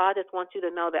 That's all. I just want you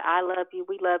to know that I love you.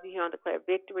 We love you here on Declare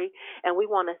Victory, and we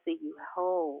want to see you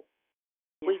whole.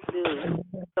 We do.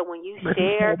 So when you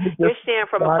share, you're sharing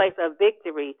from a place of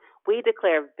victory. We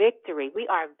declare victory. We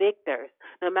are victors.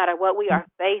 No matter what we are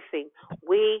facing,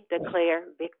 we declare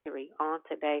victory on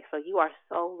today. So you are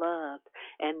so loved,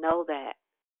 and know that.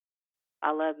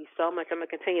 I love you so much. I'm going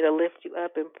to continue to lift you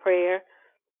up in prayer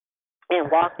and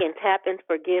walk in, tap in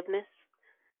forgiveness.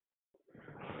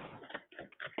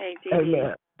 Hey, Dee Dee.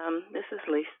 This is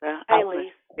Lisa. Hey,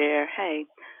 Lisa. I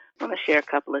want to share a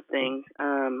couple of things.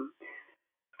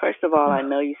 First of all, I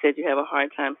know you said you have a hard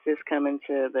time, sis, coming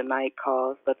to the night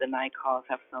calls, but the night calls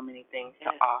have so many things to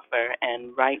offer.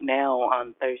 And right now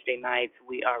on Thursday nights,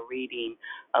 we are reading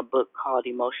a book called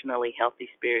Emotionally Healthy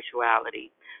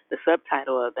Spirituality. The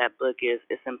subtitle of that book is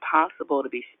It's Impossible to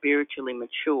Be Spiritually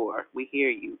Mature. We hear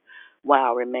you.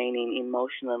 While remaining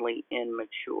emotionally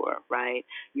immature, right?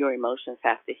 Your emotions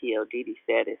have to heal. Dee Dee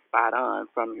said it's spot on,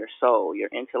 from your soul, your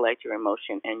intellect, your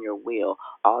emotion, and your will.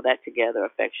 All that together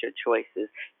affects your choices,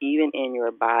 even in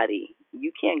your body.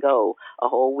 You can't go a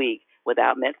whole week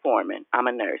without metformin. I'm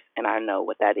a nurse, and I know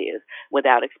what that is,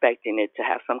 without expecting it to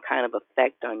have some kind of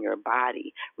effect on your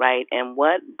body, right? And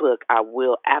what book I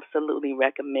will absolutely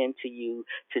recommend to you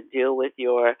to deal with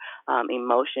your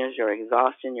emotions, your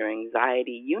exhaustion, your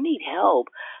anxiety. You need help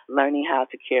learning how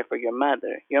to care for your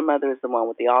mother. Your mother is the one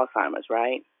with the Alzheimer's,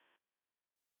 right?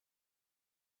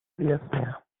 Yes,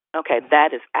 ma'am. Okay,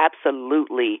 that is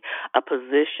absolutely a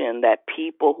position that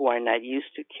people who are not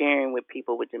used to caring with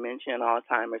people with dementia and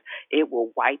Alzheimer's, it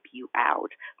will wipe you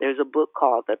out. There's a book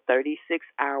called The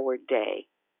 36-Hour Day.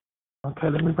 Okay,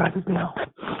 let me write it down.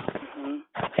 Mm-hmm.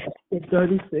 The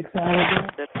 36-hour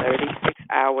day. The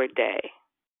 36-Hour Day.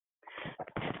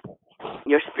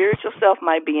 Your spiritual self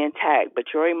might be intact, but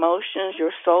your emotions,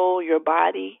 your soul, your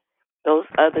body, those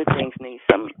other things need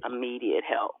some immediate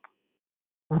help.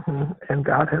 Mm-hmm. And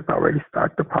God has already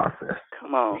started the process.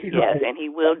 Come on. Yes, and He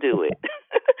will do it.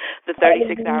 The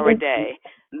 36-Hour Day.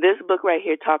 This book right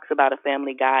here talks about a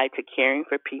family guide to caring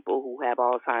for people who have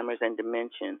Alzheimer's and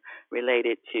dementia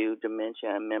related to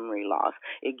dementia and memory loss.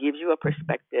 It gives you a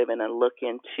perspective and a look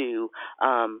into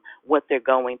what they're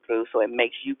going through, so it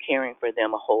makes you caring for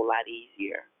them a whole lot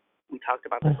easier. We talked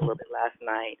about this a little bit last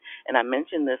night, and I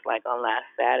mentioned this like on last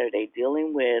Saturday,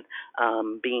 dealing with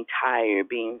being tired,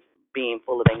 being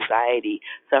full of anxiety,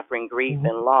 suffering grief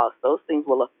and loss. Those things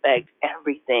will affect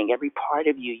everything, every part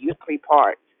of you. You're three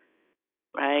parts,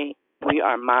 right? We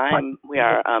are mind, we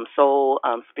are soul,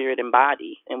 spirit, and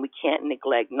body, and we can't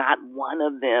neglect not one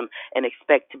of them and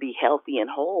expect to be healthy and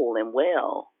whole and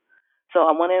well. So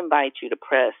I want to invite you to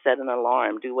press, set an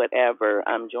alarm, do whatever.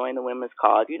 Join the Women's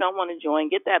Call. If you don't want to join,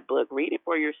 get that book, read it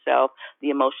for yourself, The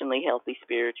Emotionally Healthy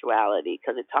Spirituality,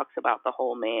 because it talks about the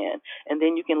whole man. And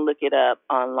then you can look it up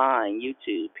online,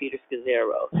 YouTube, Peter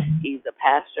Scazzero. He's a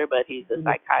pastor, but he's a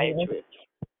psychiatrist.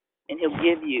 And he'll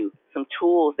give you some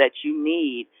tools that you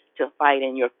need to fight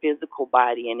in your physical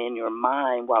body and in your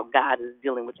mind while God is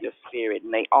dealing with your spirit.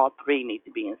 And they all three need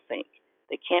to be in sync.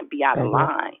 They can't be out of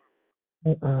line.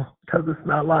 Because it's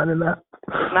not lining up.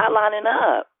 It's not lining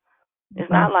up. It's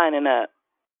not lining up.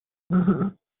 Mm-hmm.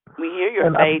 We hear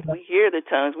your faith. We hear the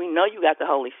tongues. We know you got the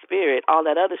Holy Spirit. All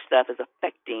that other stuff is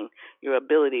affecting your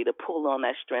ability to pull on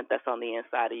that strength that's on the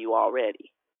inside of you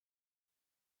already.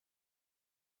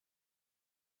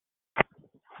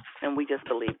 And we just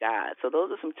believe God. So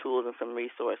those are some tools and some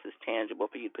resources tangible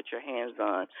for you to put your hands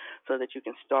on so that you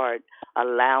can start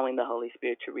allowing the Holy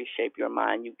Spirit to reshape your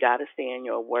mind. You've got to stay in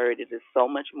your word. It is so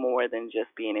much more than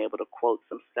just being able to quote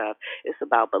some stuff. It's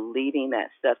about believing that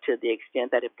stuff to the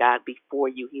extent that if God be for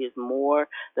you, he is more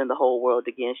than the whole world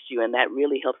against you. And that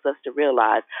really helps us to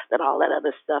realize that all that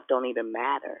other stuff don't even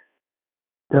matter.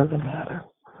 Doesn't matter.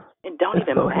 It don't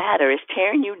even matter. It's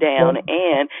tearing you down,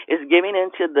 and it's giving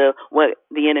into what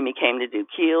the enemy came to do: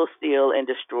 kill, steal, and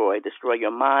destroy. Destroy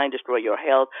your mind, destroy your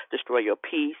health, destroy your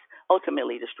peace,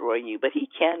 ultimately destroy you. But he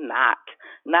cannot.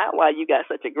 Not while you got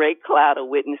such a great cloud of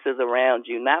witnesses around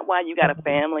you. Not while you got a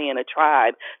family and a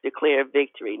tribe declare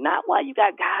victory. Not while you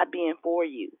got God being for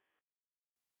you.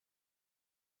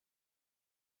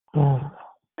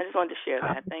 I just wanted to share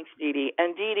that. Thanks, Dee Dee.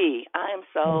 And Dee Dee, I am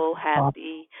so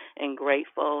happy and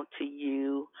grateful to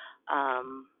you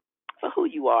for who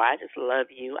you are. I just love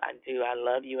you. I do. I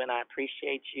love you, and I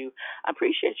appreciate you. I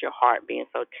appreciate your heart being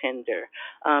so tender.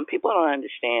 People don't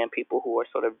understand people who are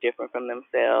sort of different from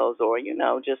themselves or,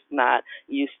 just not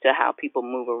used to how people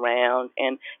move around.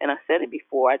 And I said it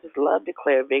before, I just love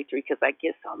Declare Victory because I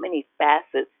get so many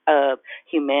facets of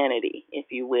humanity, if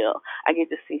you will. I get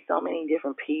to see so many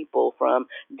different people from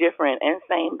different and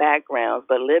same backgrounds,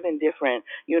 but living different,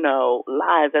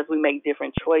 lives as we make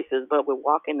different choices, but we're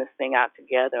walking this thing out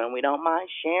together, and we don't mind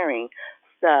sharing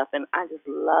stuff. And I just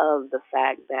love the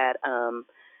fact that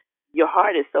your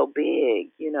heart is so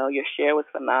big. Your share was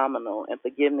phenomenal, and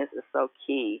forgiveness is so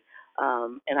key.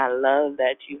 And I love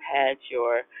that you had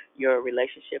your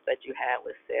relationship that you had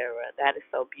with Sarah. That is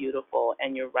so beautiful.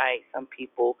 And you're right. Some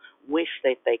people wish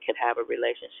that they could have a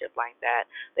relationship like that.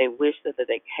 They wish that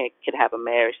they could have a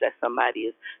marriage that somebody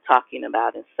is talking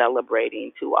about and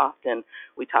celebrating. Too often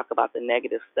we talk about the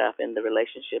negative stuff in the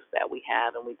relationships that we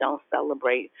have, and we don't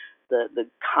celebrate the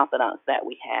confidence that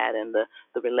we had and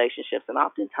the relationships. And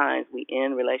oftentimes we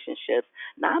end relationships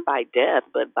not by death,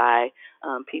 but by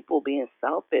people being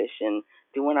selfish and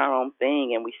doing our own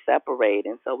thing, and we separate.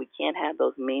 And so we can't have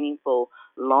those meaningful,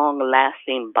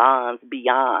 long-lasting bonds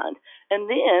beyond. And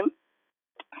then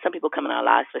some people come in our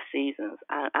lives for seasons.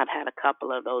 I've had a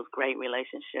couple of those great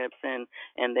relationships, and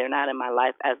they're not in my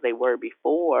life as they were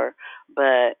before,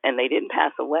 and they didn't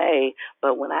pass away,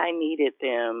 but when I needed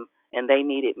them and they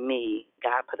needed me,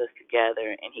 God put us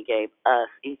together, and he gave us,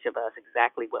 each of us,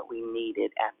 exactly what we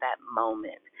needed at that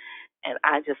moment. And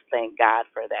I just thank God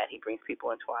for that. He brings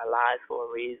people into our lives for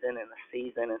a reason and a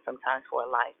season and sometimes for a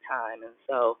lifetime. And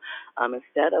so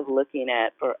instead of looking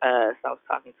at, for us, I was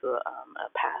talking to a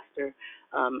pastor,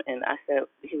 and I said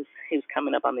he was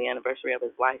coming up on the anniversary of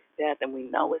his wife's death, and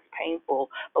we know it's painful,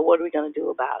 but what are we going to do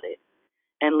about it?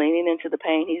 And leaning into the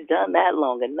pain, he's done that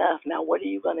long enough. Now, what are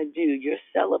you going to do? You're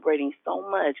celebrating so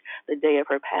much the day of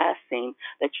her passing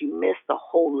that you miss the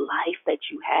whole life that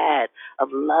you had of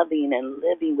loving and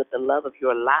living with the love of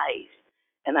your life.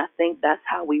 And I think that's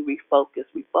how we refocus.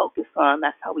 We focus on,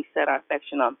 that's how we set our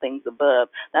affection on things above.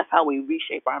 That's how we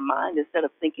reshape our mind instead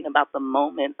of thinking about the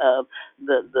moment of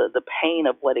the pain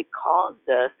of what it caused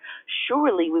us.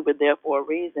 Surely we were there for a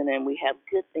reason, and we have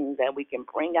good things that we can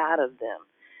bring out of them.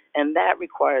 And that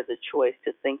requires a choice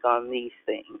to think on these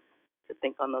things, to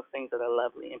think on those things that are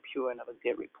lovely and pure and of a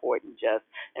good report and just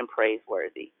and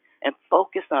praiseworthy, and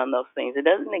focus on those things. It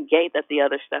doesn't negate that the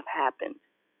other stuff happened.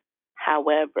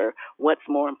 However, what's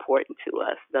more important to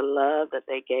us, the love that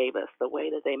they gave us, the way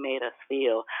that they made us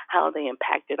feel, how they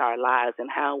impacted our lives,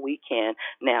 and how we can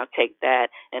now take that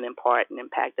and impart and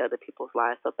impact other people's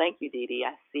lives. So thank you, Dee Dee.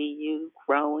 I see you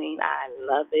growing. I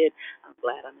love it. I'm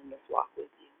glad I'm in this walk with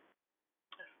you.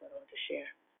 To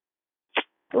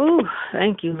share. Ooh,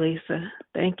 thank you, Lisa.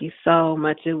 Thank you so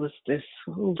much. It was just,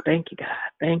 thank you, God.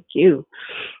 Thank you.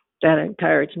 That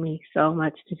encouraged me so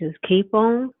much to just keep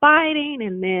on fighting.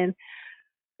 And then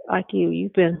Like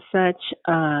you've been such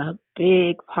a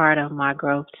big part of my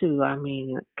growth too. I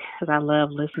mean, 'cause I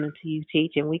love listening to you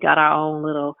teach, and we got our own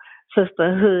little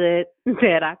sisterhood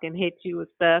that I can hit you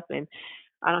with stuff, and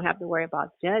I don't have to worry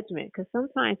about judgment. Because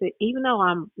sometimes, even though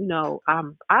I'm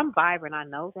vibrant, I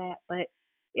know that, but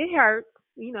it hurts,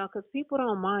 because people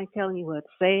don't mind telling you what's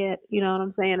said. You know what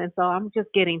I'm saying? And so I'm just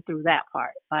getting through that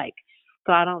part, like,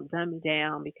 so I don't dumb me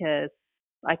down because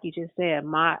like you just said,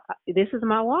 my this is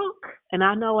my walk, and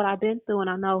I know what I've been through, and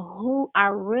I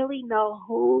really know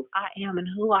who I am and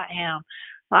who I am.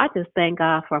 So I just thank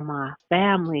God for my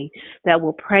family that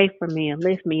will pray for me and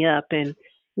lift me up and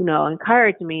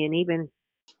encourage me, and even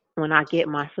when I get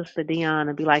my sister Dion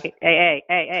and be like, hey,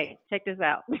 check this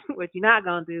out. What you're not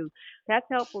gonna do, that's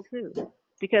helpful too.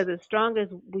 Because as strong as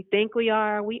we think we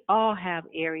are, we all have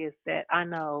areas that I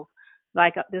know.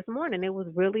 Like this morning, it was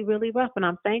really, really rough, and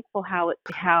I'm thankful how it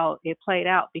played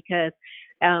out because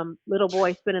little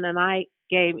boy spending the night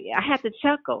gave me. I had to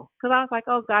chuckle because I was like,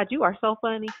 "Oh God, you are so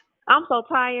funny." I'm so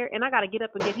tired, and I got to get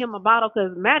up and get him a bottle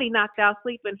because Maddie knocked out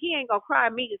sleeping. He ain't gonna cry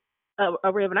me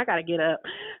a rib, and I got to get up.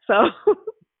 So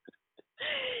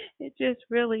it just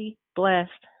really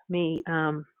blessed me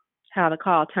how the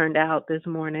call turned out this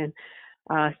morning.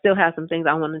 Still have some things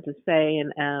I wanted to say,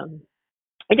 and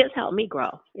it just helped me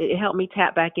grow. It helped me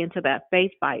tap back into that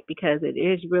faith fight because it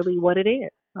is really what it is.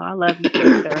 So I love you,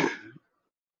 sister.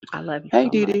 I love you Hey,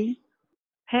 so Dee much. Dee.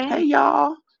 Hey, Hey,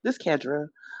 y'all. This Kendra.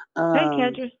 hey, Um,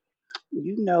 Kendra.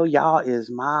 y'all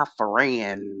is my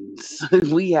friends.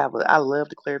 I love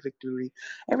Declare Victory.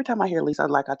 Every time I hear Lisa,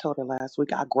 like I told her last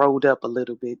week, I growed up a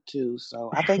little bit too.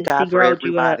 So I thank She God for growed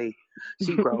you up. everybody.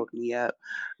 She growed me up.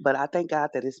 But I thank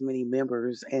God that it's many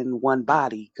members in one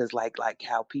body because like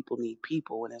how people need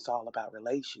people and it's all about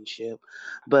relationship.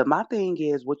 But my thing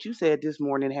is what you said this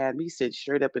morning had me sit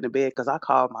straight up in the bed because I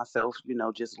called myself,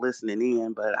 just listening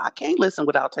in, but I can't listen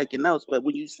without taking notes. But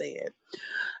when you said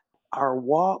our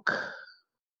walk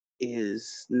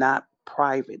is not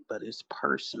private, but it's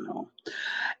personal.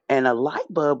 And a light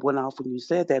bulb went off when you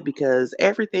said that because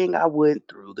everything I went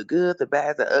through, the good, the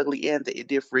bad, the ugly, and the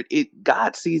indifferent,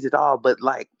 God sees it all. But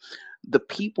like the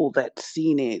people that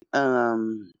seen it,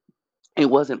 it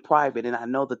wasn't private. And I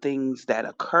know the things that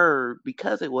occurred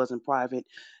because it wasn't private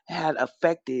had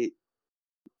affected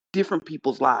different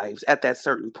people's lives at that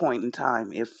certain point in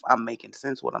time, if I'm making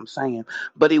sense what I'm saying.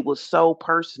 But it was so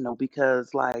personal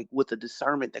because like with the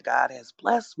discernment that God has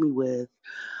blessed me with,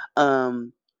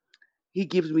 um, he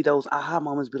gives me those aha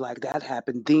moments, be like, that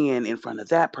happened then in front of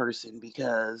that person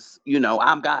because,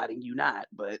 I'm God and you not.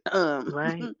 But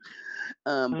Right,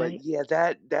 but right. yeah,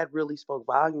 that really spoke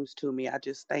volumes to me. I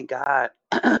just thank God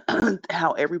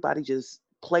how everybody just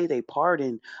play their part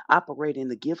and operate in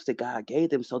the gifts that God gave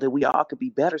them so that we all could be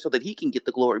better so that he can get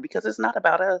the glory because it's not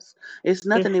about us. It's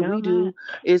It's nothing that so we do. much.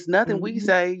 It's nothing we Hmm.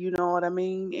 say, you know what I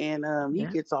mean? And he Yeah.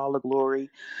 gets all the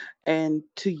glory. And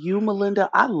to you, Melinda,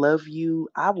 I love you.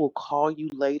 I will call you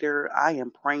later. I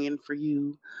am praying for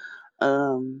you.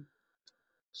 Um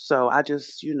so I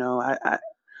just,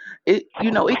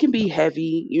 it can be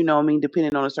heavy, I mean,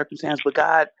 depending on the circumstance, but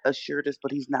God assured us,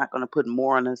 but he's not going to put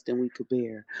more on us than we could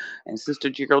bear. And Sister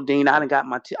Geraldine, I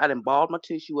done balled my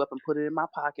tissue up and put it in my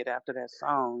pocket after that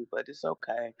song, but it's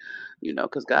okay,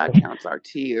 because God counts our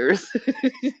tears.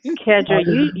 Kedra,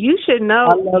 you should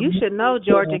I know love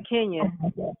Georgia, you. Kenya.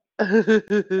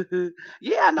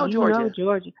 Yeah, I know You know Georgia.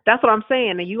 Georgia. That's what I'm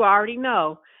saying, and you already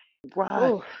know.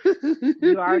 Right. Ooh,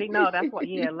 you already know. That's what.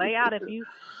 Yeah, lay out if you,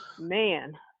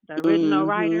 man, the original Hmm.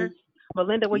 writer.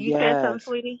 Melinda, were you saying something, Yes.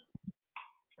 sweetie?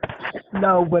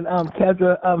 No, when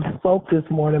Kendra spoke this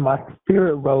morning, my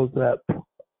spirit rose up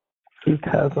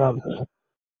because um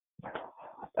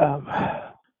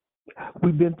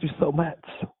we've been through so much.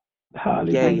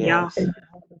 Yeah, And Hallelujah. y'all, yes. And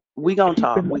We gonna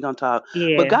talk. keeping We gonna talk.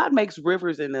 But yeah, God makes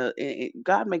rivers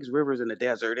God makes rivers in the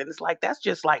desert, and it's like that's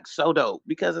just like so dope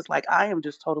because it's like I am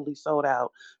just totally sold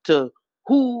out to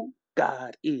who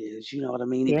God is. You know what I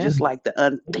mean? It's yeah. just like the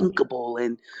unthinkable,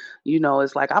 and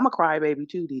it's like I'm a crybaby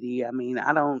too, Dee Dee. I mean,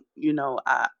 I don't,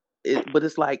 but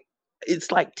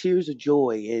it's like tears of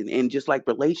joy and just like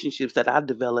relationships that I've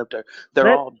developed are they're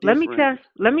Let all let me different. tell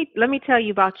let me tell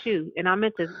you about you. And I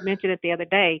meant to mention it the other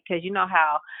day because you know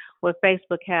how what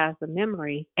Facebook has the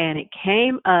memory, and it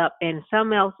came up, and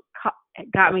something else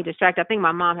got me distracted. I think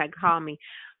my mom had called me,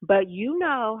 but you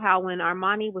know how when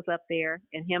Armani was up there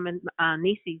and him and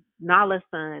Nisi Nala's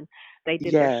son, they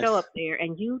did their show Yes. up there,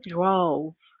 and you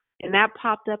drove. And that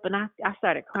popped up, and I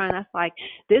started crying. I was like,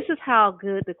 "This is how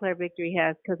good Declare Victory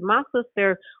has." Because my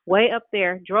sister, way up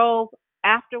there, drove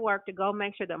after work to go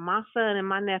make sure that my son and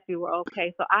my nephew were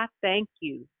okay. So I thank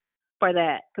you for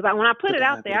that. Because when I put To it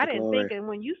out God be there, I the didn't think. glory. And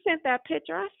when you sent that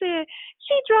picture, I said,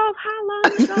 she drove how long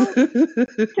to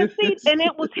go to see? And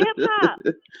it was hip hop.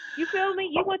 You feel me?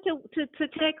 You went to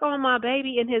take on my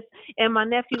baby and my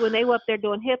nephew when they were up there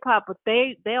doing hip hop, but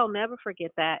they'll never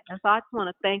forget that. And so I just want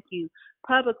to thank you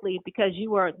publicly because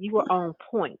you were on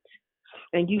point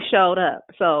and you showed up.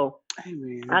 So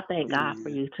Amen. I thank God for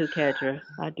Amen. you too, Kedra.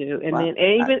 I do. And Well, then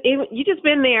even you just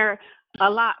been there a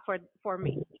lot for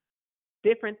me.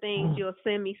 Different things. You'll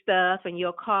send me stuff and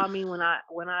you'll call me when I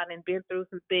done been through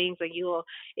some things, or you'll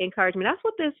encourage me. That's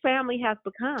what this family has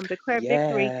become. Declare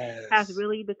Victory has yes.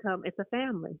 really become, it's a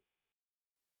family.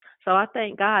 So I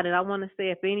thank God, and I want to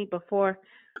say, before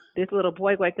this little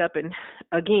boy wake up and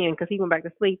again, because he went back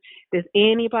to sleep, does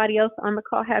anybody else on the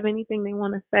call have anything they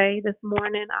want to say this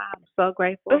morning? I'm so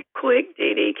grateful. Real quick,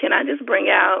 Dee, can I just bring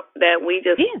out that we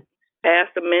just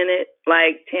passed a minute,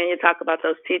 like Tanya talked about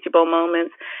those teachable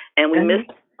moments, and we missed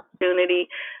the opportunity.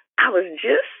 I was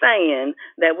just saying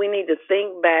that we need to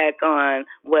think back on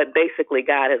what basically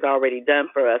God has already done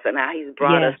for us and how He's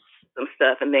brought us some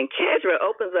stuff. And then Kedra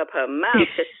opens up her mouth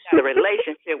because she got a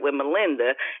relationship with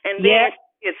Melinda, and then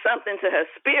it's something to her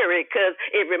spirit because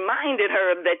it reminded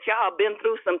her that y'all been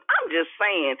through some. I'm just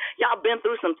saying, y'all been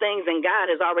through some things, and God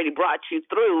has already brought you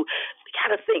through. We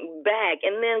got to think back,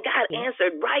 and then God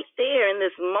answered right there in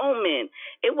this moment.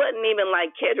 It wasn't even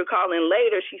like Kedra calling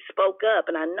later. She spoke up,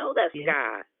 and I know that's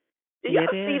God. Did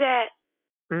y'all see that?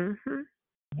 Mm-hmm.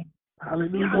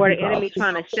 Hallelujah. Or the enemy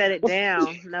trying to shut it down.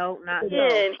 No, not so.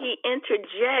 And He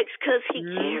interjects because He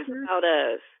cares about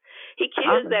us. He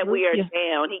cares that we are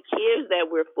down. He cares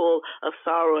that we're full of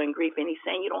sorrow and grief. And He's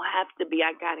saying, you don't have to be.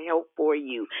 I got help for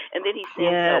you. And then He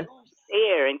sends help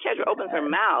there. And Kedra opens her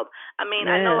mouth. I mean,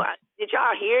 I know. Did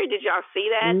y'all hear? Did y'all see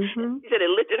that? She said it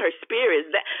lifted her spirits.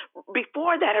 That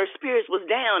before that, her spirits was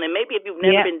down. And maybe if you've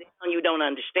never been down, you don't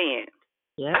understand.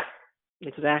 Yep.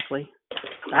 Exactly.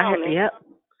 Yep.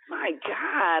 My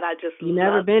God, I just you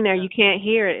never been there, you can't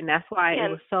hear it, and that's why it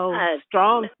was so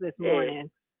strong this morning.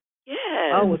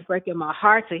 Yeah. Oh, it was breaking my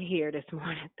heart to hear this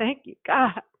morning. Thank you,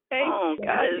 God. Thank you,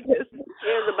 God. He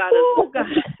cares about us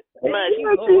so much.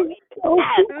 Lord.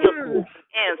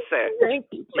 Answer. Thank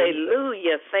you.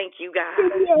 Hallelujah. Thank you,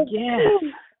 God. Yes.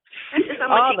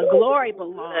 All the glory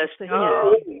belongs to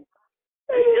Him.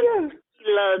 He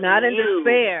loves Not in you.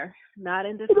 despair. Not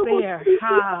in despair.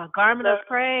 Garment of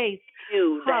praise.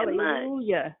 You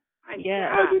Hallelujah.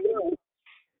 Yes.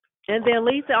 And then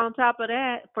Lisa, on top of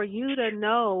that, for you to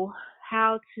know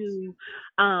how to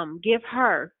give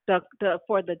her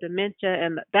for the dementia,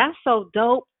 and that's so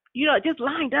dope. You know, just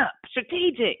lined up,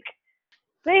 strategic.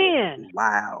 Man.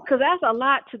 Wow. Because that's a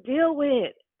lot to deal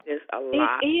with. It's a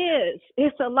lot. It is.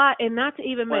 It's a lot, and not to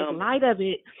even make light of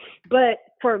it, but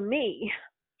for me,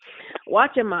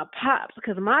 watching my pops,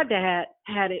 because my dad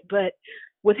had it, but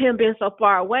with him being so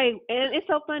far away, and it's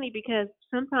so funny because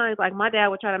sometimes, like, my dad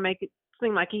would try to make it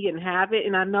seem like he didn't have it,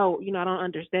 and I know, I don't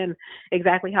understand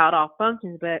exactly how it all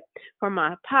functions, but for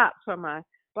my pops, for my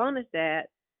bonus dad,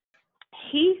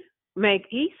 he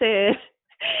said,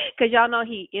 because y'all know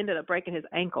he ended up breaking his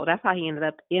ankle. That's how he ended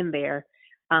up in there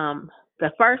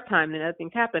the first time that nothing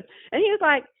happened. And he was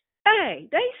like, hey,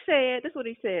 they said, this is what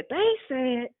he said, they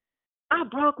said I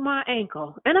broke my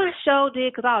ankle. And I sure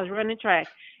did because I was running track.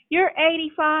 You're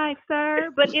 85, sir.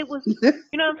 But it was, you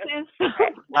know what I'm saying? So,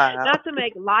 not to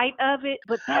make light of it,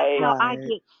 but that's how I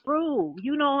get through.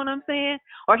 You know what I'm saying?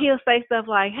 Or he'll say stuff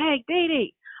like, hey,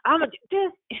 Dee, I'm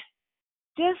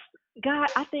just God,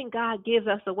 I think God gives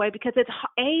us a way because it's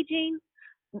aging,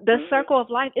 the circle of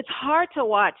life. It's hard to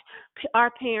watch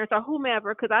our parents or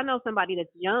whomever, because I know somebody that's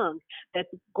young that's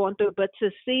going through, but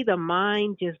to see the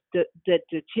mind just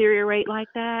deteriorate like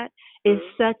that is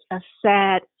such a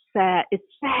sad, it's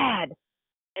sad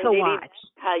and to watch.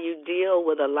 How you deal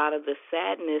with a lot of the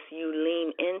sadness, you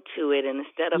lean into it, and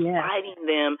instead of fighting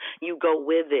them, you go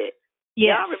with it.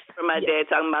 Yes. Y'all remember my dad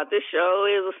talking about this show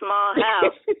is a small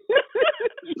house.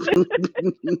 You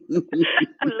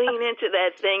lean into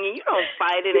that thing and you don't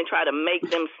fight it and try to make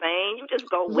them sane. You just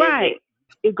go with it.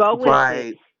 You go with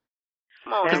it.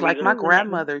 Because like my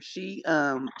grandmother, she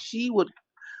would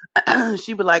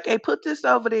she would like, hey, put this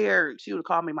over there. She would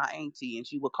call me my auntie, and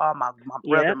she would call my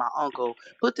brother, my uncle,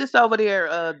 put this over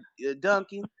there,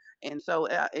 Duncan. And so,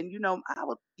 and I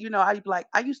would, I'd be like,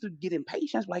 I used to get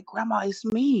impatient, like, Grandma, it's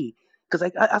me. Because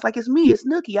I was like, it's me, it's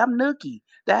Nookie, I'm Nookie.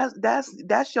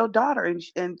 That's your daughter.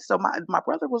 And so my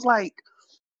brother was like,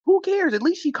 who cares? At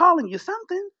least she calling you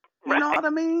something. You know what I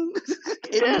mean?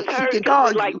 It does She hurt can because call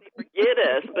it's like you. they forget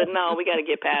us, but no, we got to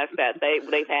get past that.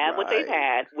 They've had what they've Right.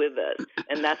 had with us,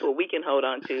 and that's what we can hold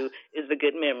on to is the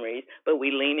good memories. But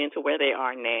we lean into where they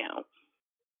are now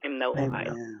and know life.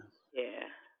 Amen. Yeah.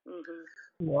 Mhm.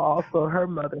 You know, also her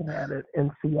mother had it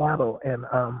in Seattle, and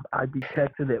I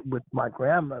detected it with my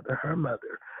grandmother, her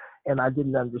mother, and I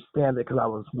didn't understand it because I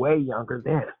was way younger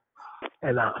then,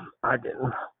 and I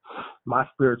didn't. My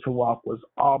spiritual walk was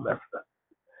all messed up,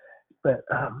 but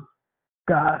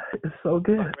God is so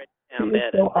good. He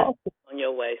is so awesome. On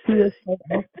your way, He sis. is so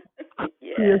awesome.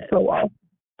 Yes. He is so awesome.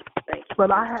 Thank you. But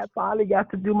I had finally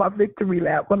got to do my victory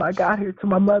lap when I got here to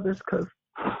my mother's because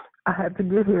I had to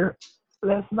get here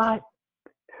last night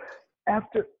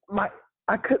after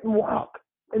I couldn't walk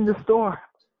in the store.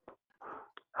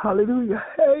 Hallelujah.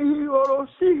 Hey,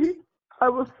 I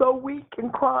was so weak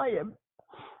and crying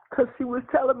because she was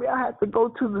telling me I had to go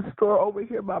to the store over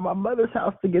here by my mother's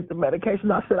house to get the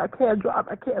medication. I said, I can't drive.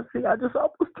 I can't see. I just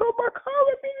almost told my car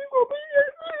with me.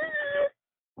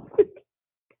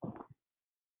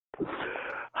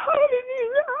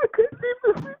 Hallelujah. I couldn't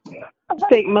even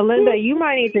See, Melinda, you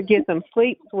might need to get some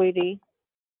sleep, sweetie.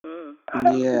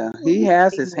 Yeah, he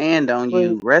has his hand on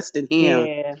you. Rest in him.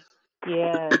 Yeah.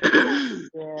 Yes.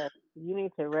 Yes. You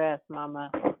need to rest, Mama.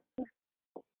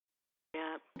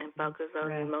 Yeah, and focus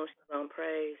those emotions on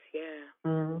praise. Yeah.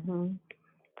 Mhm.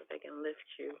 They can lift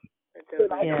you.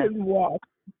 And I couldn't walk.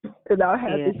 And I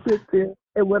had to sit there.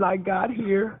 And when I got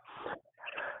here,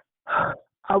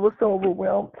 I was so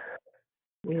overwhelmed.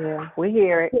 Yeah, we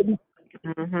hear it.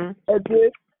 Mhm. And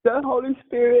then the Holy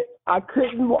Spirit, I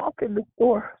couldn't walk in the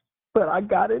store, but I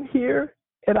got in here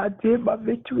and I did my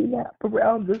victory lap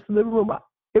around this living room.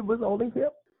 It was only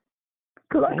him.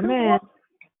 Because I couldn't walk.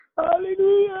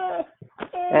 Hallelujah.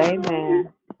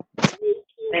 Amen.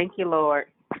 Thank you,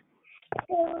 Lord.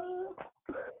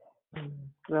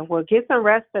 Well, get some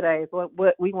rest today is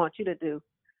what we want you to do.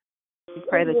 We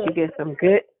pray that you get some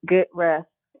good rest.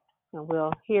 And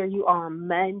we'll hear you on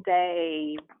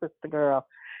Monday, sister girl.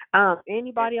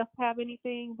 Anybody else have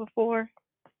anything before?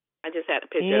 I just had a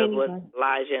picture of what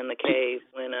Elijah in the cave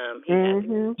when he had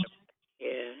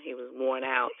he was worn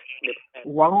out.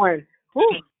 Worn.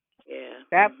 Whew. Yeah.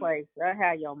 That place, that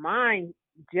had your mind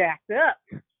jacked up.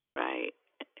 Right.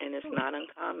 And it's not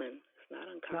uncommon. It's not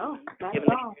uncommon. No, not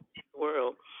Given at all. the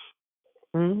world.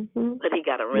 Mm-hmm. But he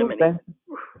got a remedy.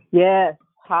 Yes.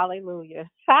 Hallelujah.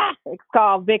 It's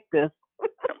called Victus.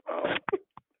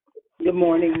 Good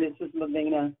morning. This is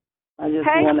Lavina. I just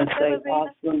want to say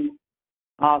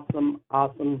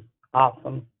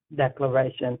awesome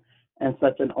declaration and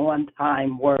such an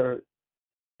on-time word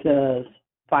to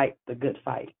fight the good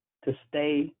fight, to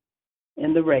stay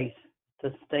in the race,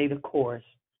 to stay the course,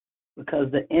 because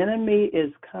the enemy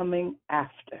is coming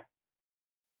after.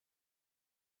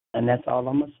 And that's all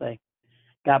I'm going to say.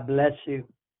 God bless you.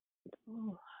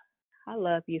 Oh, I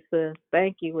love you, sis.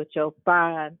 Thank you with your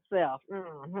fine self.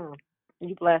 Mm-hmm.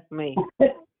 You bless me.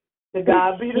 To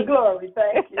God be the glory.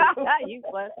 Thank you. You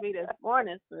blessed me this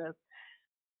morning, sis.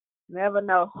 Never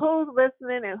know who's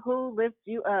listening and who lifts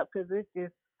you up because it's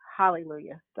just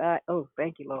hallelujah.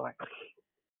 Thank you, Lord.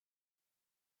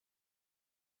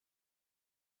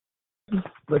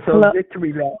 But so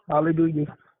victory lap.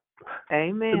 Hallelujah.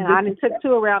 Amen. I done took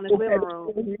two around this living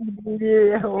room.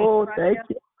 Yeah. Oh, thank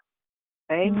you.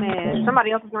 Amen.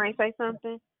 Somebody else is going to say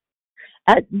something?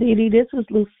 Dee Dee, this is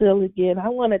Lucille again. I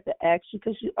wanted to ask you,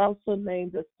 because you also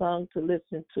named a song to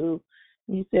listen to.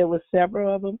 You said with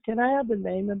several of them. Can I have the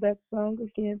name of that song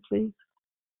again, please?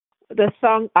 The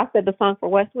song, I said the song for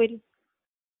what, sweetie?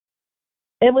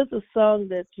 It was a song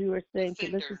that you were saying to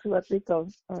listen to, I think,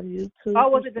 on YouTube. Oh,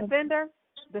 was it Defender?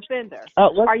 Defender.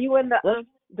 Oh, are you in the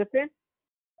Defender?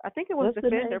 I think it was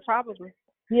Defender, probably.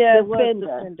 Yeah, Defender. it was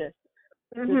Defender.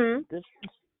 Mm-hmm.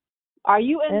 Are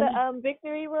you in the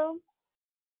Victory Room?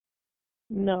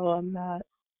 No, I'm not.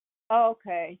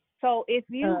 Okay. So if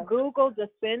you Google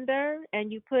Defender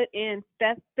and you put in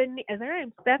Stephanie, is her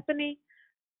name Stephanie?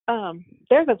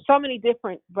 There's so many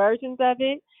different versions of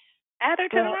it. Add her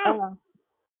to the room.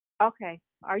 Okay.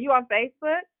 Are you on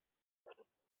Facebook?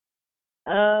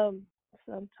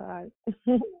 Sometimes.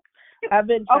 I've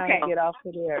been trying to get off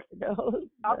of there.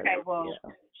 Okay, well,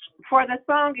 for the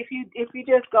song, if you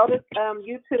just go to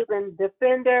YouTube and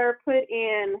Defender, put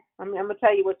in. I'm gonna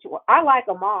tell you what you want. I like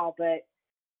them all, but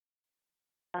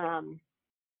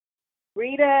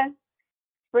Rita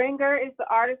Springer is the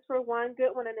artist for one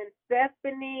good one, and then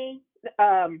Stephanie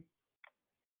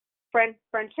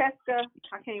Francesca.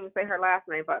 I can't even say her last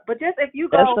name, but just if you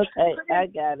go. That's okay. I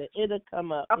got it. It'll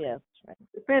come up. Yes,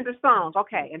 Defender songs,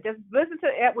 okay, and just listen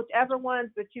to whichever ones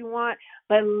that you want,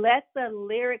 but let the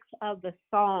lyrics of the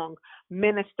song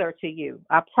minister to you.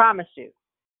 I promise you.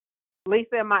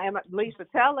 Lisa, Lisa,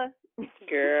 tell us.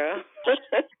 Girl.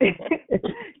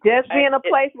 Just be in a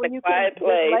place where you can just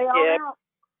lay on out.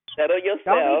 Settle yourself.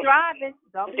 Don't be driving.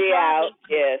 Don't be out,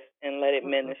 driving. yes, and let it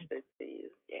minister to you.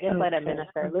 Yeah. Just let it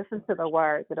minister. Listen to the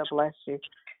words. It'll bless you.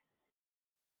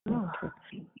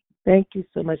 Thank you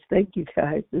so much. Thank you,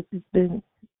 guys. This has been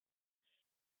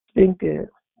good.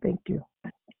 Thank you.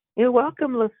 You're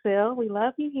welcome, Lucille. We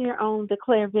love you here on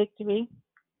Declare Victory.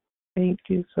 Thank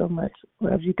you so much.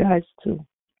 Love you guys too.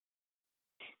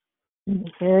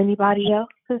 Is there anybody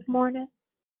else this morning?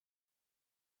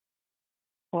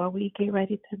 Before we get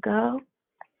ready to go,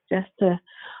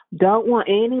 don't want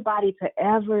anybody to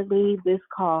ever leave this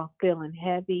call feeling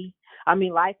heavy. I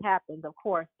mean, life happens, of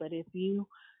course, but if you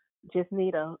just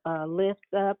need a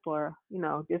lift up or,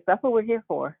 just that's what we're here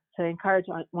for, to encourage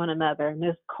one another. In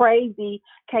this crazy,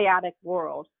 chaotic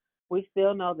world, we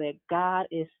still know that God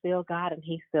is still God and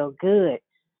He's still good.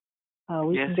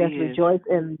 We can just rejoice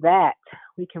in that.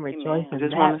 We can rejoice in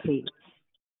that peace.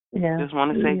 Yeah. Just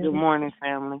want to say good morning,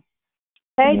 family.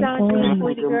 Hey, Don,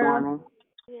 sweetie good girl. Morning.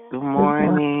 Good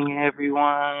morning,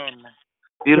 everyone.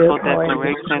 Beautiful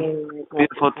declaration.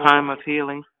 Beautiful time of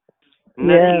healing.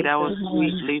 Nikki, that was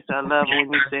sweet. Lisa, I love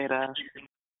when you said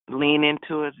lean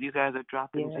into it. You guys are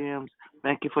dropping gems.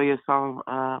 Thank you for your song,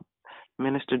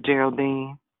 Minister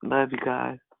Geraldine. Love you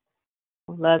guys.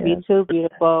 Love you too,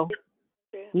 beautiful.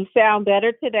 You sound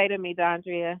better today to me,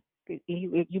 Dondria.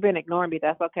 You've been ignoring me.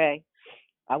 That's okay.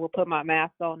 I will put my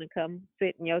mask on and come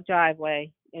sit in your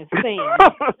driveway and sing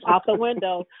out the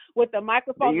window with the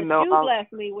microphone that you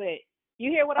blessed me with.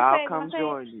 You hear what I'm saying? I'll come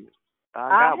join you.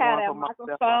 I had a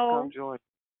microphone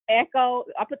echo.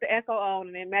 I put the echo on,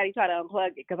 and then Maddie tried to unplug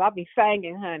it because I'll be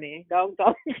singing, honey. Don't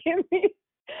give me.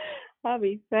 I'll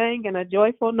be singing a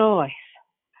joyful noise.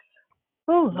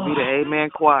 Oh, be the Amen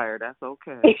choir. That's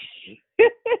okay.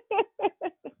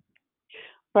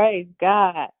 Praise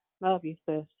God. Love you,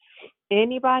 sis.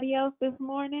 Anybody else this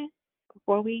morning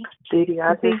before we? Didi,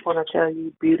 I just want to tell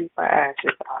you, Beauty for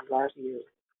Ashes, I love you.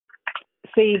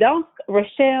 See,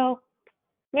 Rochelle,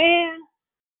 man,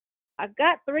 I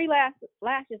got 3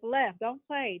 lashes left. Don't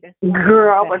play.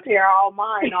 Girl, I'm going to tear all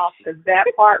mine off because that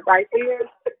part right there,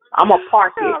 I'm going to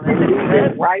park it and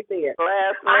leave it right there.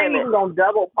 I ain't even going to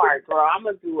double park, girl. I'm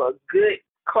going to do a good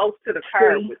close to the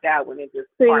curb with that one and just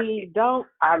park it.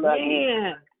 I love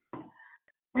you.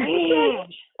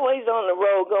 Always on the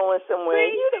road going somewhere.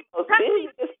 You're the most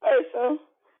busiest person.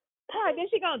 All right, then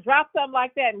she's going to drop something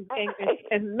like that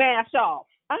and mash off.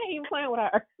 I ain't even playing with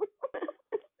her.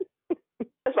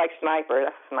 It's like sniper.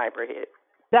 That's a sniper hit.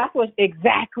 That's what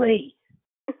exactly.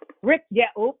 Rick,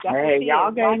 oops. Hey,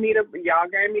 y'all gave me the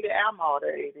ammo.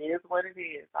 It is what it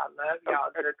is. I love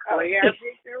y'all. Declare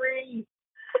victory.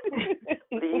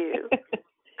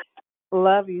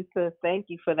 Love you, sis. Thank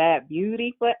you for that.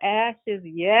 Beauty for Ashes.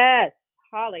 Yes.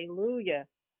 Hallelujah.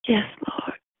 Yes,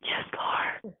 Lord. Yes,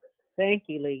 Lord. Thank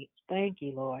you, Lee. Thank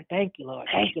you, Lord. Thank you, Lord.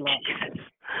 Thank you, Lord.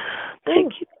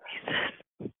 Thank you,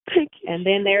 Jesus. Thank you. And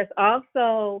then there's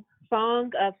also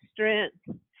Song of Strength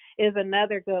is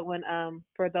another good one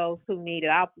for those who need it.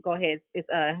 I'll go ahead. It's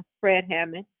Fred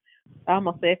Hammond. I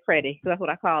almost said Freddie. That's what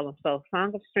I call him. So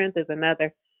Song of Strength is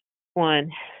another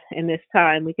one. In this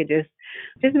time, we could just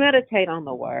meditate on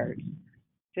the words.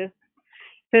 Just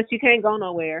since you can't go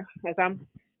nowhere, as I'm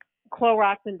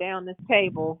Cloroxing down this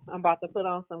table, I'm about to put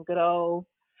on some good old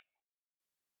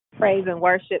praise and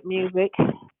worship music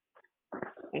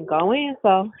and go in.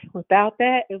 So without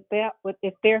that,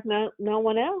 if there's no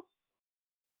one else,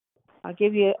 I'll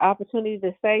give you an opportunity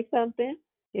to say something.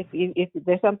 If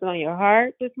there's something on your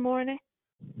heart this morning.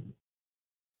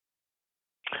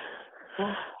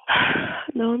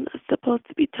 No, I'm not supposed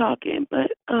to be talking,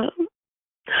 but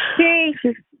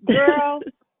Jesus, girl.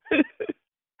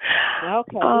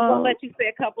 Okay, we're gonna let you say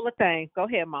a couple of things. Go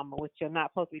ahead, Mama, with your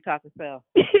not supposed to be talking self.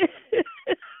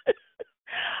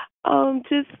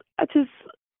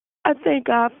 I thank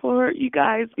God for you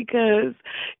guys because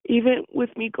even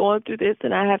with me going through this,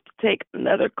 and I have to take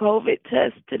another COVID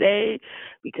test today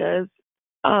because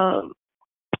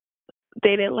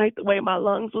they didn't like the way my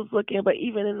lungs was looking, but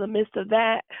even in the midst of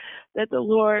that the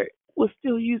Lord was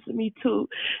still using me to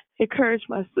encourage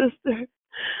my sister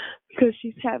because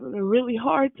she's having a really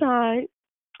hard time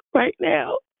right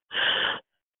now.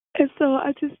 And so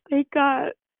I just thank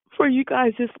God for you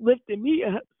guys just lifting me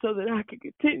up so that I can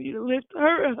continue to lift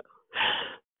her up.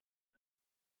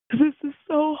 This is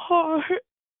so hard.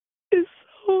 It's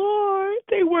so Lord,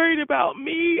 they worried about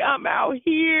me. I'm out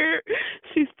here.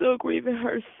 She's still grieving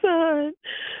her son.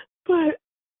 But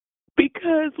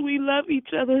because we love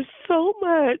each other so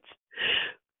much,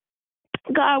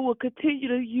 God will continue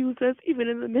to use us even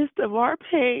in the midst of our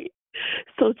pain.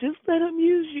 So just let him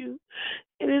use you.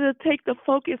 And it'll take the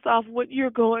focus off what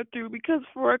you're going through, because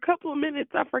for a couple of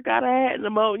minutes I forgot I had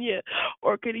pneumonia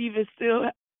or could even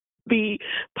still be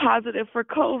positive for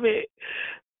COVID.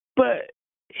 But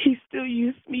he still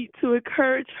used me to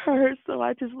encourage her. So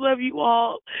I just love you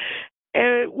all.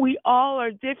 And we all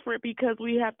are different because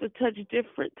we have to touch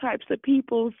different types of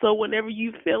people. So whenever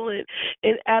you feeling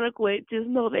inadequate, just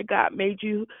know that God made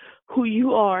you who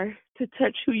you are to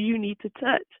touch who you need to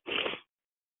touch.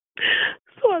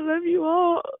 So I love you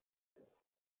all.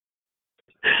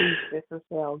 This is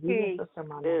Hell. You need to send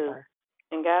my number.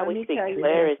 And God, we speak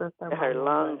clarity to her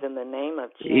lungs in the name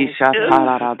of Jesus.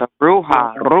 The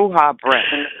Ruha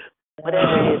breath.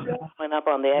 Whatever it is coming up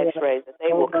on the x-rays, that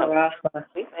they will come.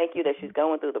 We thank you that she's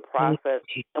going through the process.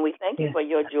 And we thank you for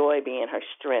your joy being her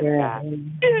strength, God.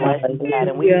 Bless you, God.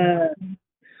 And we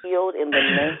healed in the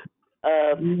name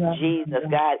of Jesus,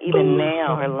 God. Even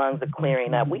now, her lungs are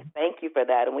clearing up. We thank you for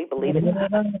that, and we believe it.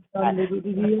 God,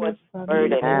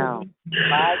 burden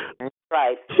by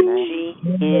Christ, she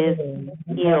is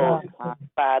healed.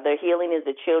 Father, healing is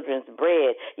the children's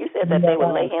bread. You said that they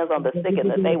would lay hands on the sick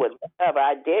and that they would recover.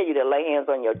 I dare you to lay hands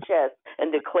on your chest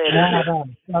and declare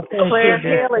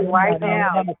healing right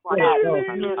now.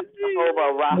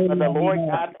 Jehovah Rapha, the Lord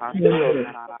God heals.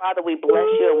 Father, we bless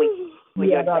you and we for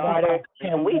your daughter,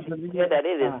 and we declare that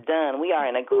it is done. We are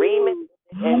in agreement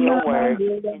in your word.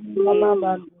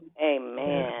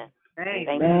 Amen. Thank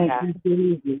you,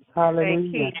 God.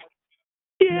 Hallelujah.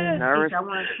 Yeah. I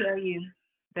want to tell you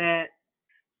that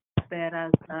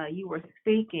as you were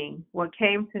speaking, what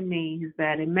came to me is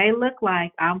that it may look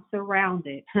like I'm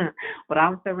surrounded, but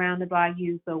I'm surrounded by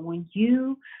you. So when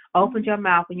you opened your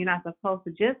mouth and you're not supposed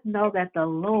to, just know that the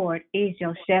Lord is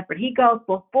your shepherd. He goes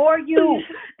before you,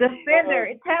 defender.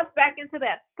 It taps back into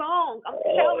that song. I'm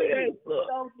telling you,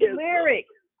 those lyrics.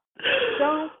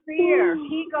 Don't fear.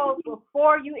 He goes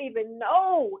before you even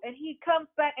know, and he comes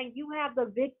back, and you have the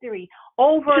victory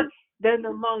over the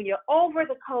pneumonia, over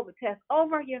the COVID test,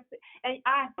 over your. And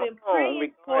I've been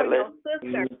praying for your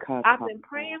sister. I've been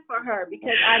praying for her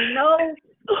because I know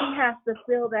she has to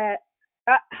feel that.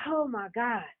 Oh my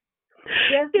God!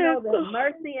 Just know that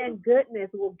mercy and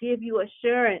goodness will give you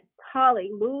assurance.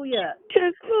 Hallelujah!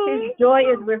 His joy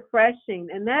is refreshing,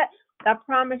 and that I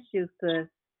promise you, sis.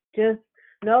 Just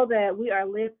know that we are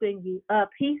lifting you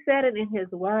up. He said it in his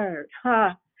word,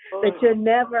 that you're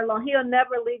never alone. He'll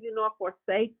never leave you nor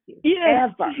forsake you.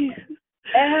 Ever.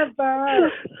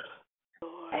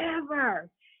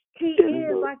 He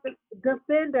is like the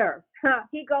defender.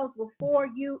 He goes before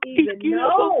you even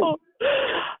know.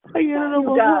 Thank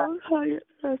you, God.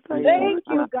 Thank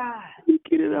you,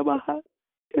 God.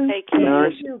 Take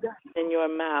care in your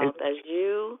mouth as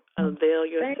you avail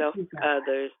yourself to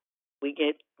others.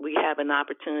 We have an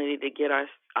opportunity to get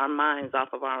our minds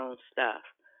off of our own stuff.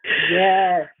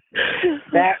 Yes,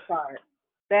 that part.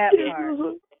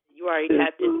 You already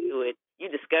tapped into it. You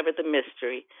discovered the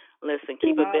mystery. Listen,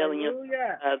 keep availing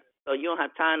yourself so you don't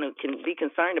have time to be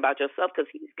concerned about yourself because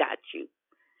he's got you.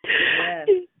 Yes.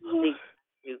 He's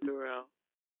you, girl.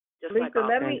 Just Lisa, like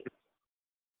let me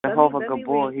Jehovah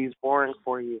Gabor, he's warring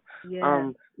for you.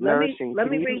 Yeah. Nourishing. Let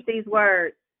me read these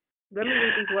words. Let me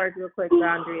read these words real quick,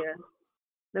 Andrea.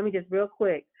 Let me just real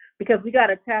quick, because we got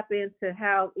to tap into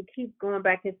how it keeps going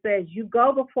back. It says, you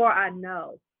go before I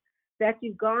know that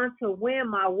you've gone to win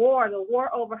my war, the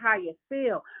war over how you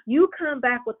feel. You come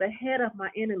back with the head of my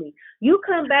enemy. You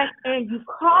come back and you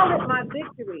call it my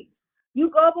victory. You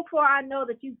go before I know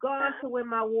that you've gone to win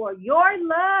my war. Your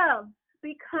love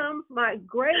becomes my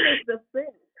greatest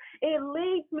defense. It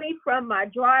leads me from my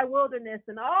dry wilderness,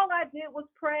 and all I did was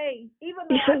praise. Even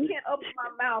though I can't open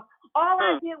my mouth, all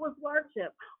I did was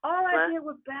worship. All I did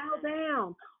was bow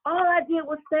down. All I did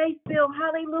was stay still.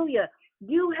 Hallelujah.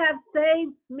 You have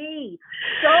saved me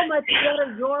so much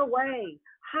better your way.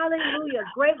 Hallelujah.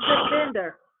 Great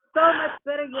defender. So much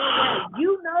better your way.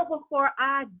 You know before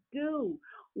I do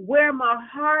where my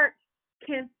heart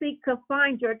can seek to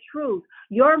find your truth.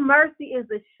 Your mercy is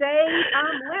the shade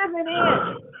I'm living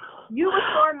in. You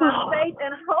restore my faith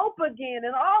and hope again.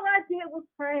 And all I did was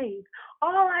praise.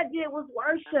 All I did was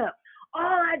worship. All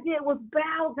I did was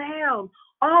bow down.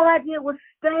 All I did was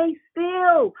stay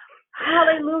still.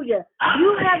 Hallelujah.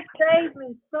 You have saved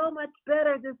me so much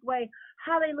better this way.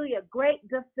 Hallelujah. Great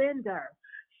defender.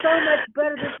 So much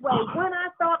better this way. When I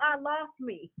thought I lost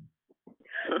me,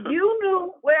 you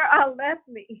knew where I left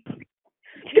me.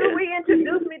 You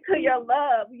reintroduced me to your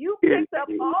love. You picked up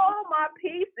all my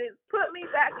pieces, put me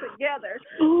back together.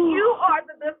 You are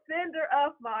the defender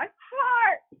of my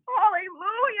heart.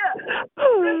 Hallelujah.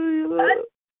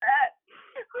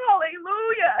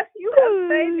 Hallelujah. You have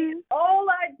saved me. All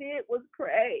I did was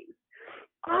praise.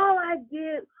 All I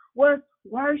did was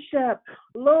worship.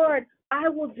 Lord,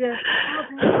 I'm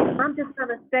just going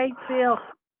to stay still.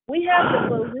 We have to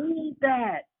believe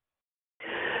that.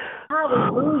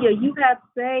 Hallelujah. You have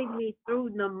saved me through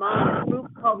pneumonia, through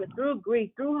COVID, through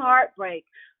grief, through heartbreak,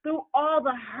 through all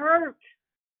the hurt,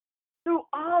 through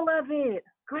all of it.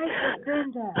 Great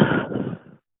defender.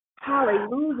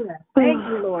 Hallelujah. Thank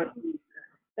you, Lord.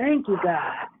 Thank you,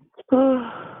 God.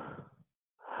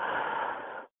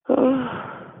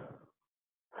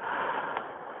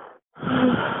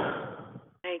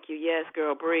 Thank you. Yes,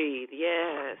 girl, breathe.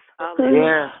 Yes.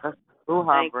 Yes, that's through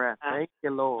her breath. Thank you,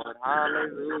 Lord.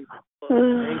 Hallelujah.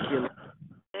 Thank you.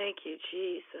 Thank you,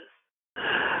 Jesus.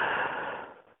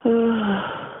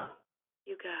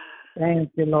 You, God.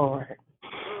 Thank you, Lord.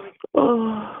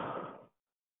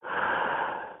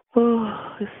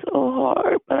 It's so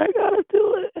hard, but I gotta do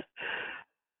it.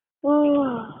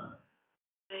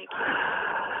 Thank you.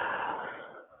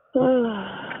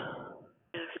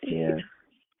 Yeah.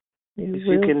 If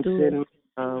you can send me,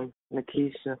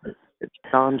 Nikisha, it's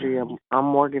Andrea. I'm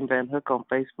Morgan Van Hook on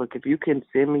Facebook. If you can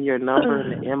send me your number in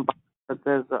the inbox,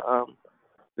 there's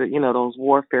those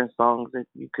warfare songs that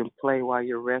you can play while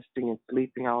you're resting and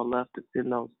sleeping. I would love to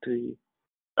send those to you.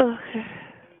 Okay.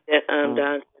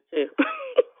 Don too.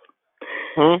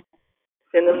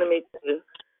 Send them to me too.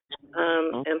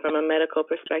 And from a medical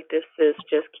perspective, sis,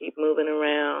 just keep moving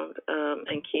around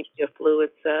and keep your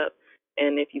fluids up.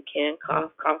 And if you can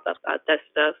cough up that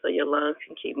stuff so your lungs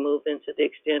can keep moving to the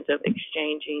extent of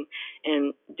exchanging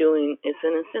and doing, it's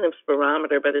an incentive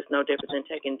spirometer, but it's no different than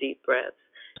taking deep breaths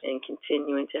and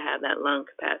continuing to have that lung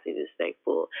capacity to stay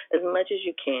full as much as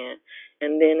you can.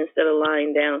 And then instead of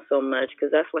lying down so much,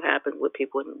 because that's what happens with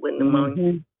people with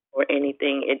pneumonia or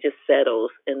anything, it just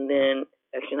settles, and then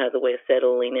action has a way of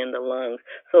settling in the lungs.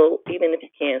 So even if you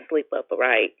can't sleep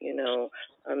upright,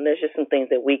 there's just some things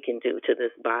that we can do to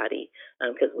this body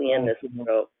because we in this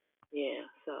world. Yeah,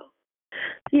 so.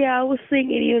 Yeah, I was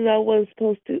singing, I wasn't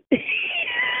supposed to.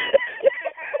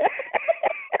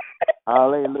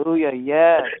 Hallelujah,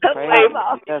 yes.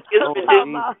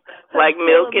 Like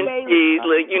milk and cheese.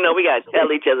 Look, we got to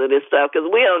tell each other this stuff because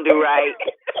we don't do right.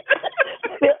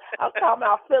 I'm talking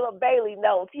about Philip Bailey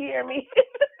notes. You hear me?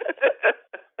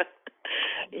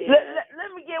 Yeah.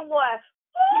 Let me get one.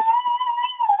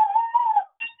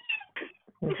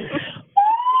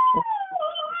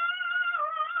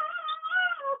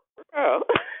 Oh,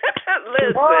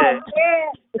 listen.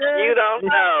 You don't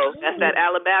know. That's that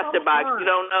alabaster box. You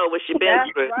don't know what she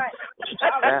been through.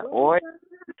 That oil.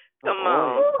 Come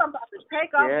on. Ooh, I'm about to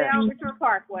take off down Richmond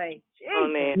Parkway. Oh,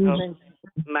 man.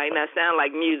 Might not sound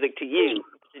like music to you.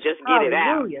 Just get it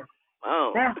out.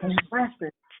 Oh. That's a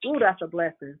blessing. Ooh, that's a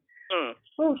blessing.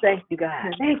 Oh, thank you,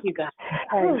 God. Thank you, God.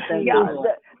 Thank you. I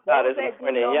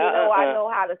know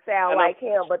how to sound like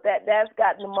him, but that's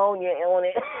got pneumonia on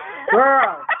it.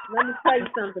 Girl, let me tell you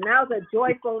something. That was a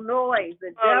joyful noise.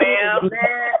 The devil is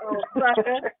mad on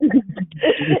sucker. We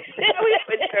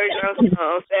have a church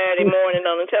on Saturday morning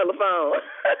on the telephone.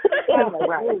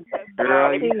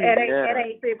 At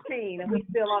 8:15, and we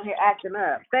still on here acting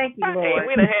up. Thank you, Lord. Hey,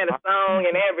 we done had a song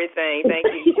and everything. Thank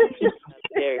you,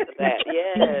 Jerry, for that.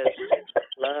 Yes.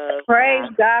 Love. Praise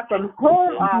God, from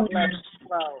whom all blessings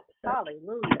flow.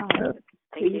 Hallelujah.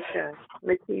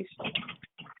 Lakeisha.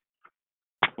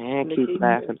 And keep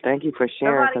laughing. Thank you for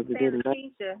sharing because we didn't know.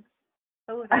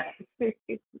 Who is that?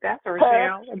 That's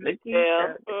Rochelle.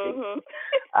 Lakeisha.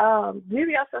 Give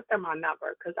your sister my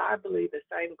number because I believe the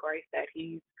same grace that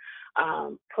he's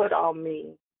put on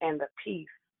me and the peace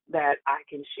that I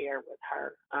can share with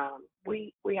her.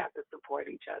 We have to support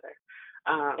each other,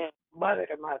 mother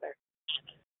to mother.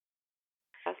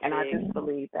 And I just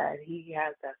believe that he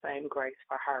has that same grace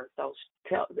for her. So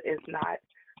it's not,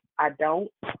 I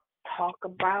don't talk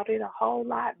about it a whole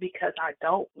lot because I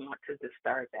don't want to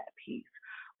disturb that peace.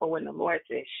 But when the Lord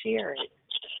says share it,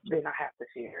 then I have to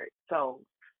share it. So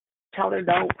tell her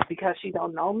don't, because she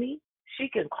don't know me, she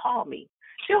can call me.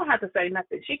 She don't have to say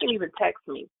nothing. She can even text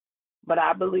me. But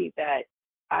I believe that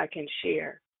I can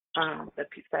share the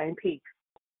same peace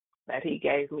that he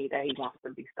gave me that he wants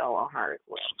to bestow on her as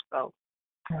well. So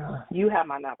you have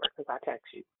my number because I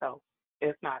text you. So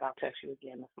if not, I'll text you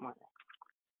again this morning.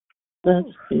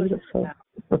 That's beautiful.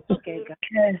 Look at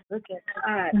God. Look at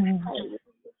God.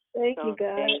 Thank you,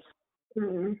 God.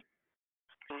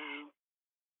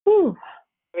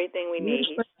 Every everything we need.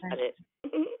 He's got it.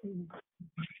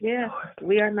 Yes,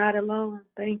 we are not alone.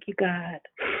 Thank you, God.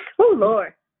 Oh,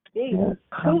 Lord. Jesus.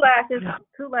 Two lashes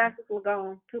were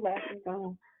gone. 2 lashes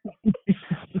gone.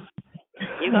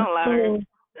 You gonna learn.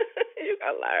 You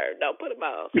gonna learn. Don't put them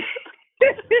off.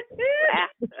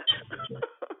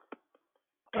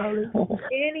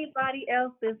 Anybody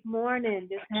else this morning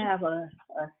just have a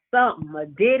something, a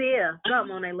ditty or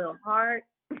something on their little heart?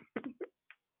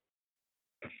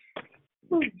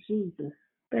 Oh, Jesus.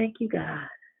 Thank you, God.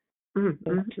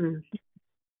 Anybody?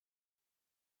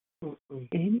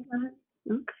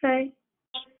 Okay.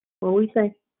 Well, we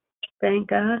say thank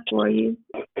God for you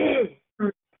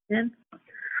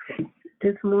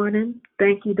this morning.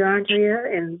 Thank you,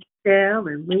 Dondria and Michelle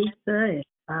and Lisa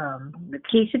and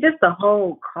Lakeisha. Just the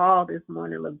whole call this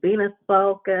morning. Lavina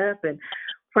spoke up and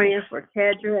praying for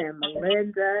Kedra and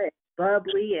Melinda and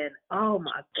Bubbly. And, oh,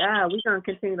 my God, we're going to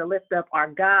continue to lift up our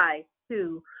guys,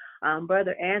 too.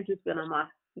 Brother Andrew's been on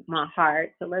my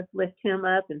heart, so let's lift him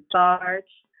up, and Sarge.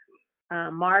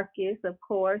 Marcus, of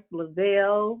course,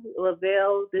 Lavelle,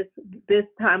 this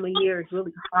time of year is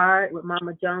really hard with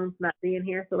Mama Jones not being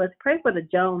here. So let's pray for the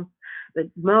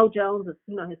Mo Jones,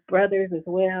 his brothers as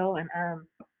well. And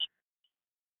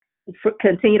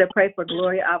continue to pray for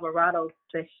Gloria Alvarado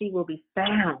that she will be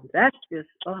found. That's just,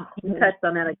 we touched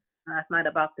on that last night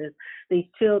about these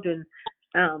children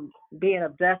being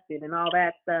abducted and all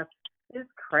that stuff.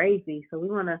 It's crazy. So we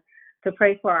want to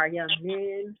pray for our young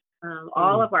men.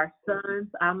 All of our sons,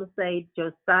 I'm going to say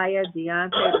Josiah,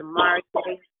 Deontay, Demari,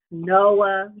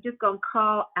 Noah. We're just going to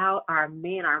call out our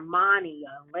men, Armani,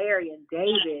 Larry, and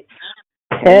David.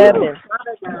 Kevin.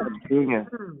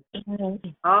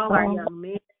 All our young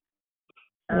men.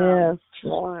 Yes.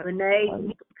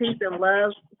 Renee, peace and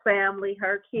love, family,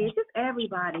 her kids, just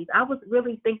everybody. I was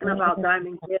really thinking about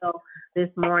Diamond Gill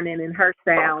this morning and her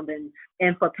sound,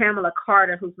 and for Pamela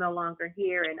Carter, who's no longer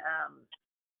here, and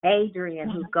Adrian,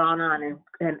 who's gone on,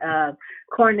 and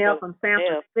Cornell from San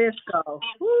Francisco.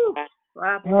 Woo.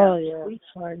 Oh, yeah.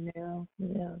 Cornell.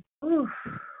 Yeah. Woo.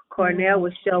 Cornell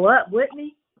would show up, wouldn't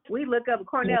he? We look up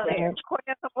Cornell there.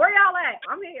 Cornell, where y'all at?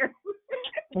 I'm here.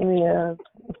 Yeah.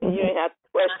 You ain't have to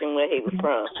question where he was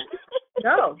from.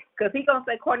 No, because he's going to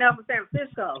say Cornell from San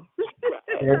Francisco.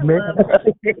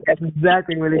 That's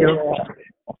exactly where they go.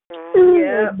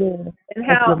 Yeah.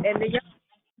 And the young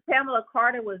Pamela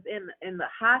Carter was in the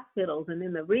hospitals and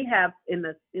in the rehab, in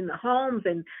the homes,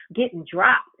 and getting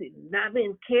dropped and not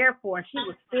being cared for, and she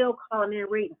was still calling in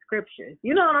reading scriptures.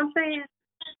 You know what I'm saying?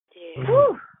 Yeah.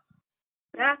 Whew.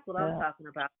 That's what I'm talking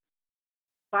about.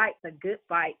 Fight the good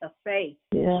fight of faith.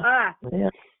 Yeah.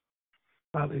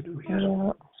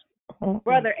 Hallelujah.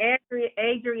 Brother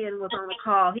Adrian was on the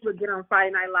call. He would get on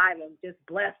Friday Night Live and just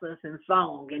bless us in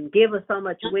song and give us so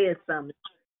much wisdom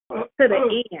to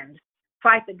the end.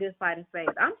 Fight the good fight of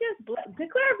faith. I'm just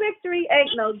declare victory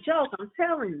ain't no joke. I'm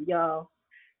telling you, y'all.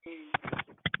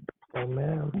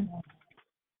 Amen.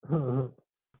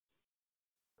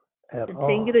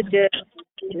 Continue to just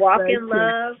walk in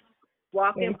love,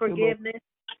 walk in forgiveness.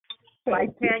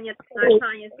 Like Tanya said,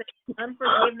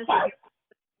 unforgiveness is a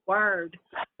word.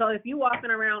 So if you're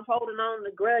walking around holding on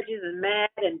to grudges and mad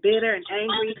and bitter and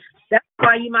angry, that's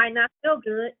why you might not feel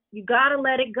good. You got to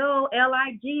let it go.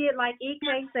 LIG it, like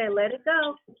EK said, let it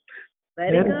go.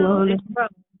 Let it go.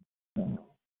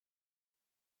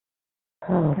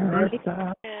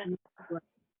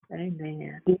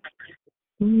 Amen.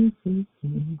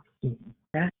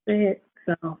 That's it.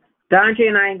 So, Dondre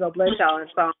and I ain't going to bless y'all in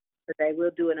songs today.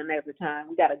 We'll do it another time.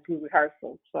 We got a good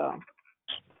rehearsal. So.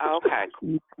 Okay,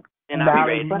 cool. And I'll be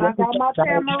ready. But I got my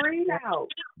tambourine out.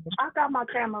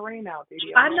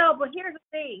 I know, but here's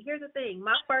the thing.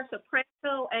 My first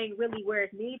soprano ain't really where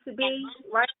it needs to be,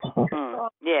 right?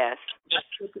 Yes.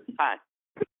 Fine.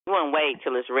 You want to wait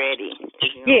till it's ready.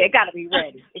 Yeah, it got to be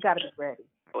ready.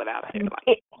 Without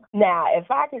it. Now, if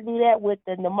I could do that with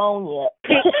the pneumonia.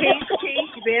 Keith,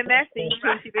 you being messy.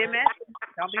 Don't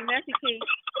be messy, Keith.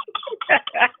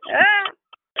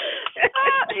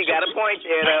 You got a point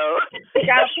there, though. You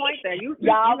got a point there.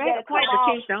 Y'all better come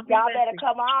on. Y'all better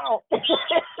come on.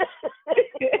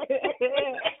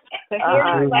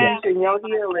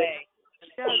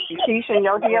 Keisha,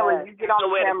 your healing. You get on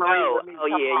the camera with me.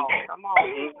 Come on.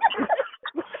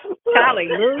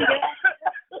 Hallelujah.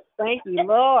 Thank you,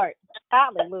 Lord.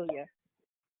 Hallelujah.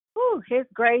 Whew, His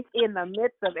grace in the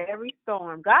midst of every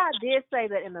storm. God did say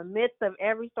that in the midst of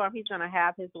every storm, He's going to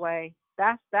have His way.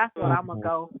 That's what I'm going to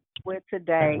go with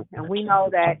today. And we know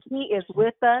that He is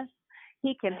with us.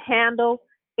 He can handle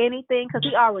anything because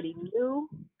He already knew.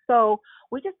 So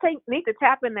we just need to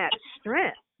tap in that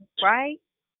strength, right?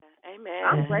 Amen.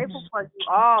 I'm grateful for you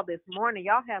all this morning.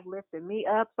 Y'all have lifted me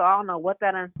up, so I don't know what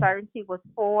that uncertainty was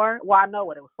for. Well, I know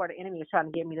what it was for. The enemy was trying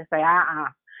to get me to say,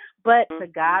 But to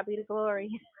God be the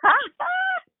glory.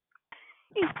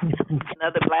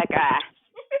 Another black eye.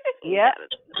 Yep.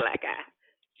 Black eye.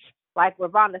 Like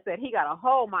Ravonda said, he got a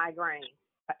whole migraine,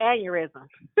 an aneurysm.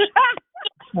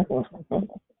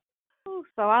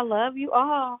 So I love you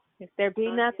all. If there be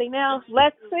nothing else,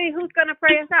 let's see who's going to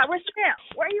pray us out. Rochelle,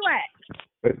 where you at?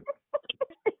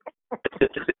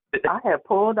 I have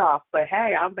pulled off, but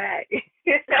hey, I'm back.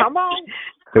 Come on.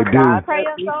 They do. Pray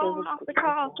us on off the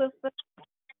call, sister.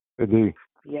 They do.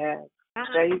 Yes.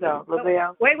 There you go.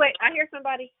 LaBelle. Wait. I hear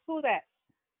somebody. Who's that?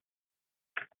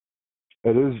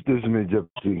 This is me, Jeff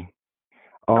T.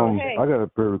 Okay. I got a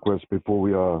prayer request before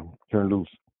we turn loose.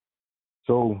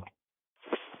 So,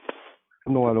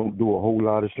 I know I don't do a whole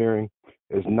lot of sharing.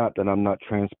 It's not that I'm not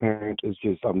transparent. It's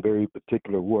just I'm very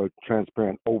particular what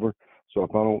transparent over. So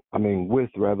if I don't,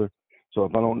 So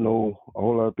if I don't know a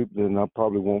whole lot of people, then I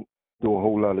probably won't do a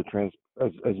whole lot of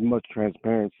as much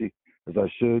transparency as I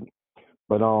should.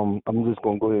 But I'm just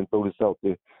gonna go ahead and throw this out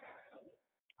there.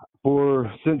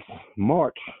 Since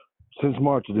March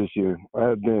of this year, I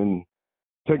have been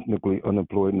technically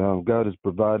unemployed now. God has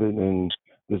provided, and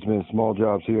there's been small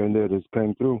jobs here and there that's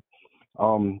came through.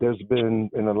 There's been,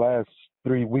 in the last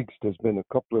 3 weeks, there's been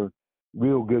a couple of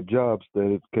real good jobs that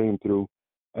have came through,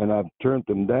 and I've turned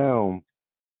them down,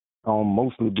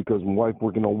 mostly because my wife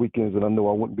working on weekends, and I know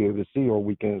I wouldn't be able to see her on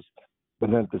weekends.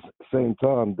 But at the same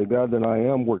time, the guy that I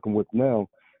am working with now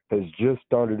has just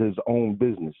started his own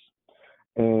business.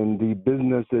 And the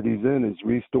business that he's in is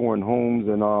restoring homes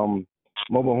and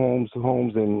mobile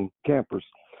homes and campers.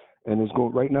 And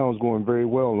right now it's going very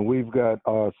well. And we've got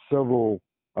a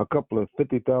couple of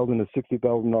 $50,000 to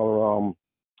 $60,000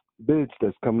 bids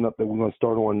that's coming up that we're going to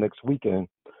start on next weekend.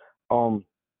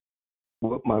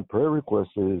 What my prayer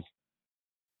request is,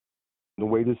 the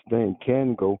way this thing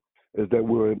can go, is that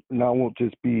I won't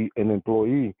just be an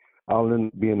employee. I'll end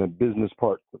up being a business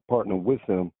partner with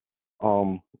him.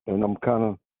 And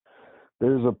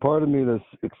there's a part of me that's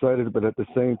excited, but at the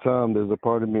same time, there's a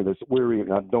part of me that's weary,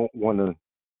 and I don't want to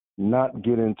not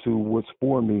get into what's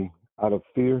for me out of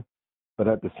fear. But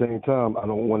at the same time, I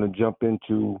don't want to jump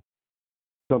into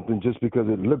something just because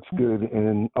it looks good,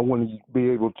 and I want to be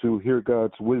able to hear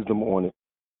God's wisdom on it.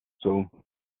 So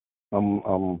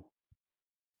I'm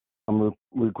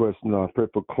requesting prayer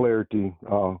for clarity,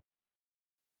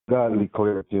 godly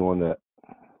clarity on that.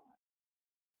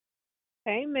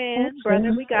 Amen.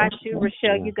 Brother, we got you.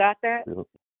 Rochelle, you got that?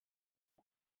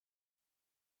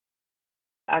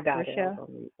 I got Rochelle?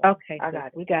 it. Okay. I got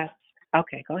it. We got it.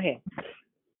 Okay, go ahead.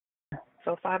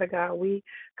 So, Father God, we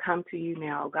come to you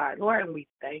now, God. Lord, and we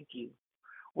thank you.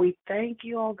 We thank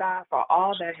you, oh God, for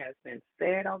all that has been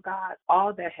said, oh God,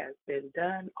 all that has been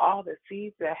done, all the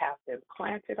seeds that have been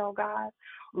planted, oh God.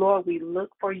 Lord, we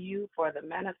look for you for the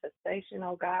manifestation,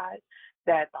 oh God,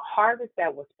 that the harvest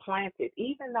that was planted,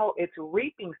 even though it's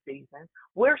reaping season,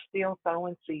 we're still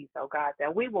sowing seeds, oh God,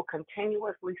 that we will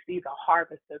continuously see the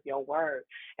harvest of your word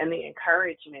and the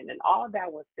encouragement and all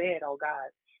that was said, oh God.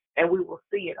 And we will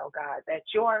see it, oh God, that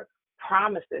your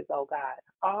promises, oh God,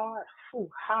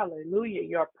 hallelujah,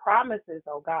 your promises,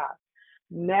 oh God,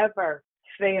 never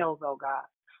fails, oh God.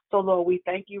 So, Lord, we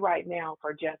thank you right now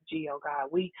for Jeff G, oh God.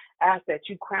 We ask that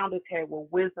you crown his head with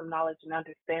wisdom, knowledge, and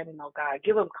understanding, oh God.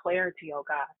 Give him clarity, oh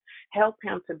God. Help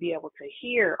him to be able to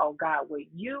hear, oh God, what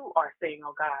you are saying,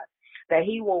 oh God, that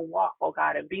he will walk, oh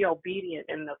God, and be obedient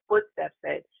in the footsteps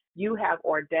that you have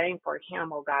ordained for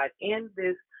him, oh God, in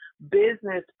this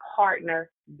business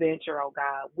partner venture, oh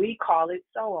God. We call it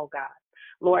so, oh God.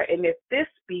 Lord, and if this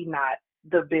be not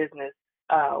the business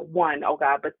one, oh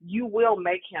God, but you will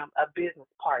make him a business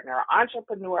partner, an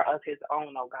entrepreneur of his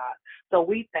own, oh God. So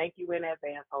we thank you in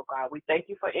advance, oh God. We thank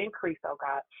you for increase, oh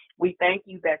God. We thank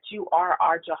you that you are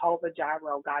our Jehovah Jireh,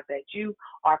 oh God, that you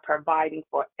are providing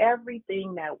for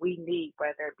everything that we need,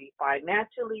 whether it be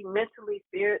financially, mentally,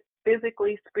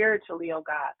 physically, spiritually, oh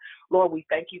God. Lord, we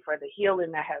thank you for the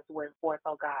healing that has went forth,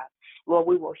 oh God. Lord,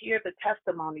 we will hear the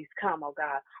testimonies come, oh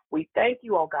God. We thank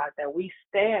you, oh God, that we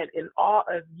stand in awe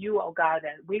of you, oh God,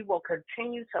 that we will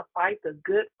continue to fight the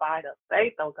good fight of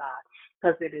faith, oh God.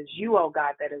 because it is you, oh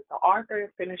God, that is the author and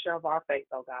finisher of our faith,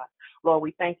 oh God. Lord,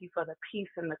 we thank you for the peace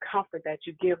and the comfort that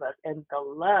you give us and the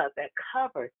love that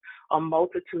covers a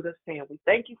multitude of sin. We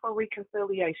thank you for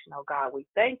reconciliation, oh God. We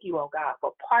thank you, oh God,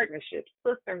 for partnership,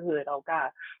 sisterhood, oh God,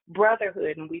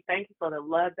 brotherhood, and we thank you for the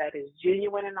love that is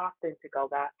genuine and authentic, oh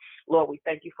God. Lord, we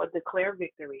thank you for declare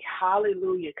victory.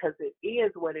 Hallelujah, because it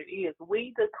is what it is.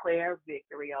 We declare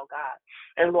victory, oh God.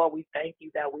 And Lord, we thank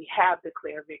you that we have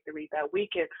declared victory, that we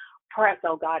can press,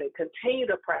 oh God, and continue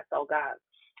to press, oh God,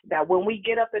 that when we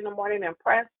get up in the morning and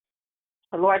press,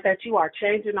 Lord, that you are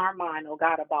changing our mind, oh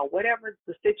God, about whatever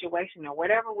the situation or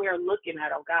whatever we're looking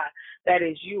at, oh God, that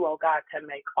is you, oh God, to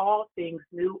make all things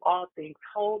new, all things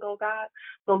whole, oh God.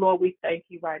 So, Lord, we thank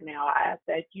you right now. I ask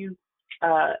that you,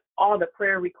 all the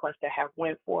prayer requests that have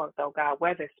went forth, oh God,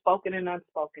 whether spoken and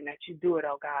unspoken, that you do it,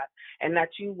 oh God, and that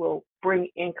you will bring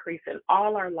increase in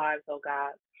all our lives, oh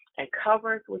God, and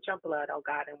cover us with your blood, oh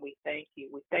God, and we thank you.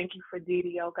 We thank you for Dee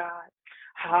Dee, oh God.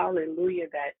 Hallelujah,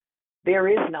 that there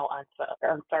is no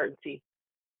uncertainty.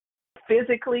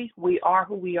 Physically, we are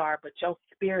who we are, but your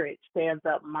spirit stands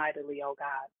up mightily, oh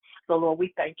God. So, Lord,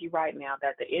 we thank you right now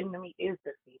that the enemy is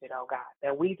defeated, oh God,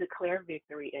 that we declare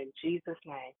victory in Jesus'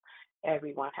 name.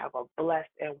 Everyone have a blessed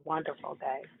and wonderful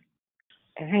day.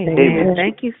 Amen.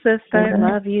 Thank you, sister.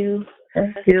 Love you.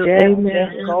 Thank you.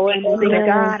 Just go and seek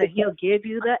God, and He'll give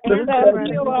you the answer.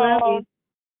 We love you.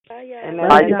 And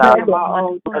as I tell my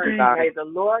old church, may the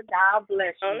Lord God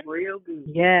bless you real good.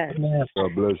 Yes.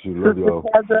 God bless you. Love y'all.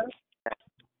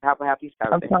 Have a happy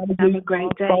Saturday. Have a great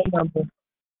day.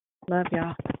 Love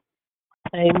y'all.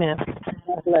 Amen.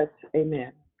 God bless.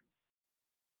 Amen.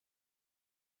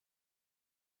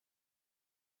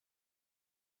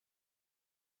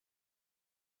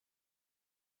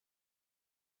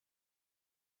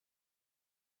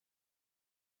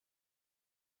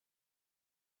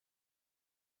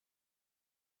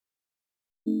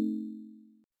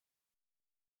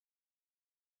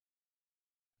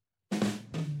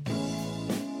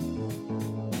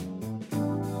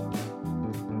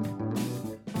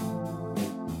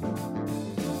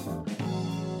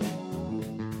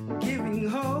 Giving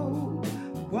hope,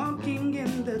 walking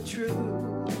in the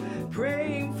truth,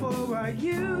 praying for our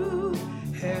youth,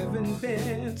 having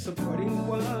been supporting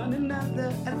one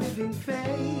another. A living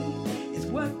faith is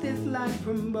what this life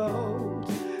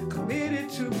promotes. Committed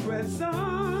to press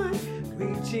on,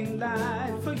 reaching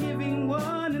life, forgiving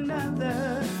one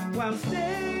another while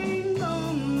staying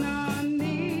on our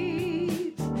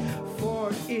knees.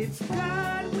 For it's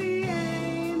God we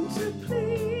aim to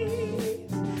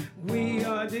please. We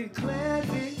are declared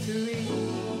victory.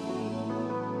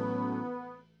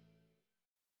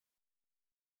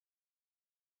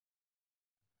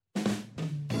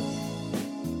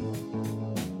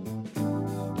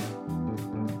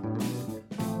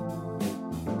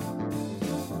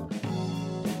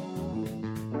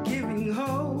 Giving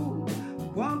hope,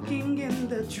 walking in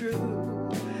the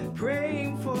truth,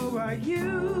 praying for our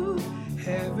youth,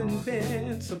 having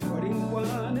been supporting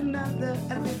one another.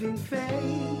 A living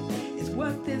faith is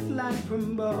what this life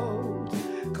promotes.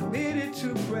 Committed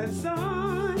to press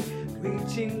on,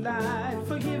 reaching life,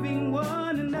 forgiving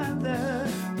one another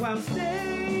while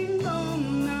staying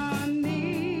on our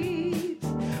knees.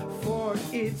 For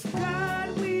it's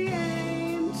God we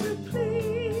aim to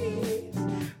please.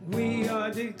 We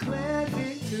are declared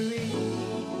victory.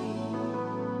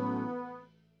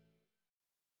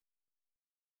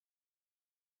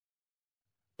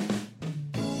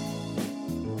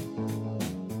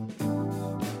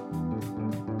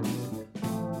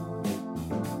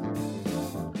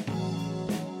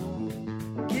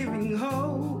 Giving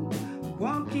hope,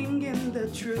 walking in the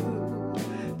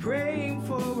truth, praying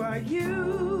for our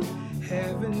youth,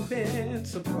 having been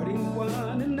supporting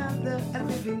one another. A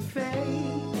living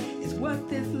faith is what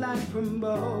this life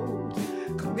promotes.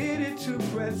 Committed to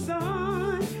press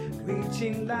on,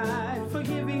 reaching life,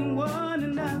 forgiving one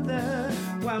another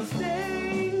while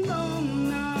staying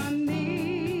on our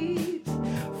knees.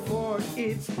 For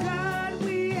it's God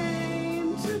we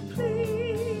aim to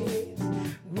please.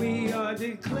 We are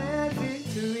declared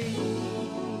victory.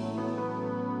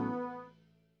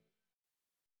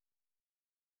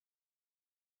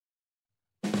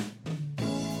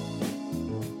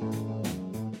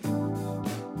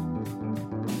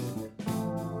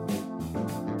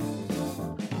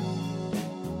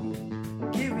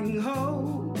 Giving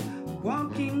hope,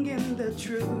 walking in the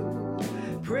truth,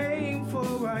 praying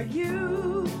for our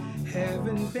youth,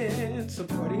 having been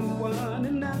supporting one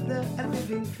another. A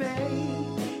living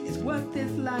faith is what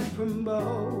this life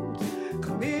promotes.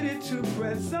 Committed to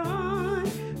press on,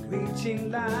 reaching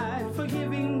light,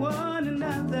 forgiving one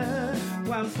another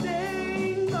while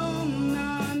staying on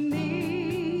our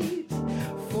knees.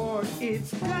 For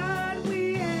it's God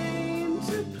we aim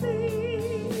to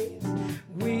please.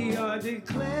 We are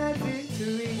declared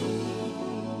victory.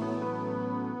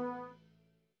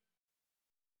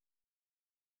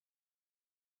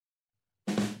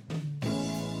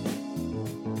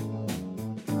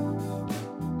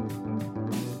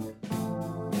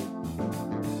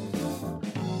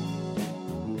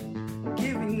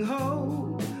 Giving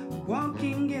hope,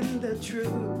 walking in the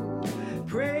truth,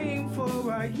 praying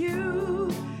for our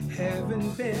youth,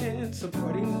 having been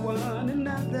supporting one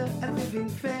another. A living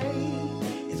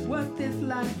faith is what this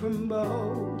life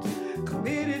promotes.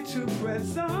 Committed to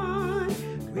press on,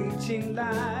 reaching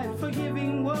light,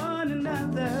 forgiving one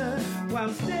another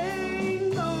while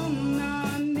staying on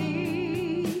our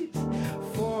knees.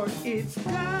 For it's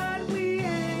God we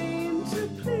aim to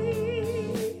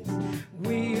please.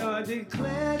 We are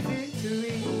declared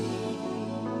victory.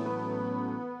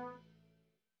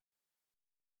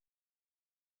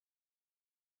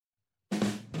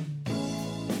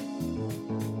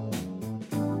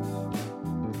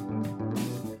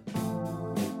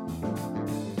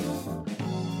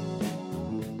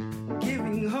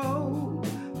 Giving hope,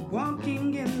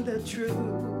 walking in the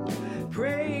truth,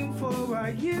 praying for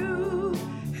our youth,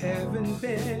 having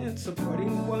been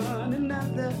supporting one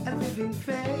another. A living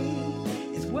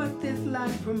faith is what this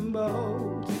life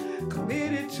promotes.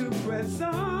 Committed to press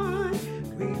on,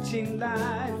 reaching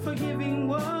light, forgiving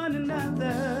one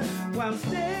another while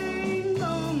staying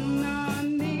on our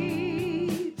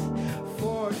knees.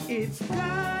 For it's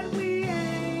God we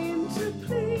aim to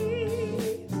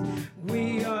please.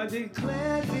 We are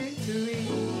declared victory.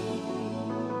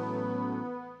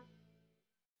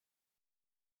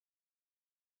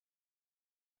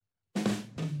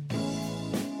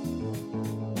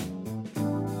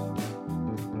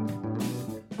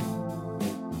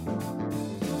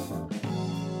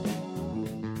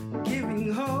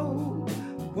 Giving hope,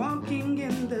 walking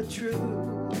in the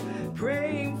truth,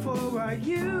 praying for our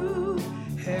youth,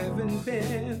 having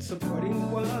been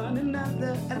supporting one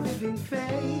another. A living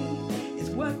faith is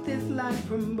what this life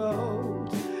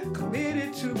promotes.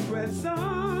 Committed to press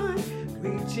on,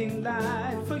 reaching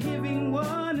light, forgiving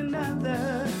one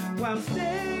another while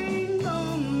staying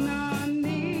on our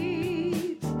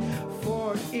knees.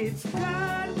 For it's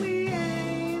God we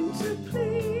aim to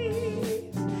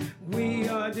please. We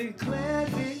are declared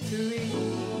victory.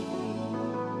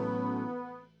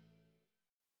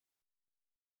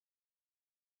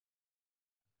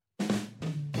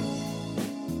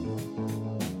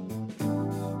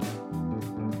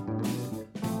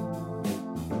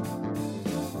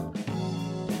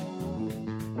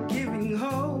 Giving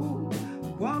hope,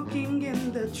 walking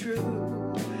in the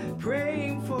truth,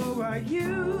 praying for our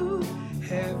youth,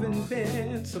 having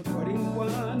been supporting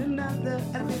one another.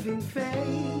 A living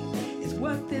faith is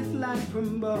what this life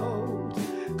promotes.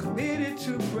 Committed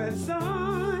to press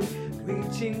on,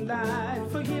 reaching light,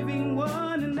 forgiving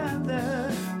one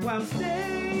another while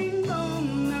staying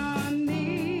on our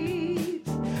knees.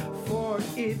 For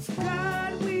it's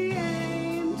God we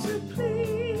aim to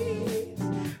please.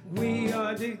 We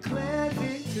are declared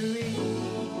victory.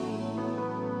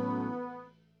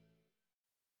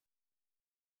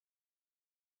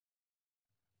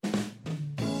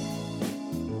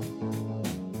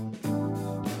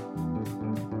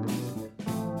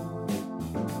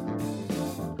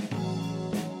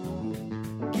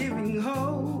 Giving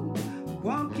hope,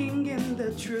 walking in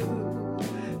the truth,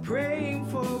 praying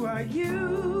for our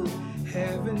youth,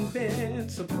 having been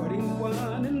supporting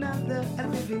one another. A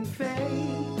living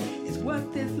faith is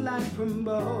what this life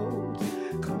promotes.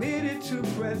 Committed to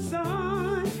press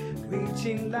on,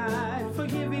 reaching light,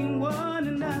 forgiving one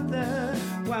another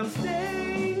while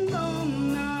staying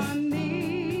on our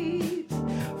knees.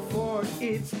 For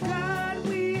it's God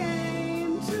we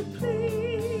aim to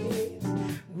please.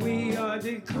 We are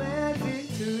declared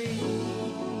victory.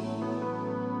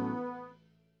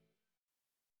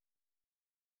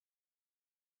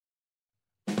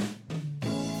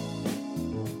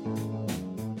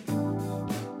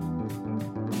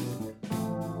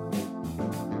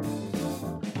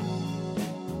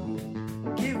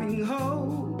 Giving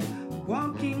hope,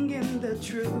 walking in the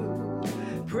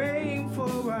truth, praying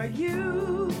for our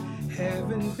youth,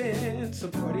 having been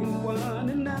supporting one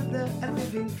another. A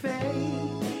living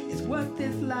faith is what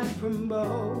this life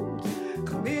promotes.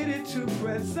 Committed to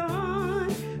press on,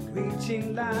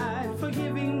 reaching light,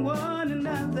 forgiving one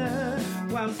another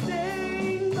while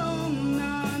staying on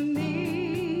our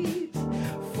knees.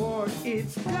 For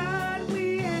it's God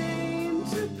we aim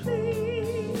to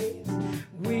please.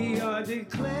 We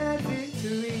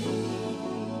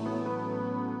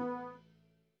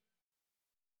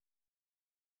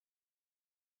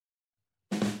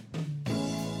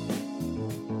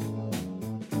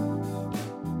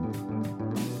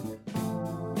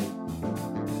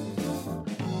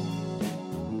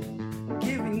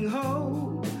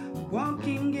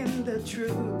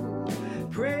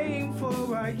truth, praying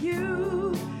for our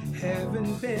youth.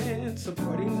 Haven't been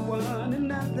supporting one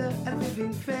another. A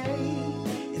living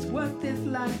faith is what this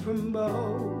life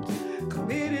promotes.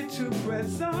 Committed to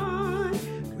press on,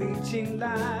 reaching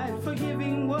light,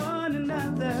 forgiving one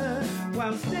another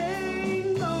while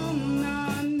staying on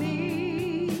our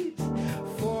knees.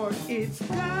 For it's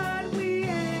God we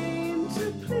aim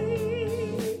to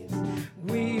please.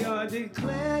 We are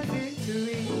declared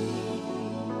victory.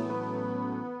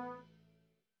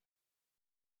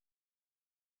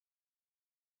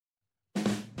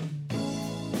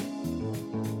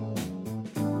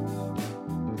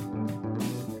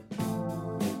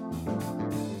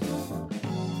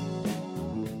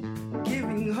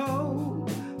 Giving hope,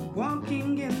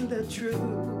 walking in the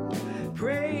truth,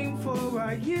 praying for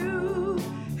our youth.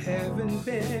 Haven't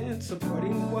been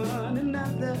supporting one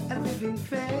another. A living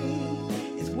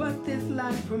faith is what this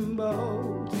life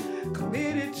promotes.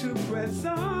 Committed to press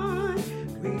on,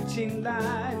 reaching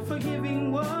light,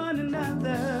 forgiving one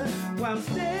another while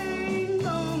staying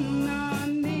on our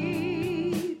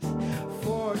knees.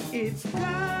 For it's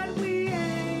God we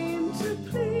aim to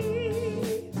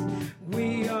please.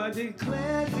 We are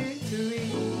declared victory.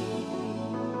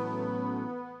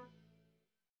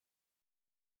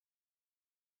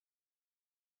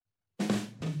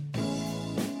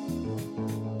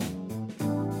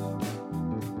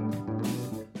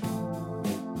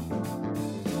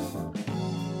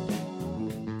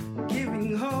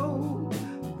 Giving hope,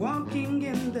 walking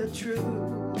in the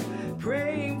truth,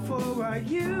 praying for our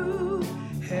youth.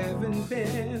 Haven't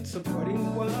been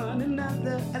supporting one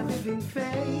another. A living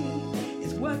faith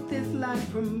is what this life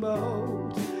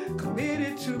promotes.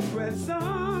 Committed to press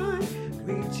on,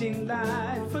 reaching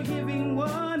light, forgiving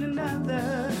one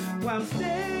another while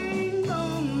staying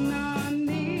on our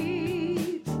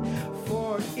knees.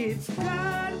 For it's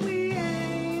God we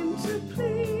aim to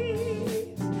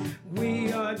please.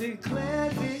 We are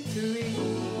declared victory.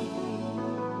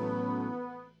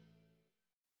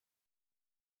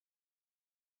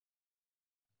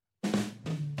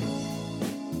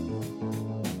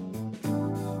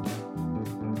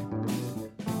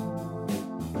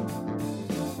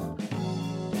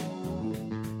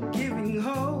 Giving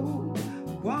hope,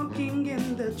 walking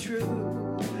in the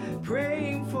truth,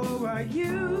 praying for our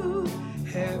youth.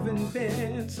 Haven't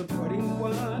been supporting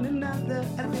one another.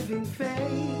 A living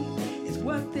faith is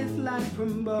what this life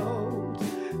promotes.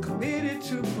 Committed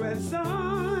to press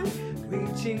on,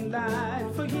 reaching light,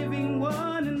 forgiving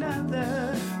one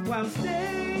another while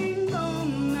staying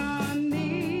on our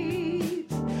knees.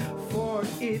 For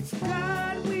it's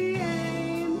God we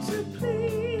aim to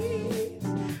please.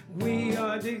 We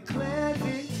are declared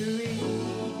victory.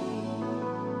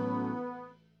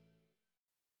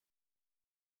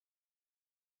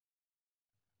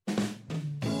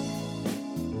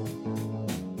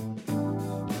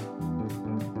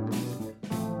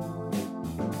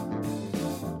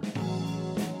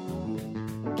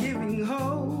 Giving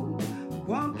hope,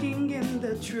 walking in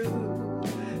the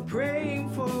truth, praying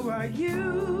for our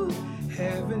youth.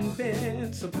 Haven't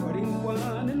been supporting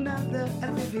one another.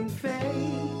 A living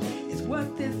faith is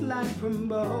what this life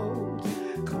promotes.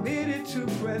 Committed to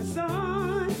press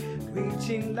on,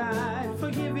 reaching light,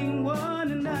 forgiving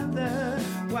one another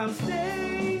while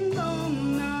staying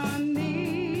on our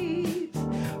knees.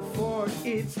 For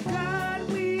it's God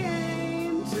we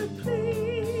aim to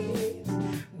please.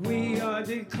 We are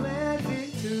declared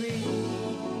victory.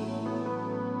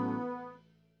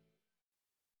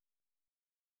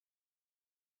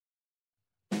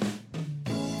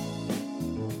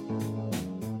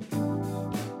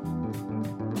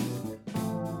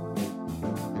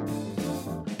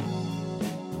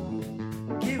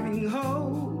 Giving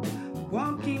hope,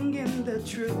 walking in the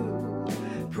truth,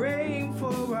 praying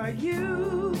for our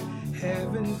youth.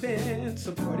 Haven't been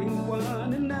supporting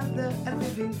one another. A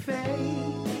living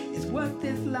faith is what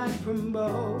this life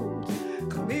promotes.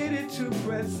 Committed to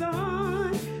press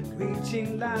on,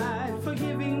 reaching light,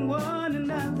 forgiving one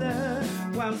another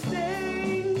while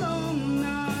staying on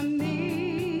our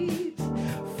knees.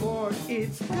 For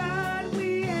it's God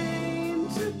we aim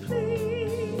to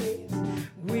please.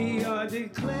 We are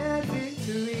declared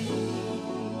victory.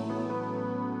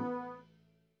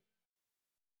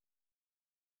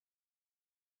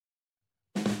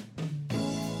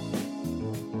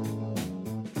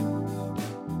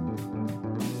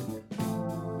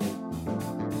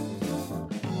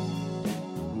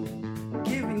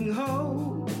 Giving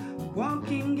hope,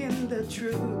 walking in the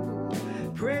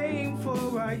truth, praying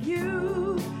for our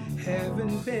youth.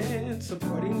 Having been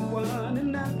supporting one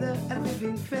another, a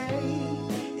living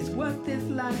faith is what this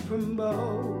life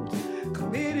promotes.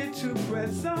 Committed to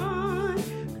press on,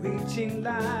 reaching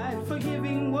light,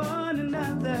 forgiving one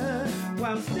another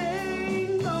while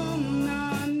staying on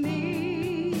our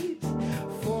knees.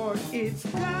 For it's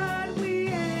God we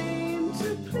aim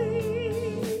to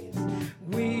please.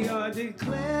 We are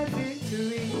declared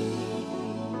victory.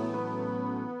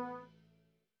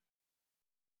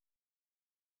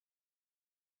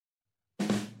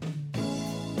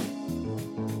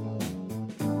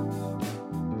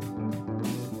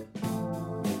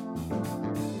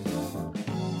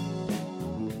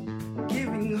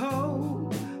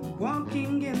 Hope,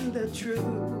 walking in the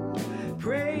truth,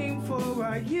 praying for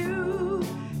our youth,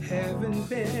 having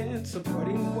been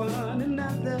supporting one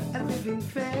another, a living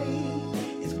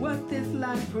faith is what this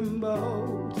life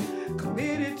promotes.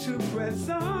 Committed to press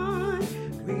on,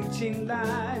 reaching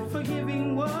light,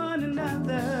 forgiving one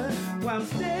another while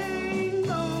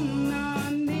staying on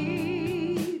our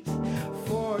knees.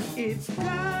 For it's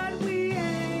God we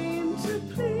aim to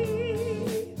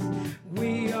please.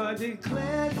 We are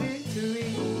declared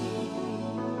victory.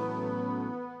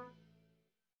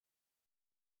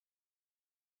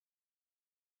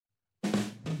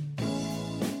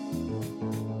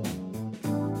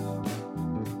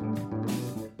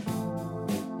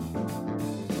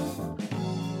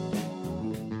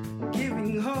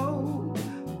 Giving hope,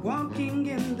 walking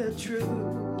in the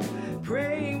truth,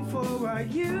 praying for our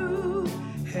youth,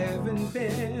 having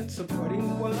been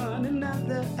supporting one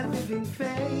another, a living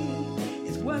faith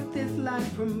is what this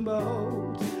life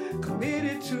promotes.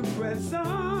 Committed to press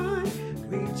on,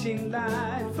 reaching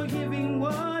light, forgiving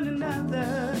one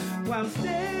another while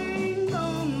staying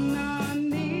on our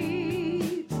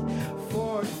knees.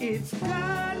 For it's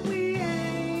God we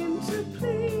aim to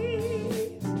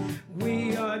please.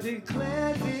 We are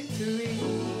declared victory.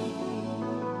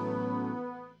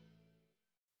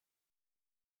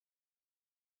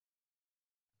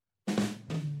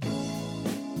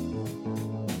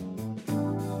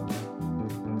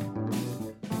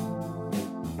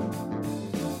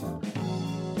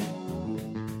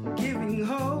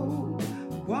 Hope,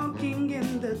 walking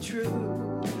in the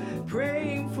truth,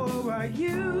 praying for our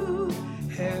youth,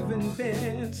 having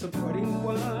been supporting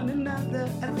one another,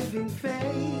 a living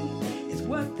faith is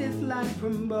what this life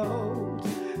promotes.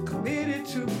 Committed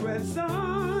to press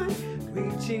on,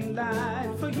 reaching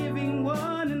light, forgiving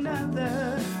one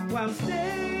another while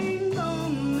staying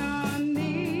on our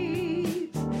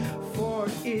knees. For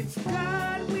it's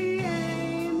God we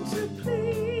aim to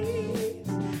please.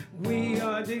 We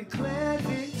are declared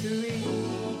victory.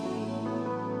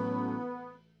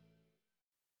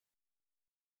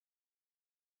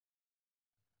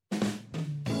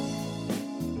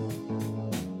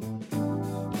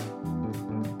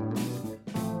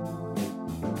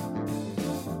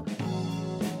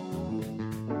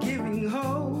 Giving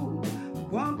hope,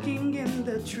 walking in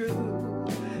the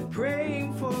truth,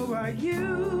 praying for our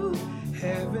youth,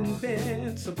 having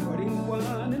been supporting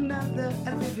one another,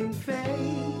 a living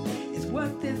faith is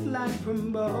what this life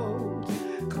promotes.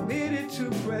 Committed to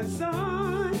press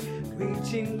on,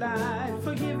 reaching light,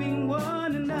 forgiving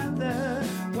one another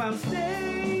while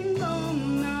staying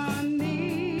on our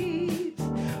knees.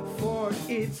 For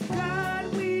it's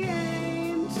God we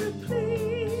aim to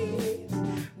please.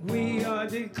 We are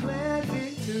declared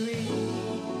victory.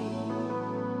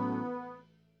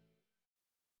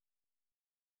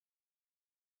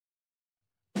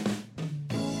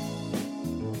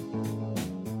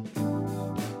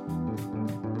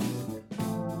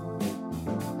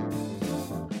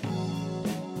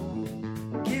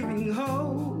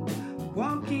 Hope,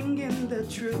 walking in the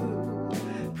truth,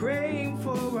 praying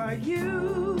for our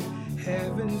youth,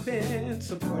 having been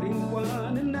supporting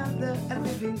one another, a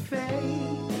living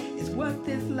faith is what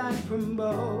this life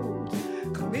promotes.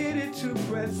 Committed to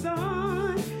press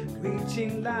on,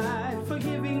 reaching light,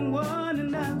 forgiving one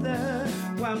another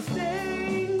while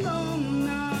staying on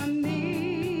our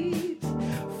knees.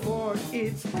 For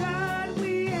it's God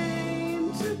we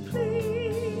aim to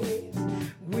please.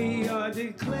 We are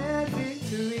declared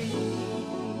victory.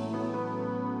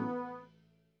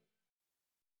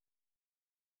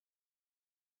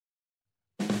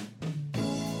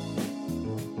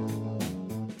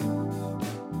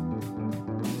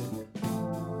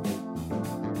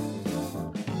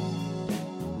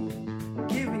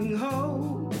 Giving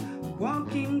hope,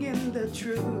 walking in the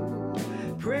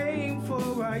truth, praying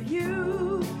for our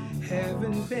youth,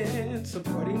 having been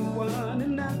supporting one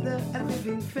another, a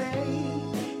living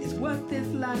faith is what this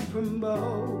life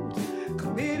promotes.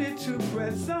 Committed to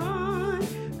press on,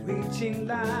 reaching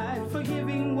light,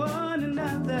 forgiving one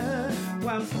another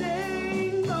while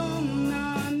staying on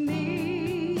our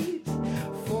knees.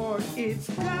 For it's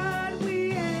God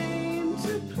we aim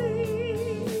to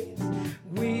please.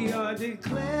 We are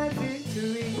declared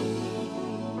victory.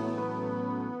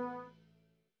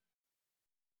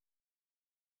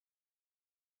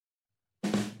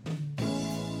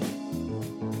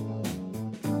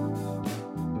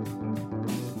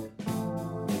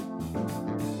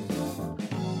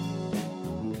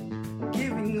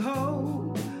 Giving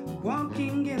hope,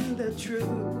 walking in the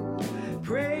truth,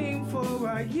 praying for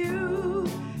our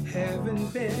youth, having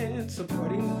been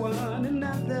supporting one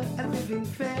another. A living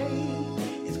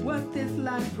faith is what this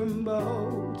life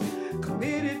promotes.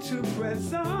 Committed to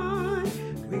press on,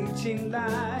 reaching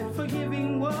light,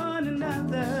 forgiving one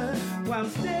another while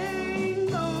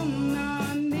staying on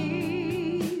our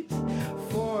knees.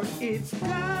 For it's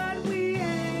God we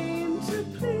aim to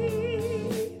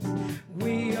please.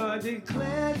 We are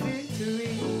declared victory.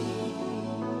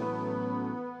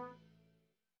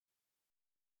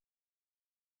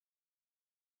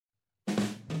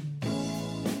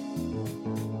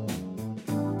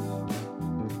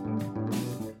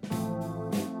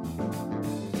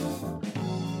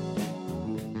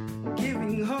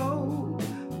 Giving hope,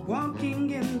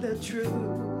 walking in the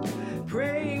truth,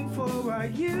 praying for our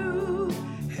youth,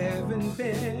 having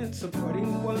been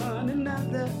supporting one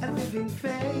another. A living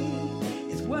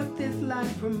faith is what this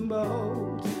life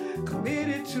promotes.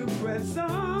 Committed to press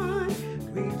on,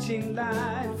 reaching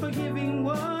light, forgiving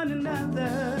one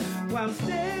another while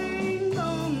staying